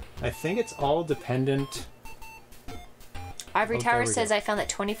 I think it's all dependent. Ivory Tower says I found that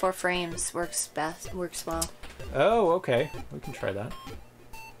 24 frames works well. Oh, okay. We can try that.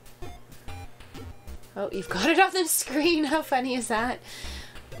 Oh, you've got it on the screen. How funny is that?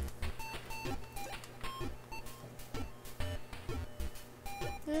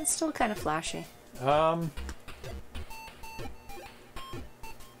 It's still kind of flashy. Yeah.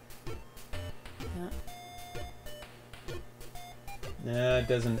 No, it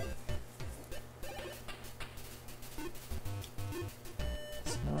doesn't.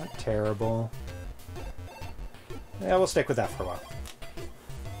 It's not terrible. Yeah, we'll stick with that for a while.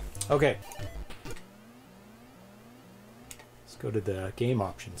 Okay. Let's go to the game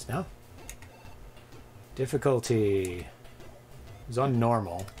options now. Difficulty is on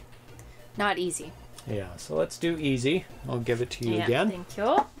normal. Not easy. Yeah, so let's do easy. I'll give it to you again. Thank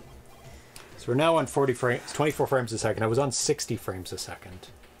you. So we're now on 24 frames a second. I was on 60 frames a second,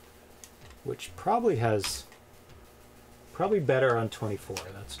 which probably better on 24.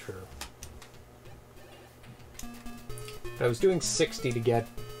 That's true. But I was doing 60 to get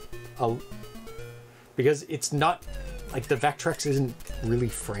because it's not like the Vectrex isn't really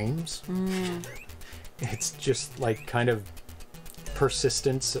frames. It's just like kind of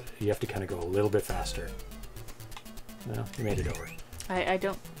persistence. You have to kind of go a little bit faster. No, you made it over. I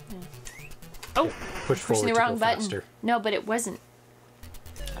don't. Yeah. Oh, push forward pushing the wrong button. Faster. No, but it wasn't.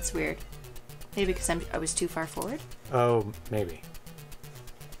 That's weird. Maybe because I was too far forward. Oh, maybe.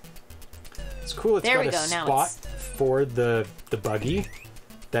 It's cool. It's got a spot for the buggy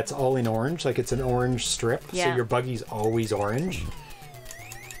that's all in orange. Like it's an orange strip, so your buggy's always orange.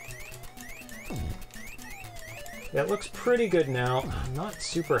 Yeah, it looks pretty good now. I'm not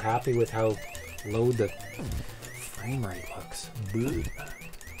super happy with how low the frame rate looks. Bleh.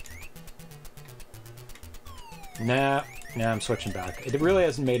 Nah, I'm switching back. It really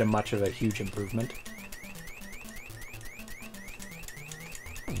hasn't made much of a huge improvement.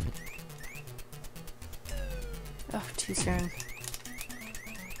 Oh, too soon.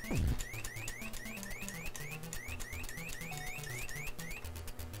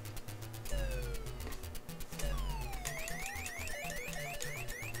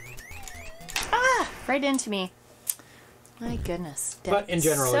 Ah! Right into me. My goodness. But in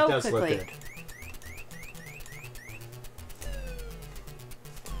general, so it does quickly. look good.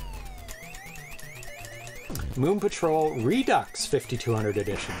 Moon Patrol Redux 5200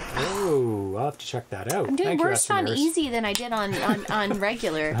 edition. Oh, I'll have to check that out. I'm doing worse on easy than I did on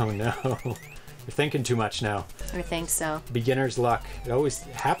regular. Oh no. You're thinking too much now. I think so. Beginner's luck. It always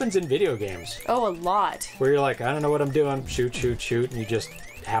happens in video games. Oh, a lot. Where you're like, I don't know what I'm doing. Shoot, and you just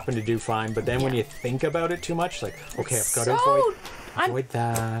happen to do fine. But then when you think about it too much, like, okay, I've got to avoid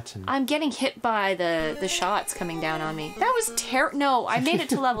that. And... I'm getting hit by the shots coming down on me. That was terrible. No, I made it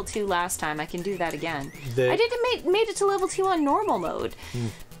to level 2 last time. I can do that again. I made it to level 2 on normal mode.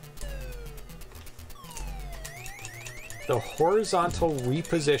 The horizontal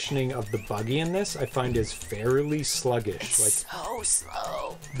repositioning of the buggy in this, I find, is fairly sluggish. It's like so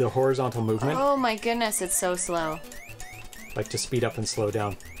slow. The horizontal movement. Oh my goodness, it's so slow. Like to speed up and slow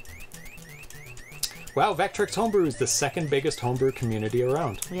down. Wow, Vectrex Homebrew is the second biggest homebrew community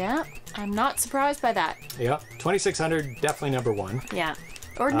around. Yeah, I'm not surprised by that. Yeah, 2600, definitely number 1. Yeah.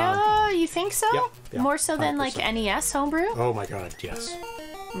 Or no, you think so? Yeah, more so than 100%. Like NES Homebrew? Oh my god, yes.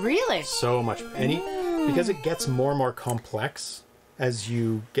 Really? So much. Because it gets more and more complex as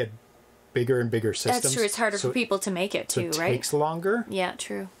you get bigger and bigger systems. That's true, it's harder for people to make it too, right? It takes longer. Yeah,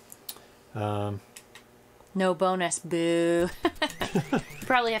 true. No bonus, boo. You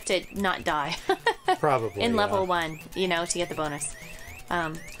probably have to not die. Probably. In level 1, to get the bonus.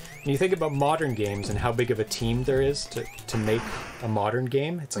 When you think about modern games and how big of a team there is to make a modern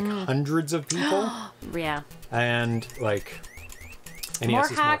game. It's like hundreds of people. Yeah. And like NES more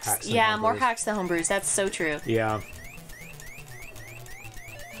is hacks. Yeah, more hacks than homebrews. That's so true. Yeah.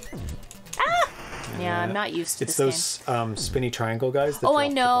 Yeah, I'm not used to this game. It's those spinny triangle guys. That I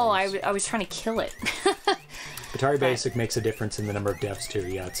know. I was trying to kill it. Atari Basic makes a difference in the number of devs too.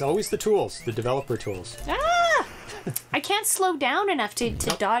 Yeah, it's always the tools, the developer tools. I can't slow down enough to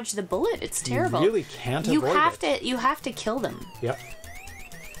dodge the bullet. It's terrible. You really can't avoid it. You have to kill them. Yep.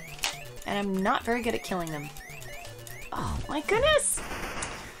 And I'm not very good at killing them. Oh my goodness!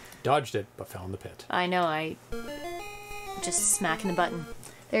 Dodged it, but fell in the pit. I know. I just smacking the button.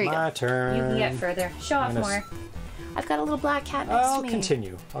 There you go. My turn. You can get further. Show off more. I've got a little black cat next to me.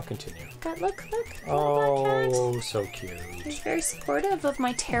 I'll continue. Look. Oh, black cat. so cute. He's very supportive of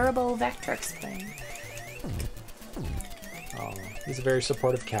my terrible Vectrex playing. Oh, he's a very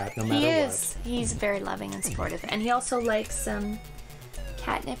supportive cat, no matter what. He is. He's very loving and supportive. And he also likes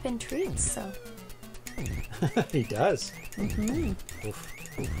catnip and treats, so. He does. Mm-hmm. Oof.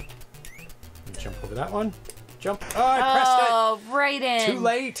 Jump over that one. Jump. Oh, I pressed it. Oh, right in. Too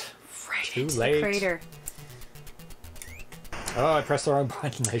late. Right Too into late. the crater. Oh, I pressed the wrong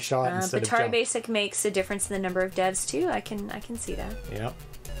button. I shot instead of jump. Atari Basic makes a difference in the number of devs too. I can see that. Yeah.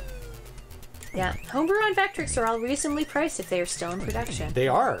 Yeah. Homebrew and Vectrex are all reasonably priced if they are still in production. They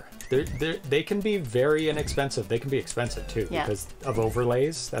are. They can be very inexpensive. They can be expensive too because of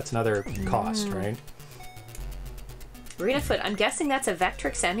overlays. That's another cost, right? Renafoot, I'm guessing that's a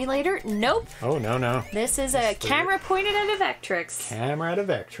Vectrex emulator? Nope. Oh, no. This is a camera pointed at a Vectrex. Camera at a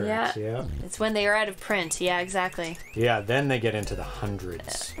Vectrex, yeah. It's when they are out of print. Yeah, exactly. Yeah, then they get into the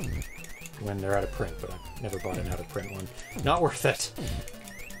hundreds when they're out of print, but I've never bought an out of print one. Not worth it.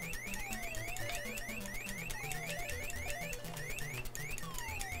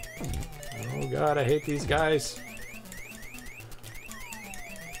 Oh god, I hate these guys.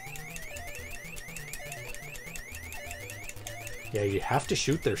 Yeah, you have to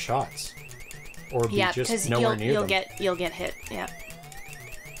shoot their shots, or be just nowhere near them. You'll get hit. Yeah.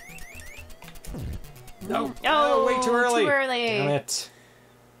 No. Oh, way too early. Too early. Damn it.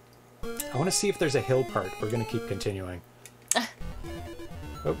 I want to see if there's a hill part. We're gonna keep continuing.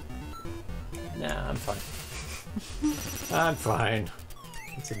 Oh. Nah, I'm fine. I'm fine.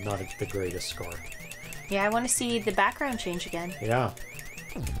 It's not the greatest score. Yeah, I want to see the background change again. Yeah.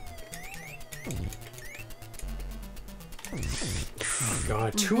 Oh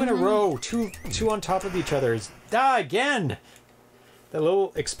god, two in a row, two on top of each other. Again! That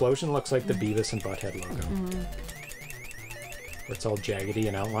little explosion looks like the Beavis and Butthead logo. Where it's all jaggedy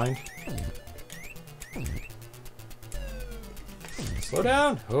and outlined. Slow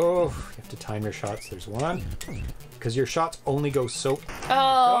down! Oh, you have to time your shots. There's one. Because your shots only go so...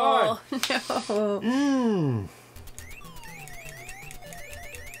 Oh, no.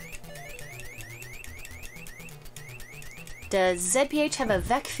 Does ZPH have a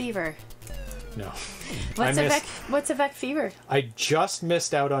Vec fever? No. What's a Vec fever? I just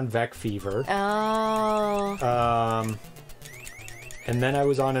missed out on Vec fever. Oh. And then I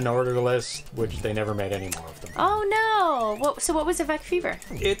was on an order list, which they never made any more of them. Oh no! So what was a Vec fever?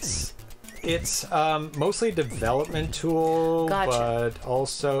 It's mostly a development tool, but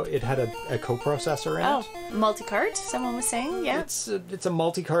also it had a coprocessor in it. Oh, multi-card? Someone was saying, yeah. It's a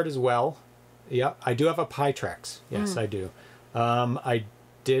multi-card as well. Yeah, I do have a Pytrex. Yes, I do. I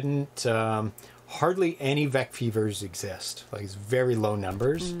didn't. Hardly any Vec fevers exist. Like it's very low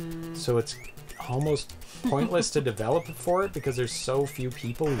numbers, so it's almost pointless to develop for it because there's so few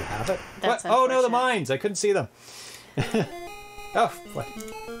people who have it. That's what? Oh no, the mines! I couldn't see them. Oh, what?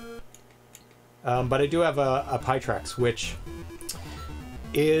 But I do have a Pytrex, which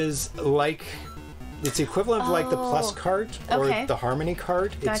is like... It's the equivalent of like the Plus card or the Harmony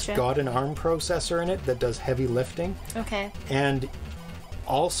card. Gotcha. It's got an ARM processor in it that does heavy lifting. Okay. And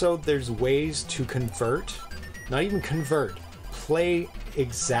also there's ways to convert, not even convert, play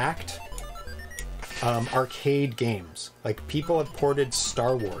exact arcade games. Like people have ported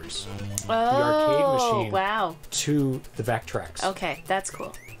Star Wars, the arcade machine, to the Vectrex. Okay, that's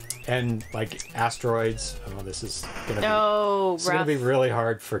cool. And like asteroids. Oh, this is gonna gonna be really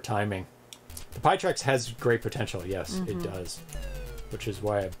hard for timing. The Pytrex has great potential, yes, it does. Which is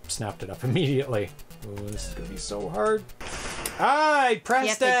why I snapped it up immediately. Oh, this is gonna be so hard. Ah, I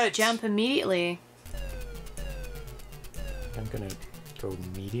pressed it! You have to jump immediately. I'm gonna go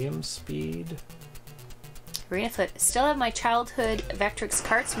medium speed. Renafoot, still have my childhood Vectrex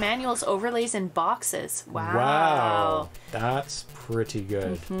carts, manuals, overlays, and boxes. Wow. Wow, that's pretty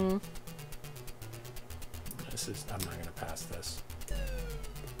good. I'm not gonna pass this.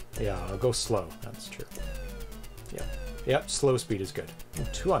 Yeah, I'll go slow. That's true. Yeah. Yep, slow speed is good. Ooh,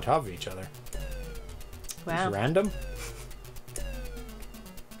 2 on top of each other. Wow. It's random.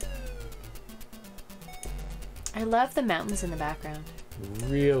 I love the mountains in the background.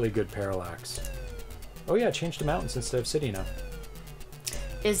 Really good parallax. Oh yeah, change to mountains instead of city now.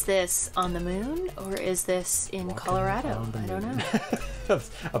 Is this on the moon or is this in Walking Colorado? I don't know.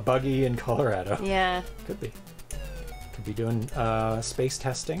 A buggy in Colorado. Yeah. Could be. Could be doing space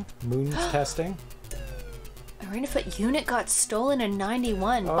testing, moon testing. Arena Foot unit got stolen in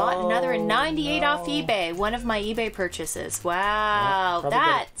 91. Bought another in 98 off eBay. One of my eBay purchases. Wow,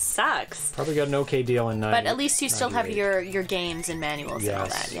 that sucks. Probably got an okay deal in 90. But at least you still have your games and manuals and all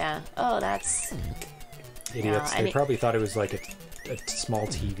that. Yeah. Oh, that's... Idiots. They probably thought it was like a small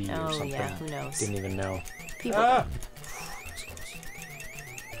TV or something. Oh, yeah. Who knows? Didn't even know. People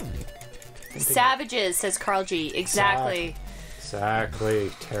Savages, says Carl G. Exactly.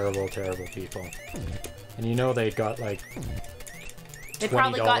 Exactly. Terrible, terrible people. And you know they got like they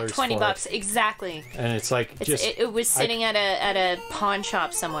probably got $20. Exactly. And it's like it was sitting at a pawn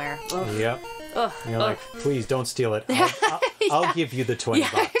shop somewhere. Ugh. Yep. Ugh. You're like, please don't steal it. I'll give you the $20.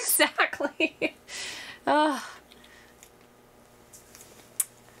 Yeah, exactly.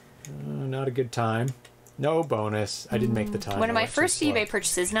 Not a good time. No bonus. I didn't make the time. One of my first eBay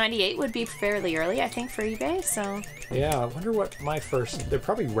purchases, 98, would be fairly early, I think, for eBay. So. Yeah, I wonder what my first. They're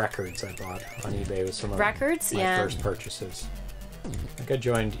probably records I bought on eBay with some of my first purchases. I think I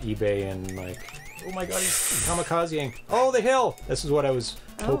joined eBay and like, oh my god, he's kamikazeing. Oh, the hill. This is what I was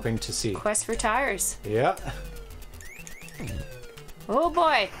hoping to see. Quest for tires. Yeah. Oh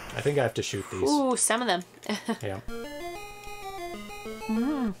boy. I think I have to shoot these. Ooh, some of them. Yeah.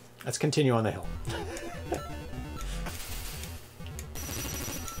 Let's continue on the hill.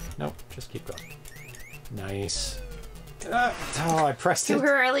 Nope, just keep going. Nice. Oh, I pressed it. Too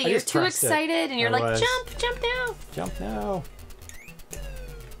early. You're too excited, and you're like, jump now. Jump now.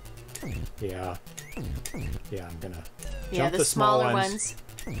 Yeah. Yeah, I'm gonna jump the smaller ones.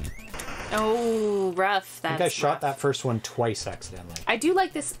 Oh, rough. I think I shot that first one twice accidentally. I do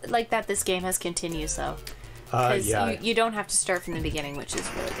like this, that this game has continues though. Because you don't have to start from the beginning, which is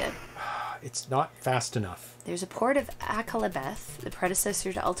really good. It's not fast enough. There's a port of Akalabeth, the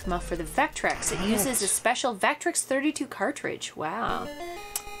predecessor to Ultima, for the Vectrex. It uses a special Vectrex 32 cartridge. Wow.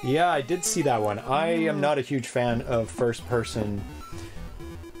 Yeah, I did see that one. I am not a huge fan of first-person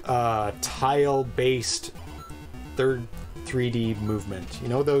tile-based third 3D movement. You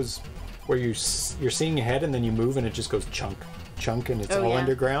know those where you're seeing ahead and then you move and it just goes chunk, and it's all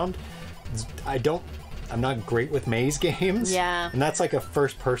underground? I'm not great with maze games. Yeah. And that's like a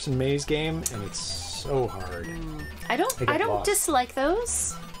first-person maze game, and it's so hard. I don't dislike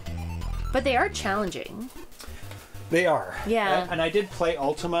those, but they are challenging. They are. Yeah. And I did play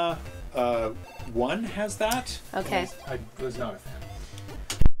Ultima. 1 has that. Okay. I was not a fan.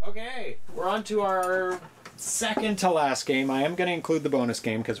 Okay, we're on to our second to last game. I am going to include the bonus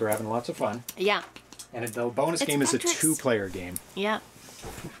game because we're having lots of fun. Yeah. And the bonus game is a 2-player game. Yeah.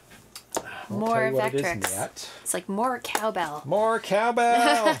 More Vectrex. It's like more cowbell. More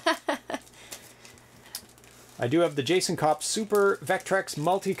cowbell! I do have the Jason Kopp Super Vectrex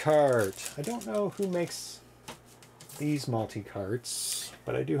multi-cart. I don't know who makes these multi-carts,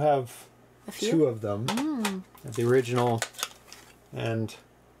 but I do have 2 of them. The original and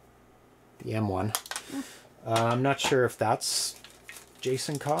the M1. I'm not sure if that's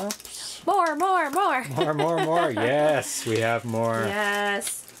Jason Kopp's. More. More. Yes, we have more.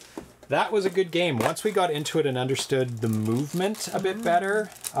 Yes. That was a good game. Once we got into it and understood the movement a bit better,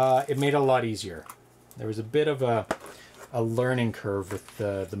 it made it a lot easier. There was a bit of a learning curve with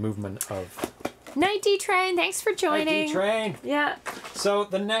the movement of... Night D-Train, thanks for joining. Night D-Train. Yeah. So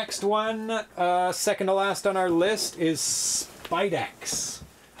the next one, second to last on our list, is SpideX.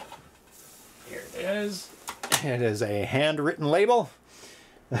 Here it is. It is a handwritten label.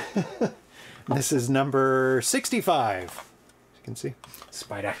 This is number 65. As you can see,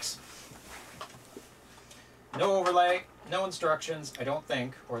 SpideX. No overlay, no instructions, I don't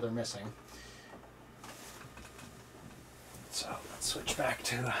think, or they're missing. So let's switch back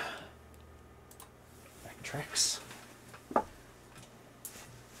to Vectrex.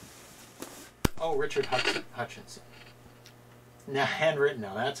 Oh, Richard Hutchinson. Now, handwritten,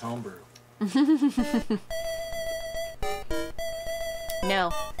 now that's homebrew.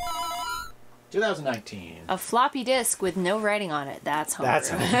 No. 2019. A floppy disk with no writing on it. That's homebrew. That's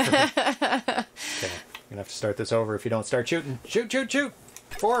homebrew. Okay. You're gonna have to start this over if you don't start shooting. Shoot!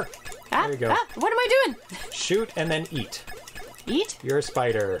 4. There you go. What am I doing? Shoot and then eat. Eat? You're a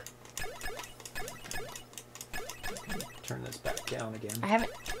spider. Turn this back down again. I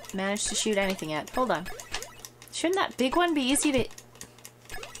haven't managed to shoot anything yet. Hold on. Shouldn't that big one be easy to...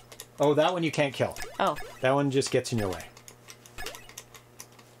 Oh, that one you can't kill. Oh. That one just gets in your way.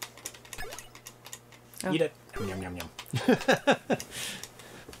 Oh. Eat it. Yum, yum, yum.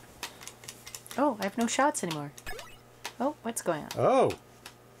 Oh, I have no shots anymore. Oh, what's going on? Oh.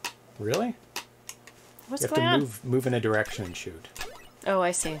 Really? What's going on? You have to move in a direction and shoot. Oh, I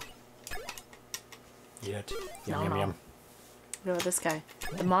see. Eat it. Yum, yum, yum. What about this guy?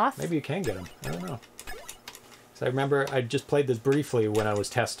 The moth? Maybe you can get him. I don't know. So I remember I just played this briefly when I was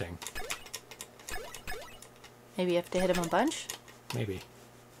testing. Maybe you have to hit him a bunch? Maybe.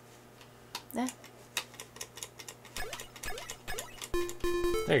 Yeah.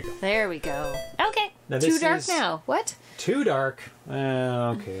 There you go. There we go. Okay. Now too dark now. What? Too dark.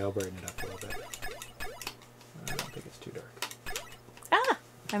 Okay, I'll brighten it up a little bit. I don't think it's too dark. Ah!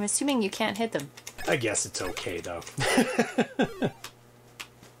 I'm assuming you can't hit them. I guess it's okay, though.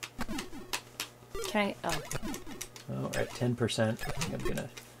 Can I... Oh. Oh, we're at 10%. I think I'm gonna...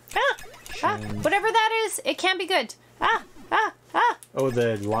 Whatever that is, it can be good. Oh,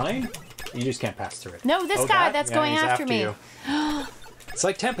 the line? You just can't pass through it. No, this guy that's going after me. It's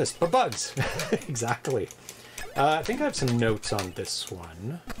like Tempest, but bugs. Exactly. I think I have some notes on this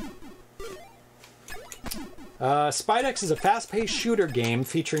one. SpideX is a fast-paced shooter game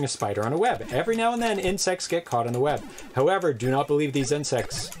featuring a spider on a web. Every now and then, insects get caught on the web. However, do not believe these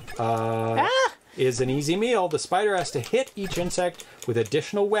insects is an easy meal. The spider has to hit each insect with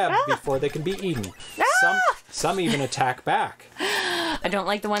additional web before they can be eaten. Some even attack back. I don't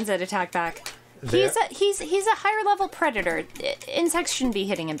like the ones that attack back. He's a higher level predator. Insects shouldn't be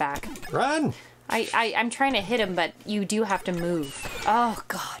hitting him back. Run! I'm trying to hit him, but you do have to move. Oh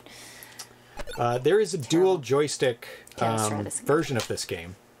God. There is a dual joystick version of this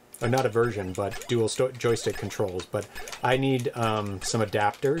game. Or not a version, but dual joystick controls. But I need some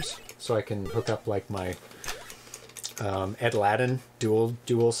adapters so I can hook up like my Ed Ladin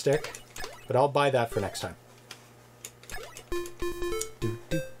dual stick. But I'll buy that for next time.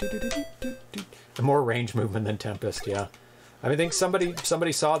 More range movement than Tempest, yeah. I think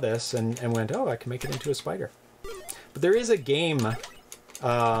somebody saw this and went, oh, I can make it into a spider. But there is a game. It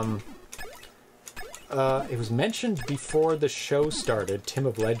was mentioned before the show started. Tim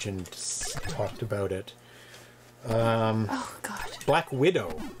of Legend talked about it. Oh God. Black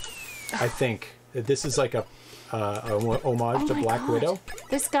Widow. I think this is like a homage to Black Widow.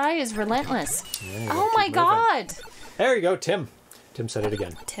 This guy is relentless. Yeah, oh my God. There you go, Tim. Tim said it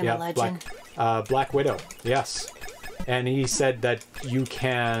again. Tim of Legend. Black Widow. Yes. And he said that you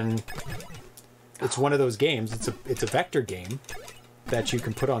can. It's one of those games. It's a vector game that you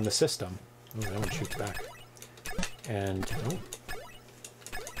can put on the system. Oh, that one shoots back. And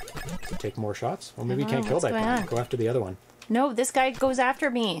does it take more shots? Well, maybe you can't kill that guy. Go after the other one. No, this guy goes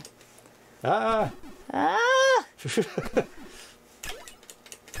after me. Like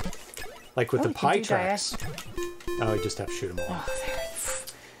with the pie tracks. Oh, you just have to shoot them all.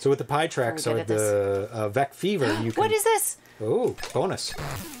 So with the pie tracks or the Vec Fever, you can... What is this? Oh, bonus.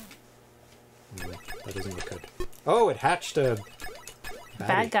 That doesn't look good. Oh, it hatched a...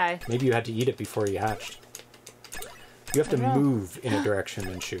 Bad guy. Maybe you had to eat it before you hatched. You have to move in a direction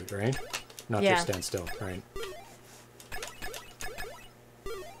and shoot, right? Not just stand still, right?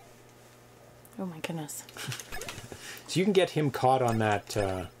 Oh my goodness. So you can get him caught on that...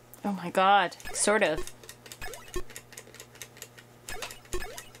 Oh my God. Sort of.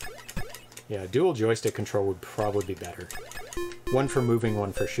 Yeah, dual joystick control would probably be better. One for moving,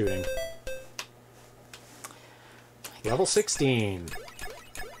 one for shooting. Level 16.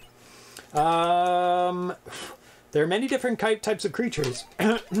 There are many different types of creatures,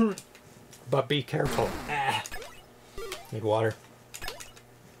 but be careful. Need water.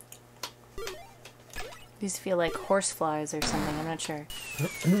 These feel like horseflies or something. I'm not sure.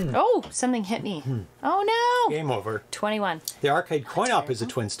 Oh, something hit me. Oh no! Game over. 21. The arcade coin-op is a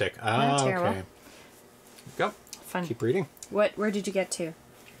twin stick. Not terrible. Okay. Go. Fun. Keep reading. Where did you get to?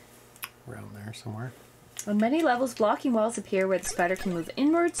 Around there somewhere. On many levels, blocking walls appear where the spider can move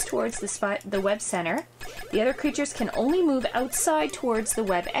inwards towards the web center. The other creatures can only move outside towards the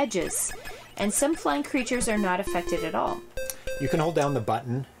web edges. And some flying creatures are not affected at all. You can hold down the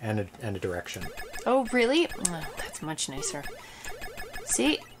button and a direction. Oh, really? Oh, that's much nicer.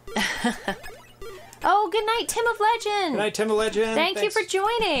 See? Oh, good night, Tim of Legend. Good night, Tim of Legend. Thanks. You for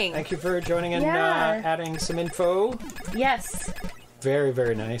joining. Thank you for joining and adding some info. Yes. Very,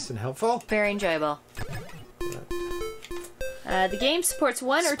 very nice and helpful. Very enjoyable. The game supports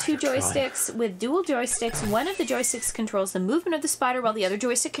one or two joysticks. With dual joysticks, one of the joysticks controls the movement of the spider while the other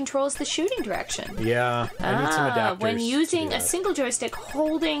joystick controls the shooting direction. Yeah, I need some adapters. When using a single joystick,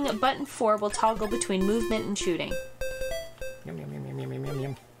 holding button 4 will toggle between movement and shooting. Yum, yum, yum, yum, yum, yum,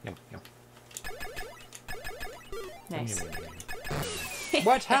 yum, yum, yum. Nice. Yum, yum, yum, yum.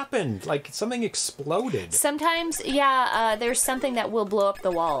 What happened? Like, something exploded. Sometimes, yeah, there's something that will blow up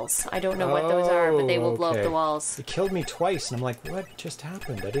the walls. I don't know what those are, but they will blow up the walls. It killed me twice, and I'm like, what just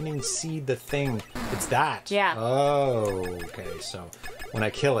happened? I didn't even see the thing. It's that. Yeah. Oh, okay. So, when I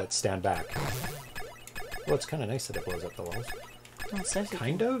kill it, stand back. Well, it's kind of nice that it blows up the walls. Oh, so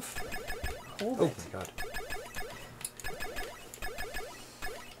kind of? Hold oh it. My god.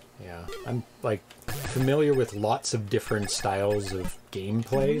 Yeah, I'm, like, familiar with lots of different styles of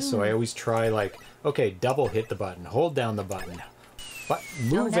gameplay, so I always try, like, okay, double hit the button, hold down the button, but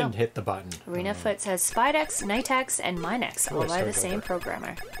move and hit the button. ArenaFoot says SpideX, NightX, and MineX, all by the same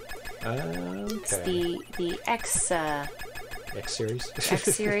programmer. Okay. It's the X... X series? X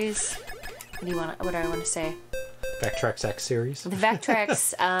series. What do I want to say? Vectrex X series? The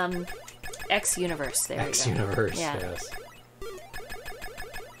Vectrex X universe. There X you go. universe, yes.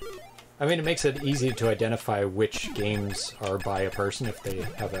 I mean, it makes it easy to identify which games are by a person if they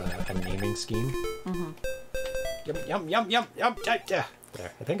have a naming scheme. Mm-hmm. Yum, yum, yum, yum, yum, there,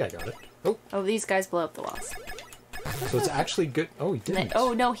 I think I got it. Oh, these guys blow up the walls. So it's actually good. Oh, he didn't.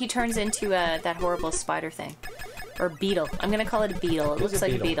 Oh, no, he turns into that horrible spider thing. Or beetle. I'm going to call it a beetle. It looks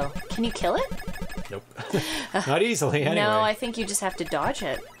like a beetle. Can you kill it? Nope. Not easily, anyway. No, I think you just have to dodge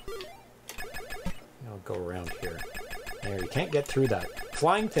it. I'll go around here. There, you can't get through that.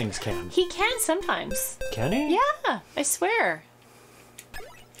 Flying things can. He can sometimes. Can he? Yeah, I swear.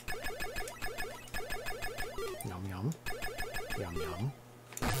 Yum, yum. Yum, yum.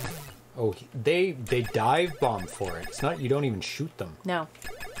 Oh, they dive bomb for it. It's not, you don't even shoot them. No.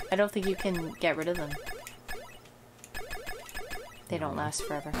 I don't think you can get rid of them. They don't last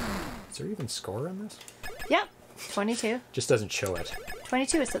forever. Is there even score on this? Yep. 22. Just doesn't show it.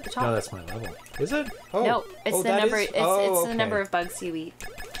 22 is at the top. No, that's my level. Is it? Oh. No, it's the number. It's the number okay. of bugs you eat.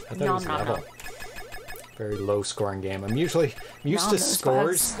 I thought it was level. Very low scoring game. I'm used to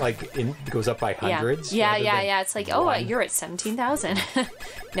scores bugs. Like it goes up by hundreds. Yeah. It's like, oh, you're at 17,000.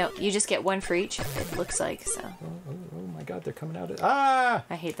 No, you just get one for each. It looks like so. Oh my God, they're coming out.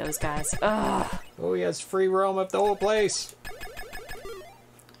 I hate those guys. Ugh. Oh, he has free roam of the whole place.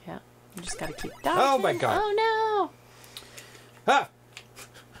 Yeah, you just gotta keep dodging. Oh my God. Oh no. Ah.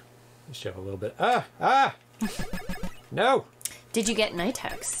 Shove a little bit. No. Did you get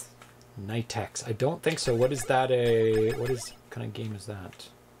NightX? NightX. I don't think so. What is that? What kind of game is that?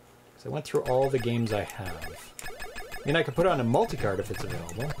 Because I went through all the games I have. I mean, I could put on a multi-card if it's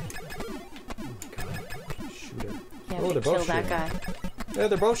available. Oh my God. Shooter. Yeah, oh, they're both shooting. That guy. Yeah,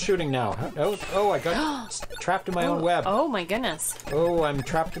 they're both shooting now. Oh, I got trapped in my own web. Oh my goodness. Oh, I'm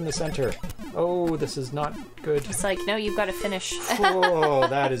trapped in the center. Oh, this is not good. It's like, no, you've got to finish. Oh,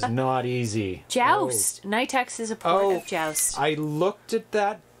 that is not easy. Joust. Oh. NightX is a port of Joust. I looked at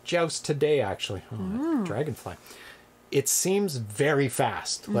that Joust today, actually. Oh, Dragonfly. It seems very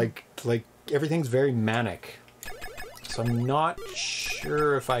fast. Like everything's very manic. So I'm not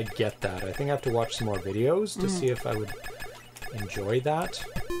sure if I'd get that. I think I have to watch some more videos to see if I would enjoy that.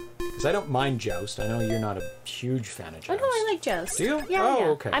 Because I don't mind Joust. I know you're not a huge fan of Joust. Oh, no, I like Joust. Do you? Yeah, yeah.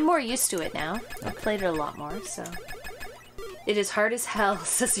 Okay. I'm more used to it now. I've played it a lot more, so... It is hard as hell,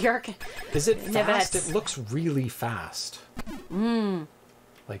 says York. Is it fast? It looks really fast.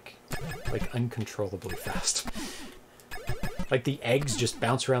 Like uncontrollably fast. Like the eggs just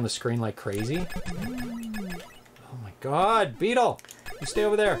bounce around the screen like crazy. Oh my God, Beetle! You stay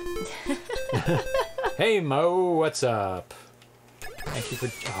over there. Hey Mo, what's up? Thank you for...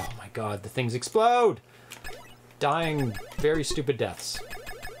 Oh my God, the things explode! Dying very stupid deaths.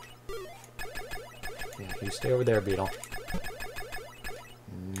 Yeah, you stay over there, Beetle.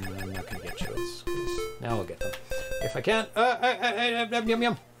 I'm not gonna get Joes. Now I'll get them. If I can't... yum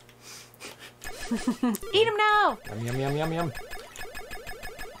yum. Eat them now! Yum yum yum yum.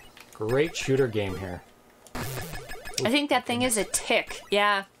 Great shooter game here. I think that thing is a tick.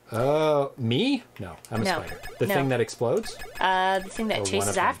 Yeah. Me? No, I'm a spider. The thing that explodes? The thing that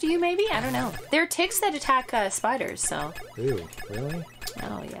chases after you, maybe? I don't know. There are ticks that attack spiders, so... Ooh, really?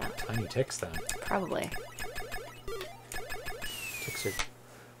 Oh, yeah. Tiny ticks, then. Probably. Ticks are...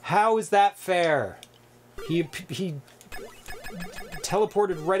 How is that fair? He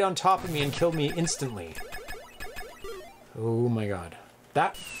teleported right on top of me and killed me instantly. Oh, my God.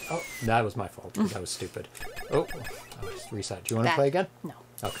 That was my fault. That was stupid. Oh, reset. Do you want to play again? No.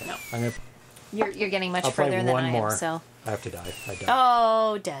 Okay. No. I'm gonna You're getting much further than I am, so... I have to die. I died.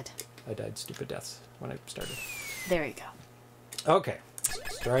 Oh, dead. I died stupid deaths when I started. There you go. Okay.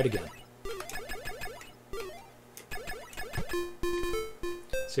 Let's try it again.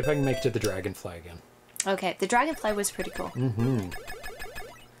 See if I can make it to the dragonfly again. Okay, the dragonfly was pretty cool. Mm-hmm.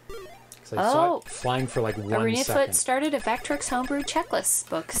 I saw it flying for like 1 second. ArenaFoot started a Vectrex Homebrew checklist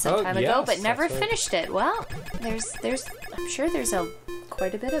book some time ago, but never finished it. Well, I'm sure there's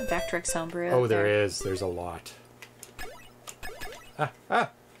quite a bit of Vectrex Homebrew out there. There is. There's a lot.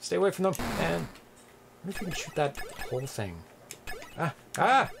 Stay away from them. And I wonder if you can shoot that whole thing.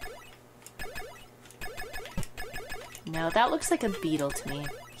 No, that looks like a beetle to me.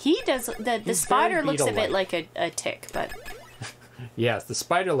 He does. The spider looks a bit like a tick, but... Yes, the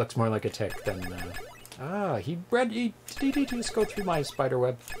spider looks more like a tick than... did he just go through my spider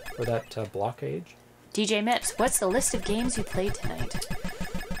web for that blockage? DJ Mips, what's the list of games you played tonight?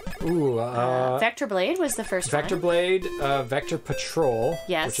 Ooh, Vectorblade was the first one. Vectorblade, Vector Patrol,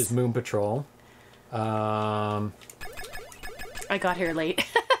 which is Moon Patrol. I got here late.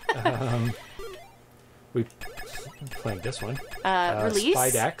 We playing this one. Release.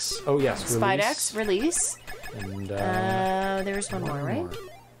 SpideX. Oh yes, Release. SpideX Release. And there's one more, right?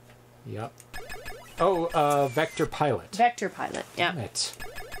 Yep. Oh, Vector Pilot. Vector Pilot. Yeah. Damn it.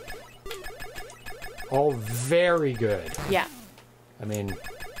 All very good. Yeah. I mean,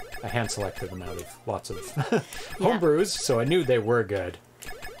 I hand selected them out of lots of homebrews, so I knew they were good.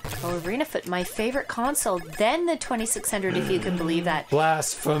 Oh, ArenaFoot, my favorite console, then the 2600, if you can believe that.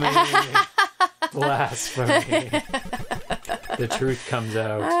 Blasphemy. Blasphemy. The truth comes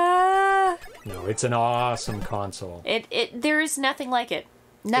out. No, it's an awesome console. There is nothing like it.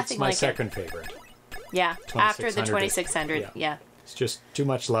 Nothing like it. It's my second favorite. Yeah, after the 2600. Yeah. It's just too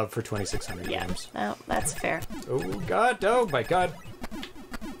much love for 2600 games. Oh, that's fair. Oh, God. Oh, my God.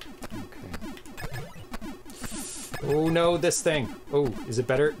 Oh no, this thing. Oh, is it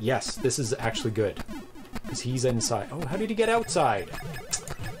better? Yes, this is actually good. Because he's inside. Oh, how did he get outside?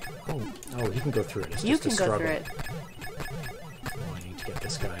 Oh, he can go through it. It's you just can a struggle. go through it. Oh, I need to get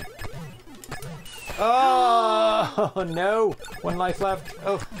this guy. Oh, no. 1 life left.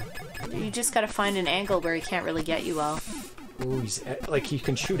 Oh. You just got to find an angle where he can't really get you well. Oh, he's like he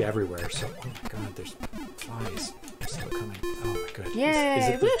can shoot everywhere. So, oh my God, there's flies still coming. Oh my God. Yay. Is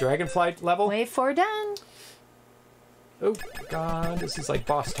it the dragonfly level? Wave 4 done. Oh God, this is like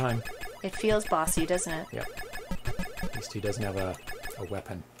boss time. It feels bossy, doesn't it? Yep. At least he doesn't have a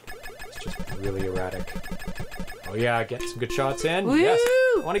weapon. It's just really erratic. Oh yeah, get some good shots in. Woo! Yes.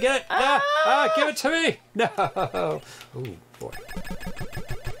 I want to get it. Give it to me. No. Oh boy.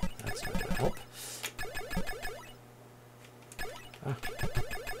 That's not gonna help.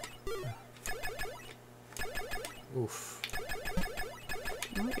 Oof.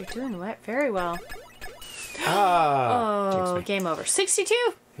 Oh, you're doing very well. Oh, game over. 62.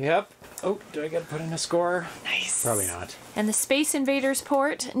 Yep. Oh, do I get to put in a score? Nice. Probably not. And the Space Invaders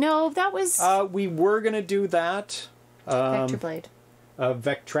port? No, that was... we were going to do that. Vectorblade.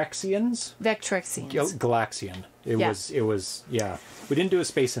 Vectrexians? Vectrexians. Galaxian. It was, yeah. We didn't do a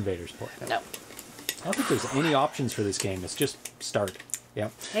Space Invaders port. No. I don't think there's any options for this game. It's just start.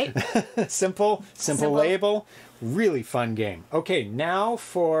 Yep. Hey. Simple label. Really fun game. Okay, now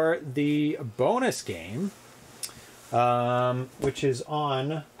for the bonus game, which is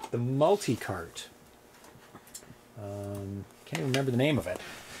on the multi-cart. Can't even remember the name of it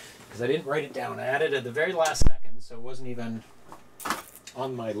because I didn't write it down. I added it at the very last second, so it wasn't even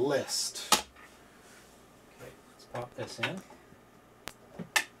on my list. Okay, let's pop this in.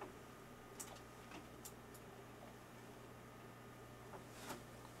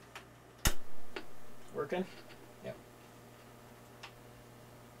 Working? Yep.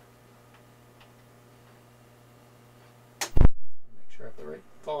 Make sure I have the right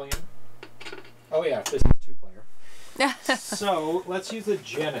volume. Oh yeah, this is 2-player. So let's use the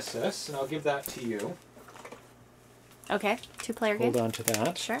Genesis, and I'll give that to you. Okay, 2-player game. Hold on to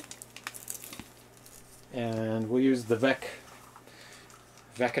that. Sure. And we'll use the Vec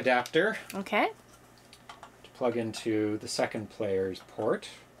adapter. Okay. To plug into the second player's port.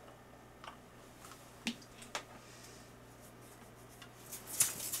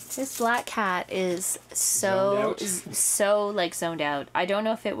 This black cat is so zoned out. I don't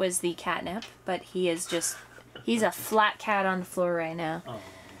know if it was the catnip, but he's a flat cat on the floor right now. Oh.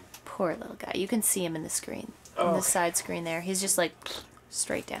 Poor little guy. You can see him in the screen, on the side screen there. He's just like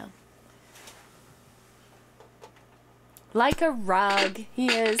straight down. Like a rug. He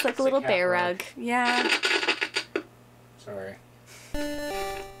is, like a little bear rug. Yeah. Sorry.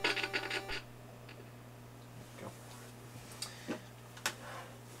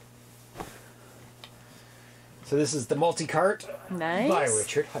 So this is the multi-cart nice. By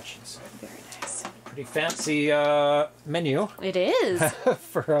Richard Hutchins. Very nice. Pretty fancy menu. It is.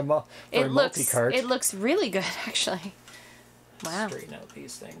 for a multi-cart. It looks really good, actually. Wow. Straighten out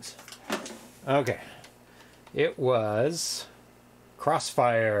these things. Okay. It was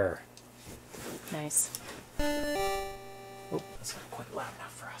Crossfire. Nice. Oh, that's not quite loud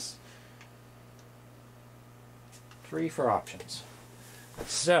enough for us. 3 for options.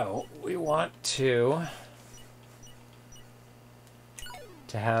 So we want to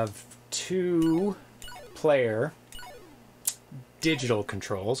have 2-player digital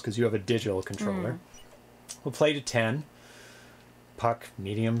controls, because you have a digital controller. We'll play to 10. Puck,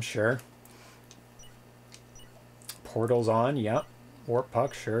 medium, sure. Portals on, yep. Warp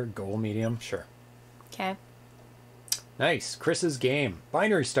puck, sure. Goal, medium, sure. Okay. Nice. Chris's game.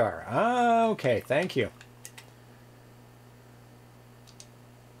 Binary star. Ah, okay. Thank you.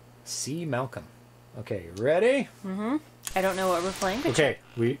 C. Malcolm. Okay, you ready? Mm-hmm. I don't know what we're playing. But okay,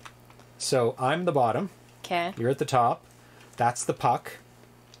 so I'm the bottom. Okay. You're at the top. That's the puck.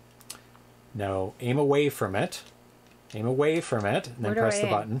 Now aim away from it. Aim away from it, and then press the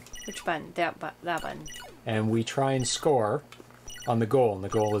button. Which button? That button. And we try and score on the goal, and the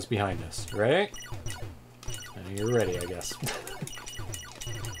goal is behind us. Ready? And you're ready, I guess.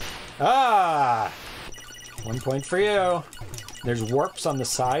 Ah! 1 point for you. There's warps on the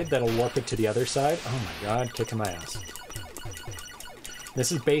side that'll warp it to the other side. Oh my god, kicking my ass.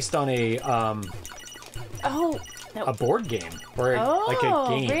 This is based on a board game or like a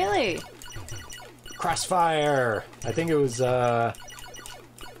game. Really? Crossfire. I think it was oh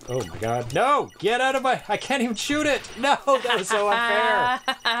my god. No! Get out of my I can't even shoot it! No, that was so unfair.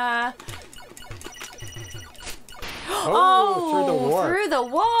 Through the warp. Through the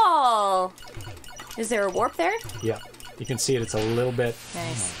wall. Is there a warp there? Yeah. You can see it, it's a little bit...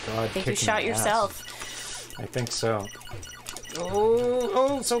 Nice. Oh my god, I think you shot yourself. I think so.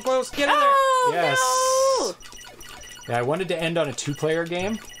 Oh, so close. Get in there. Yes. No! Yeah, I wanted to end on a 2-player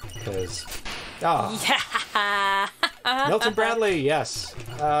game, because... Oh. Yeah. Milton Bradley, yes.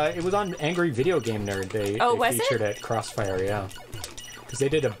 It was on Angry Video Game Nerd. They featured it at Crossfire, yeah. Because they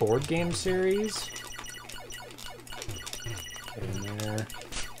did a board game series. Get in there.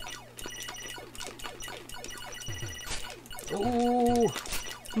 Ooh.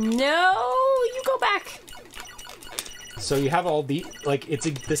 No, you go back. So you have all the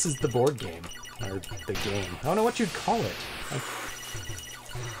this is the board game or the game. I don't know what you'd call it.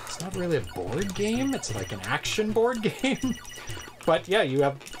 It's not really a board game. It's like an action board game. But yeah, you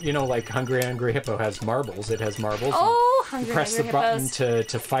have like Hungry Angry Hippo has marbles. It has marbles. Oh, Hungry You press Angry the button Hippos.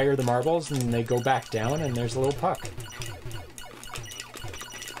 to fire the marbles, and they go back down, and there's a little puck.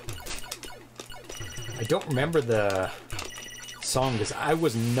 I don't remember the song because I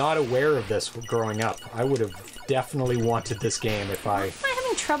was not aware of this growing up. I would have definitely wanted this game if I... I'm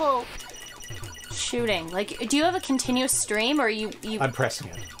having trouble shooting. Like, do you have a continuous stream or you... I'm pressing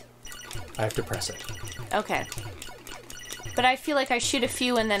it. I have to press it. Okay. But I feel like I shoot a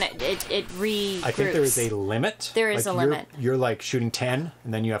few and then it regroups. I think there is a limit. There is a limit. You're like shooting 10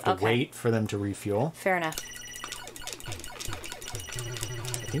 and then you have to wait for them to refuel. Fair enough.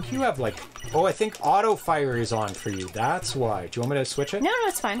 I think you have like... Oh, I think auto fire is on for you. That's why. Do you want me to switch it? No,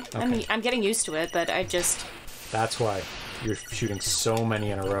 it's fine. Okay. I'm getting used to it, but I just... That's why you're shooting so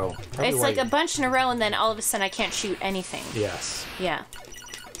many in a row. Probably it's like a bunch in a row, and then all of a sudden I can't shoot anything. Yes. Yeah.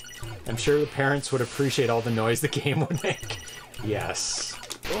 I'm sure the parents would appreciate all the noise the game would make. Yes.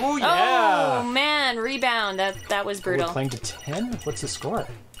 Oh, yeah! Oh, man. Rebound. That was brutal. We're playing to 10? What's the score?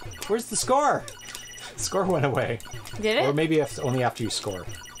 Where's the score? The score went away. Did it? Or maybe only after you score.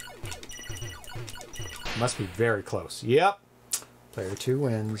 Must be very close. Yep. Player 2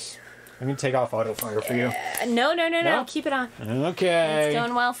 wins. I'm going to take off auto fire for you. No. Keep it on. Okay. It's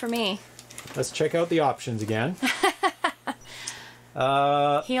going well for me. Let's check out the options again. He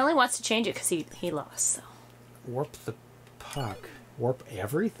only wants to change it because he lost. So. Warp the puck. Warp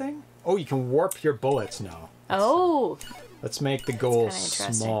everything? Oh, you can warp your bullets now. Let's make the goal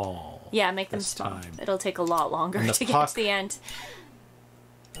small. Yeah, make them small. It'll take a lot longer to get to the end.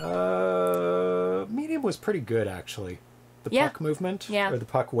 Medium was pretty good, actually. The puck movement? Yeah. Or the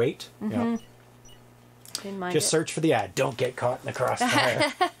puck weight? Mm-hmm. Yeah. Didn't mind Just search for the ad. Don't get caught in the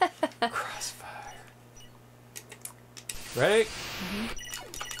crossfire. Crossfire. Ready? Mm-hmm.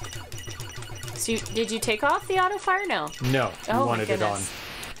 So did you take off the auto fire? No. No. You wanted it on. Goodness.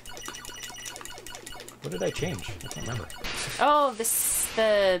 What did I change? I can't remember. Oh, the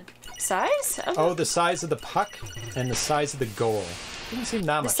size? The size of the puck and the size of the goal. Didn't seem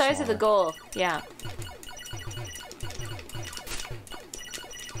that much The size of the goal, yeah.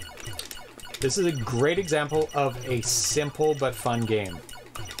 This is a great example of a simple but fun game.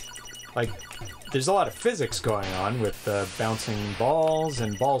 Like, there's a lot of physics going on with bouncing balls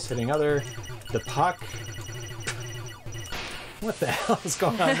and balls hitting the puck. What the hell is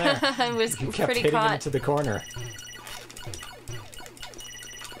going on there? It was you kept pretty hitting caught. him into the corner.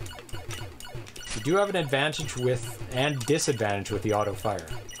 You do have an advantage and disadvantage with the auto fire.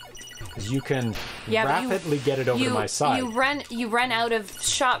 Because you can rapidly get it over to my side. You run out of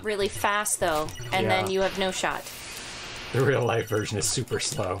shot really fast though, and then you have no shot. The real life version is super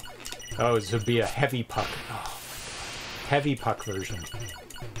slow. Oh, this would be a heavy puck. Oh, heavy puck version.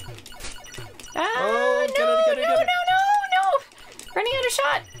 No! Running out of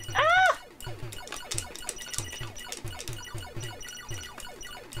shot. Ah!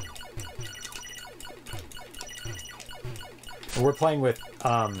 We're playing with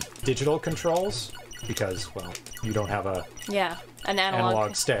digital controls because, well, you don't have an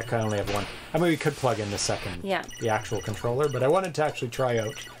analog stick. I only have one. I mean, we could plug in the actual controller, but I wanted to actually try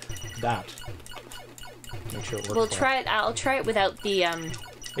out that. Make sure it works. We'll try it. I'll try it without the.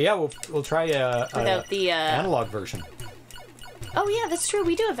 Yeah, we'll try without the analog version. Oh yeah, that's true.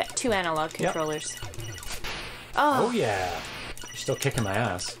 We do have 2 analog controllers. Yep. Oh yeah, you're still kicking my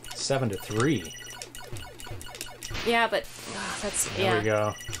ass. 7-3. Yeah, but that's There we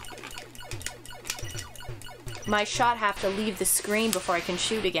go. My shot have to leave the screen before I can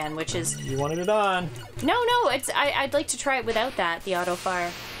shoot again, which is. You wanted it on. No, it's. I'd like to try it without that, the auto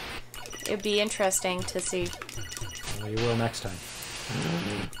fire. It'd be interesting to see. Well, you will next time.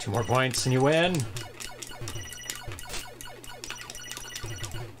 2 more points and you win.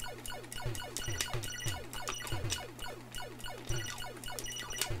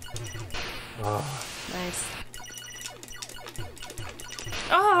 Oh. Nice.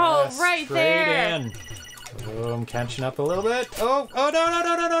 Oh, yes, right there. In. Oh, I'm catching up a little bit. Oh,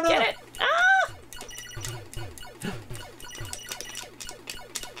 no. Get it. Ah!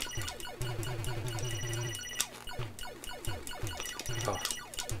 Oh.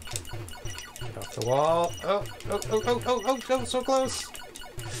 Get off the wall. Oh, so close.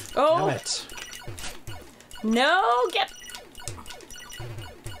 Oh. Damn it. No, get.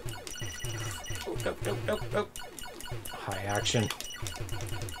 Oh. High action.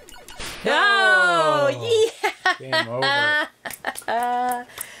 No! Oh, yeah! Game over.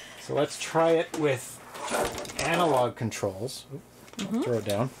 So let's try it with analog controls. Throw it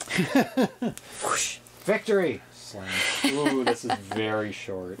down. Whoosh. Victory! Slam. Ooh, this is very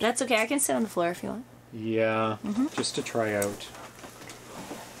short. That's okay. I can sit on the floor if you want. Yeah, just to try out.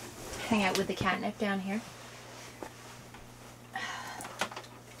 Hang out with the catnip down here.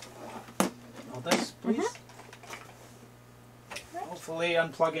 All this, please. Hopefully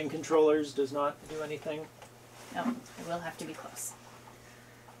unplugging controllers does not do anything. No, I will have to be close.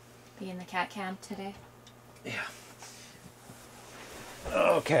 Be in the cat cam today. Yeah.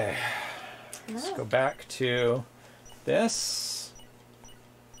 Okay. Let's go back to this.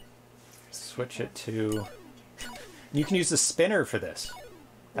 Switch it to... You can use the spinner for this.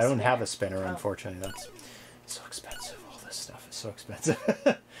 I don't have a spinner, unfortunately. That's so expensive. All this stuff is so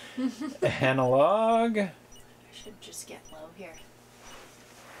expensive. Analog. I should just get low here.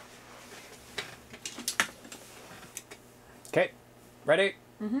 Okay, ready?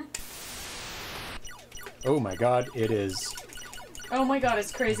 Oh my god, it is. Oh my god,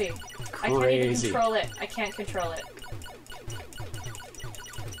 it's crazy. I can't even control it. I can't control it.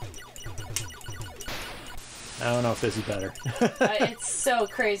 I don't know if this is better. It's so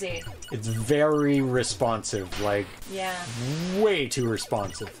crazy. It's very responsive, like way too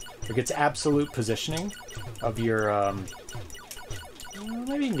responsive. Like it's absolute positioning of your.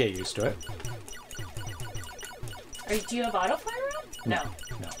 Maybe you can get used to it. Do you have auto fire on? No.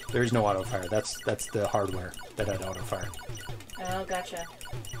 No, there's no auto fire. That's the hardware that had auto fire. Oh, gotcha.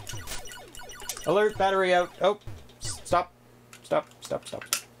 Alert! Battery out. Oh, stop!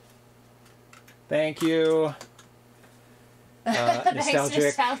 Thank you.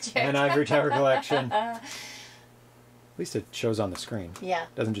 Nostalgic and Ivory Tower Collection. At least it shows on the screen. Yeah.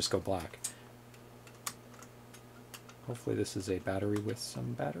 Doesn't just go black. Hopefully this is a battery with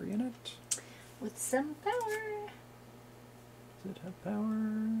some battery in it. With some power. Does it have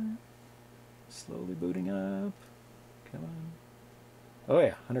power? Slowly booting up. Come on. Oh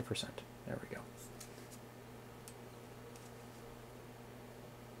yeah, 100%. There we go.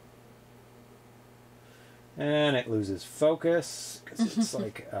 And it loses focus because it's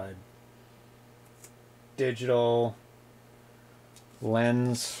like a digital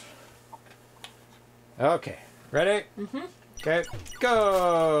lens. Okay, ready? Okay,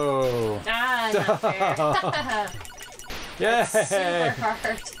 go! Ah, not fair. Yay! Super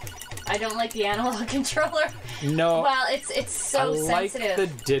hard. I don't like the analog controller. No. Well, it's so sensitive. I like the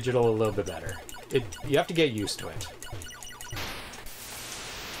digital a little bit better. You have to get used to it.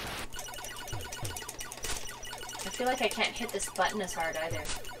 I feel like I can't hit this button as hard either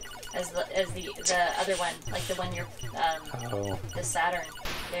as the other one, like the one you're the Saturn.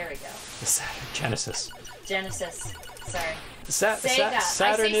 There we go. The Saturn Genesis. Sorry. Sega.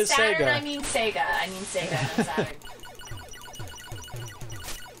 Saturn is Saturn, Sega. I mean Sega, not Saturn.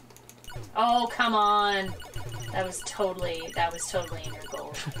 Oh, come on. That was totally in your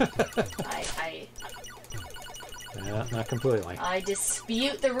goal. Not completely. I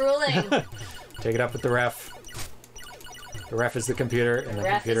dispute the ruling. Take it up with the ref. The ref is the computer, and the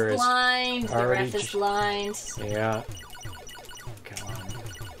computer is blind. The ref is blind. Yeah. Come on.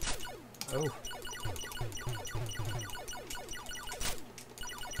 Oh.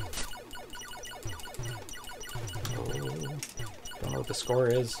 Don't know what the score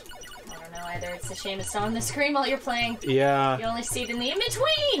is. I don't know either. It's a shame it's not on the screen while you're playing. Yeah. You only see it in the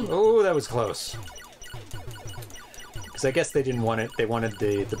in-between. Oh, that was close. Because I guess they didn't want it. They wanted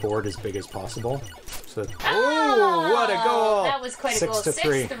the board as big as possible. So, oh, what a goal! That was quite a goal.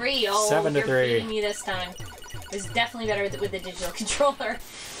 6-3. 6-3. Oh, 7-3. You're beating me this time. It was definitely better with the digital controller.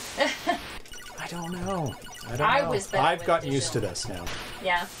 I don't know. I was better. I've gotten used to this now.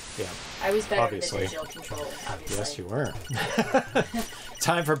 Yeah. Yeah. I was better Obviously. with the digital controller, obviously. Yes, you were.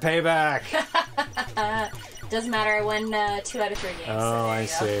 Time for payback. Doesn't matter. I won 2 out of 3 games. Oh, I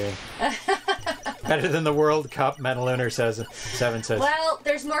see. Better than the World Cup, Metalunar says. 7 says. Well,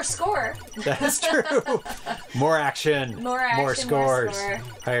 there's more score. That's true. More action. More scores. More score.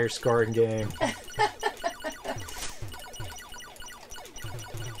 Higher scoring game.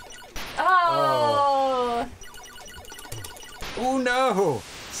 Oh. Oh no.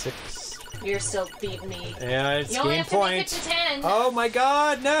 6. You're still beating me. Yeah, it's you only game have to point. make it to 10. Oh my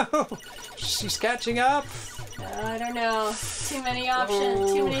God, no! She's catching up. I don't know. Too many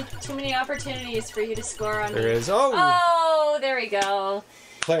options. Oh. Too many opportunities for you to score on me. There is. Oh. Oh, there we go.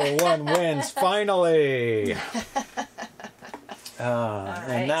 Player 1 wins finally. Right.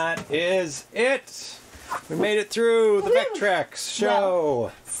 And that is it. We made it through the Vectrex show.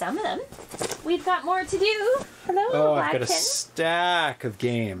 Well, some of them. We've got more to do. Hello, Oh, I've got a Blackkin. stack of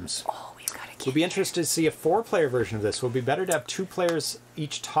games. Oh, we've got a kid. We'll be interested to see a 4-player version of this. Would it be better to have 2 players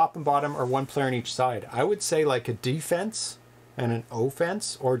each top and bottom, or 1 player on each side? I would say like a defense and an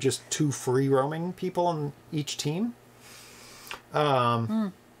offense, or just 2 free roaming people on each team.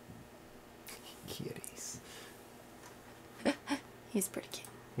 Kitties. He's pretty cute.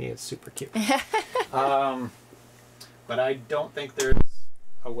 He is super cute. But I don't think there's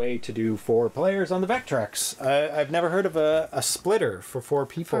a way to do 4 players on the Vectrex. I've never heard of a splitter for 4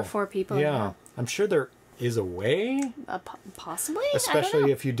 people. For 4 people. Yeah. I'm sure there is a way. Possibly?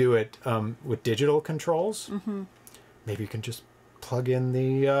 Especially if you do it with digital controls. Mm-hmm. Maybe you can just plug in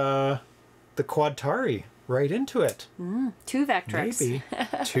the Quadtari right into it. 2 Vectrex. Maybe.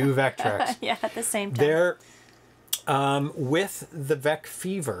 2 Vectrex. Yeah, at the same time. They're... with the Vec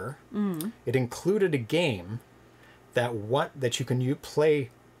Fever, it included a game that you can play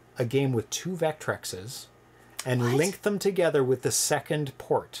a game with 2 Vectrexes and link them together with the second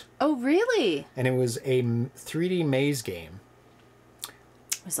port. Oh, really? And it was a 3D maze game.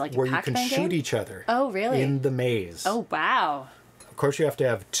 Was it like where a you can Pac-Man shoot game? each other. Oh, really? In the maze. Oh, wow. Of course, you have to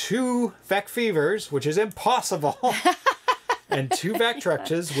have 2 Vec Fevers, which is impossible, and 2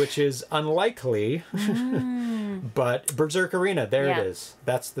 Vectrexes, which is unlikely. But Berserk Arena, there it is.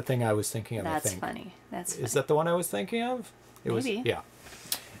 That's the thing I was thinking of, I think. Funny. That's funny. Is that the one I was thinking of? Maybe. Yeah.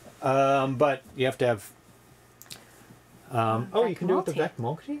 But you have to have... you can do it with the Vec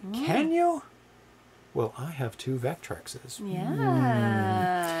Multi? Can you? Well, I have 2 Vectrexes.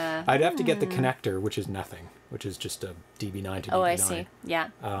 Yeah. I'd have to get the connector, which is nothing, which is just a DB9 to DB9. Oh, I see. Yeah.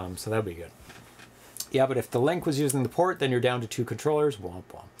 So that'd be good. Yeah, but if the Link was using the port, then you're down to 2 controllers. Womp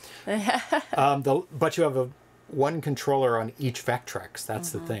womp. But you have 1 controller on each Vectrex. That's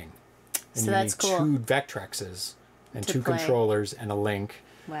the thing. And so that's cool. 2 Vectrexes and to 2 play. controllers and a Link.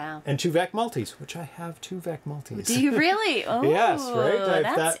 Wow. And 2 Vec Multis, which I have 2 Vec Multis. Do you really? Oh, yes, right?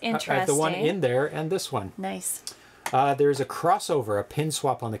 That's interesting. I have the one in there and this one. Nice. There's a crossover, a pin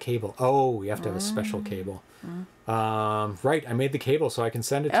swap on the cable. Oh, you have to have a special cable. Right, I made the cable so I can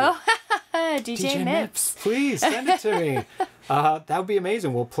send it to you. DJ Nips. Please send it to me. That would be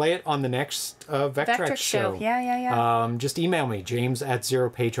amazing. We'll play it on the next Vectrex show. Yeah. Just email me,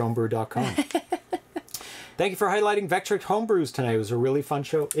 james@ZeroPageHomebrew.com. Thank you for highlighting Vectrex Homebrews tonight. It was a really fun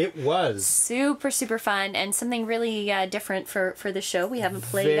show. It was. Super, super fun, and something really different for the show. We haven't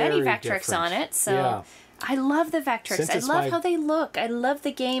played any Vectrex on it, so I love the Vectrex. I love how they look. I love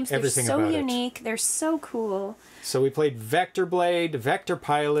the games. They're so unique. They're so cool. So we played Vectorblade, Vector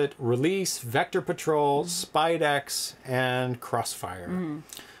Pilot, Release, Vector Patrol, SpideX, and Crossfire.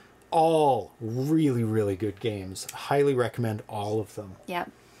 All really, really good games. Highly recommend all of them.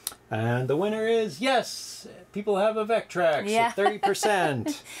 Yep. And the winner is, yes, people have a Vectrex at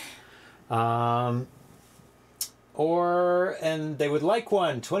 30%. And they would like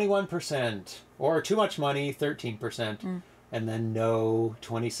one, 21%. Or too much money, 13%. And then no,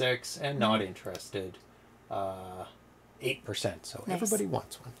 26%. And not interested, 8%. So everybody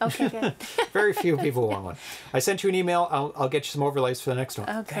wants one. Okay, good. Very few people want one. I sent you an email. I'll get you some overlays for the next one.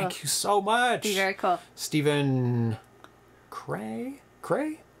 Oh, cool. Thank you so much. Be very cool. Stephen Cray?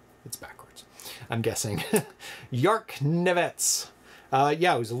 It's backwards, I'm guessing. York Nevets.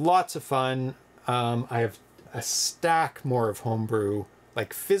 Yeah, it was lots of fun. I have a stack more of homebrew,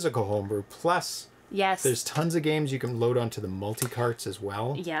 like physical homebrew, plus there's tons of games you can load onto the multi-carts as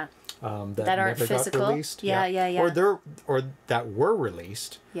well. Yeah. That aren't never physical. Got released. Yeah. Or that were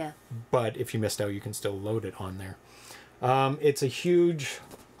released. Yeah. But if you missed out, you can still load it on there. It's a huge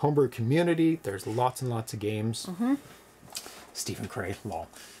homebrew community. There's lots and lots of games. Stephen Cray, lol.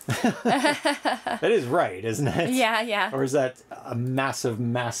 That is right, isn't it? Yeah. Or is that a massive,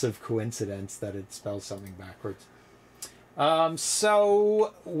 massive coincidence that it spells something backwards?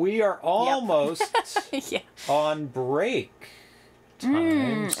 So we are almost on break. We're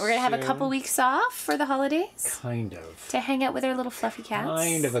going to have a couple weeks off for the holidays? Kind of. To hang out with our little fluffy cats?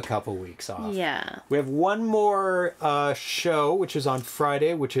 Kind of a couple weeks off. Yeah. We have one more show, which is on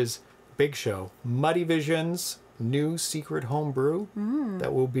Friday, which is big show. Muddy Vision's new secret homebrew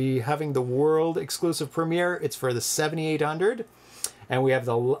that will be having the world exclusive premiere. It's for the 7800. And we have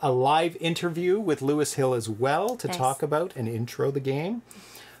a live interview with Lewis Hill as well to talk about and intro the game.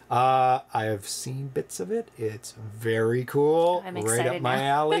 I have seen bits of it. It's very cool. I'm excited right up my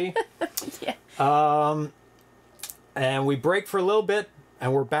alley. Yeah. And we break for a little bit,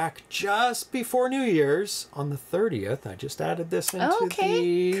 and we're back just before New Year's on the 30th. I just added this into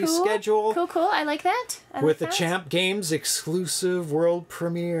the schedule. Cool. I like that. With the Champ Games exclusive world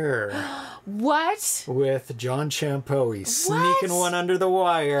premiere. What? With John Champeau. He's sneaking one under the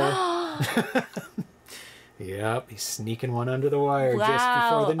wire. Yep, he's sneaking one under the wire just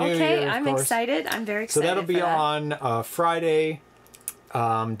before the new year. Okay, I'm excited. I'm very excited. So that'll be on Friday,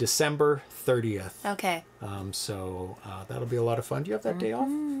 December 30th. Okay. So that'll be a lot of fun. Do you have that day off?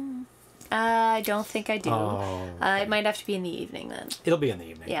 I don't think I do. Oh, okay. It might have to be in the evening then. It'll be in the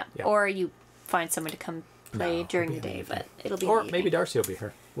evening. Yeah. Or you find someone to come play during the day, but it'll be in the evening. Or maybe Darcy will be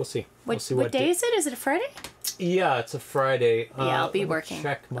here. We'll see. What day is it? Is it a Friday? Yeah, it's a Friday. Yeah, I'll be working.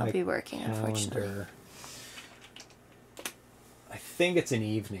 I'll be working, unfortunately. I think it's an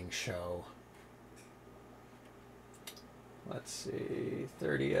evening show. Let's see,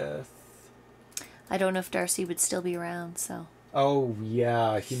 30th. I don't know if Darcy would still be around, so. Oh,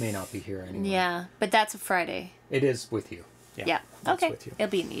 yeah, he may not be here anymore. Yeah, but that's a Friday. It is with you. Yeah. Okay. With you.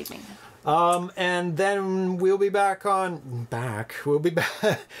 It'll be in the evening. And then we'll be We'll be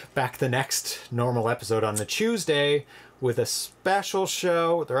back the next normal episode on the Tuesday with a special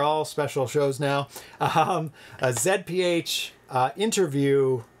show. They're all special shows now. A ZPH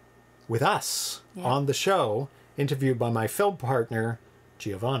interview with us on the show, interviewed by my film partner,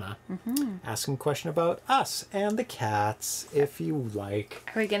 Giovanna, asking a question about us and the cats, if you like.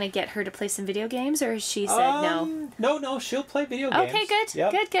 Are we going to get her to play some video games, or has she said no? No, she'll play video games. Okay, good.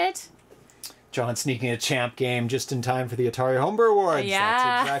 Yep. Good. John sneaking a champ game just in time for the Atari Homebrew Awards.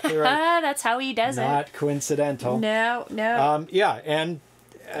 Yeah. That's exactly right. That's how he does it. Not coincidental. No. And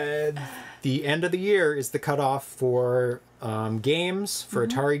the end of the year is the cutoff for games, for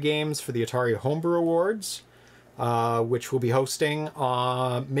Atari games, for the Atari Homebrew Awards, which we'll be hosting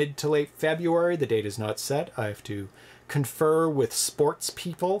mid to late February. The date is not set. I have to confer with sports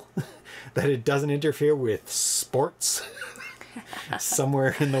people that it doesn't interfere with sports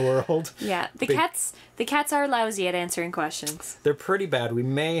somewhere in the world. Yeah, the cats are lousy at answering questions. They're pretty bad. We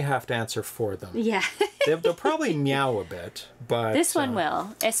may have to answer for them. Yeah. They'll probably meow a bit, but this one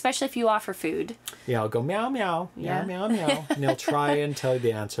will, especially if you offer food. Yeah, I'll go meow meow, meow meow meow, and they'll try and tell you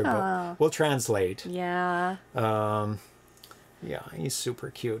the answer, but we'll translate. Yeah. Yeah, he's super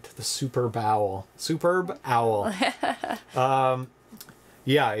cute. The superb owl.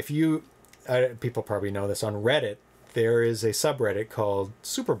 Yeah, if you people probably know this on Reddit. There is a subreddit called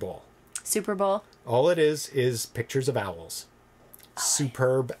Super Bowl. Super Bowl? All it is pictures of owls.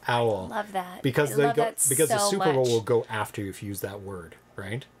 Superb owl. I love that. Because the Super Bowl will go after you if you use that word,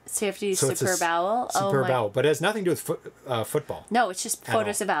 right? So you have to use Superb Owl? Superb Owl. But it has nothing to do with football. No, it's just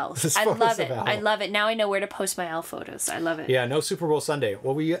photos of owls. I love it. I love it. Now I know where to post my owl photos. I love it. Yeah, no Super Bowl Sunday.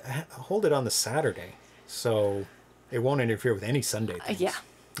 Well, we hold it on the Saturday, so it won't interfere with any Sunday things. Yeah.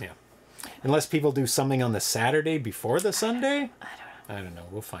 Yeah. Unless people do something on the Saturday before the Sunday? I don't know.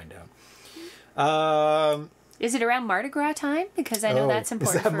 We'll find out. Is it around Mardi Gras time? Because I know that's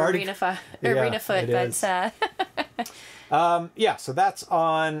important for Arena Foot. Yeah, so that's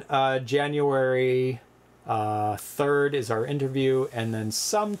on January 3rd is our interview, and then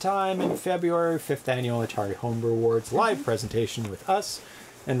sometime in February, 5th Annual Atari Homebrew Awards live presentation with us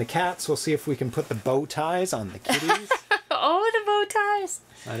and the cats. We'll see if we can put the bow ties on the kitties. Oh, the bow ties!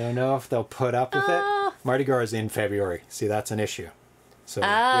 I don't know if they'll put up with it. Mardi Gras is in February. See, that's an issue. So we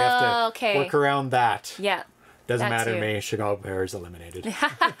have to work around that. Yeah. Doesn't matter to me. Chicago Bear is eliminated.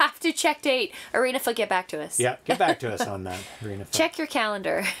 Have to check date. Arena Foot, get back to us. Yeah, get back to us on that. Arena Foot. Check your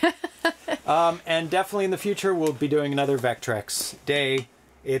calendar. And definitely in the future, we'll be doing another Vectrex day.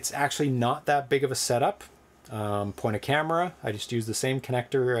 It's actually not that big of a setup. Point a camera. I just use the same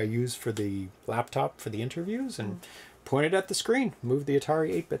connector I use for the laptop for the interviews and point it at the screen. Move the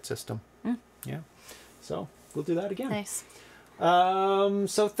Atari 8-bit system. Yeah. So we'll do that again. Nice.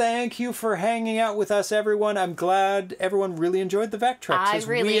 So thank you for hanging out with us, everyone. I'm glad everyone really enjoyed the Vectrex. I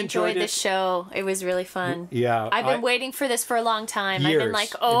really enjoyed the show. It was really fun. Yeah. I've been waiting for this for a long time. Years, I've been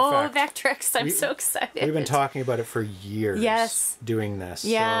like, oh, Vectrex, I'm so excited. We've been talking about it for years. Yes. Doing this.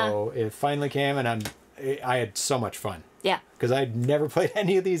 Yeah. So it finally came, and I had so much fun. Yeah. Because I'd never played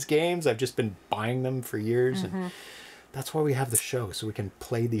any of these games. I've just been buying them for years. And that's why we have the show, so we can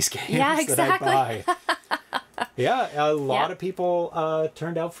play these games that I buy. Yeah, a lot of people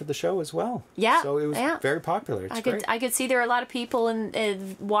turned out for the show as well. Yeah, so it was very popular. It's great. I could see there are a lot of people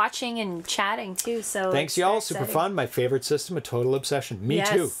watching and chatting too. So thanks, y'all. Super fun. My favorite system, a total obsession. Me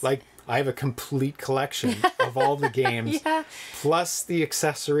too. Like I have a complete collection of all the games, plus the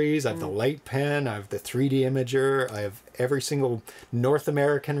accessories. I have the light pen. I have the 3D imager. I have every single North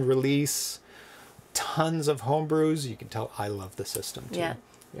American release. Tons of homebrews. You can tell I love the system too. Yeah.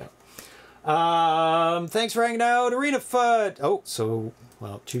 Thanks for hanging out, Arena Foot. Oh, so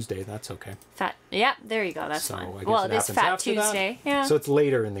Tuesday. That's okay. Yeah, there you go. That's fine. Well, it is Fat Tuesday. Yeah. So it's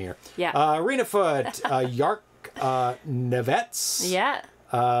later in the year. Yeah. Arena Foot, Yark, Nevets. Yeah.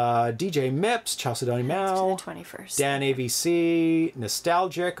 DJ Mips, Chalcedony Mal. To the 21st. Dan AVC,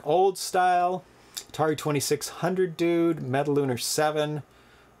 Nostalgic, Old Style, Atari 2600 Dude, Metalunar 7,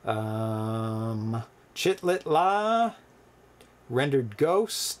 Chitlit La, Rendered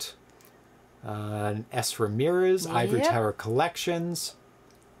Ghost. S. Ramirez, Ivory Tower Collections.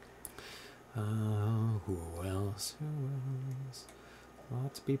 Who else?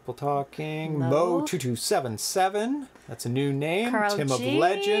 Lots of people talking. Mo2277. That's a new name. Carl Tim G. of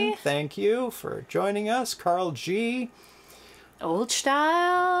Legend. Thank you for joining us. Carl G. Old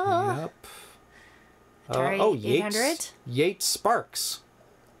Style. Yep. Yates Sparks.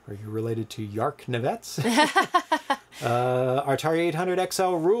 Are you related to Yark Nevets? Atari 800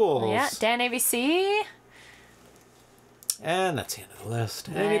 XL rules. Yeah, Dan AVC. And that's the end of the list.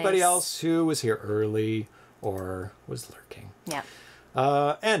 Nice. Anybody else who was here early or was lurking. Yeah.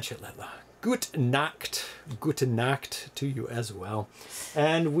 And Chitlilla. Gute Nacht to you as well.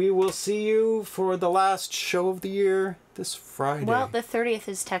 And we will see you for the last show of the year this Friday. Well, the 30th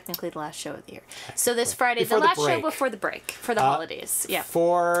is technically the last show of the year. So this Friday, the last show before the break, for the holidays. Yeah.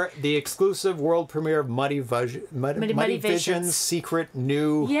 For the exclusive world premiere of Muddy Vision's secret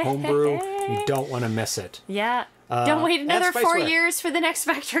new homebrew. You don't want to miss it. Yeah. Don't wait another 4 years for the next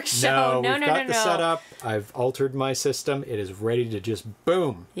Vectrex show. No, we've got the setup. I've altered my system. It is ready to just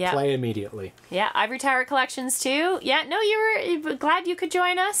boom, play immediately. Yeah, Ivory Tower Collections too. Yeah, no, you were glad you could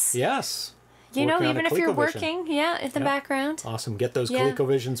join us. Yes. You know, even if you're working, in the background. Awesome. Get those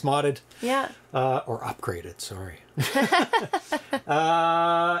ColecoVisions modded. Yeah. Or upgraded, sorry.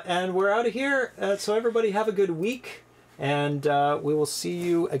 And we're out of here. So everybody have a good week. And we will see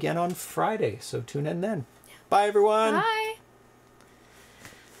you again on Friday. So tune in then. Bye, everyone. Bye.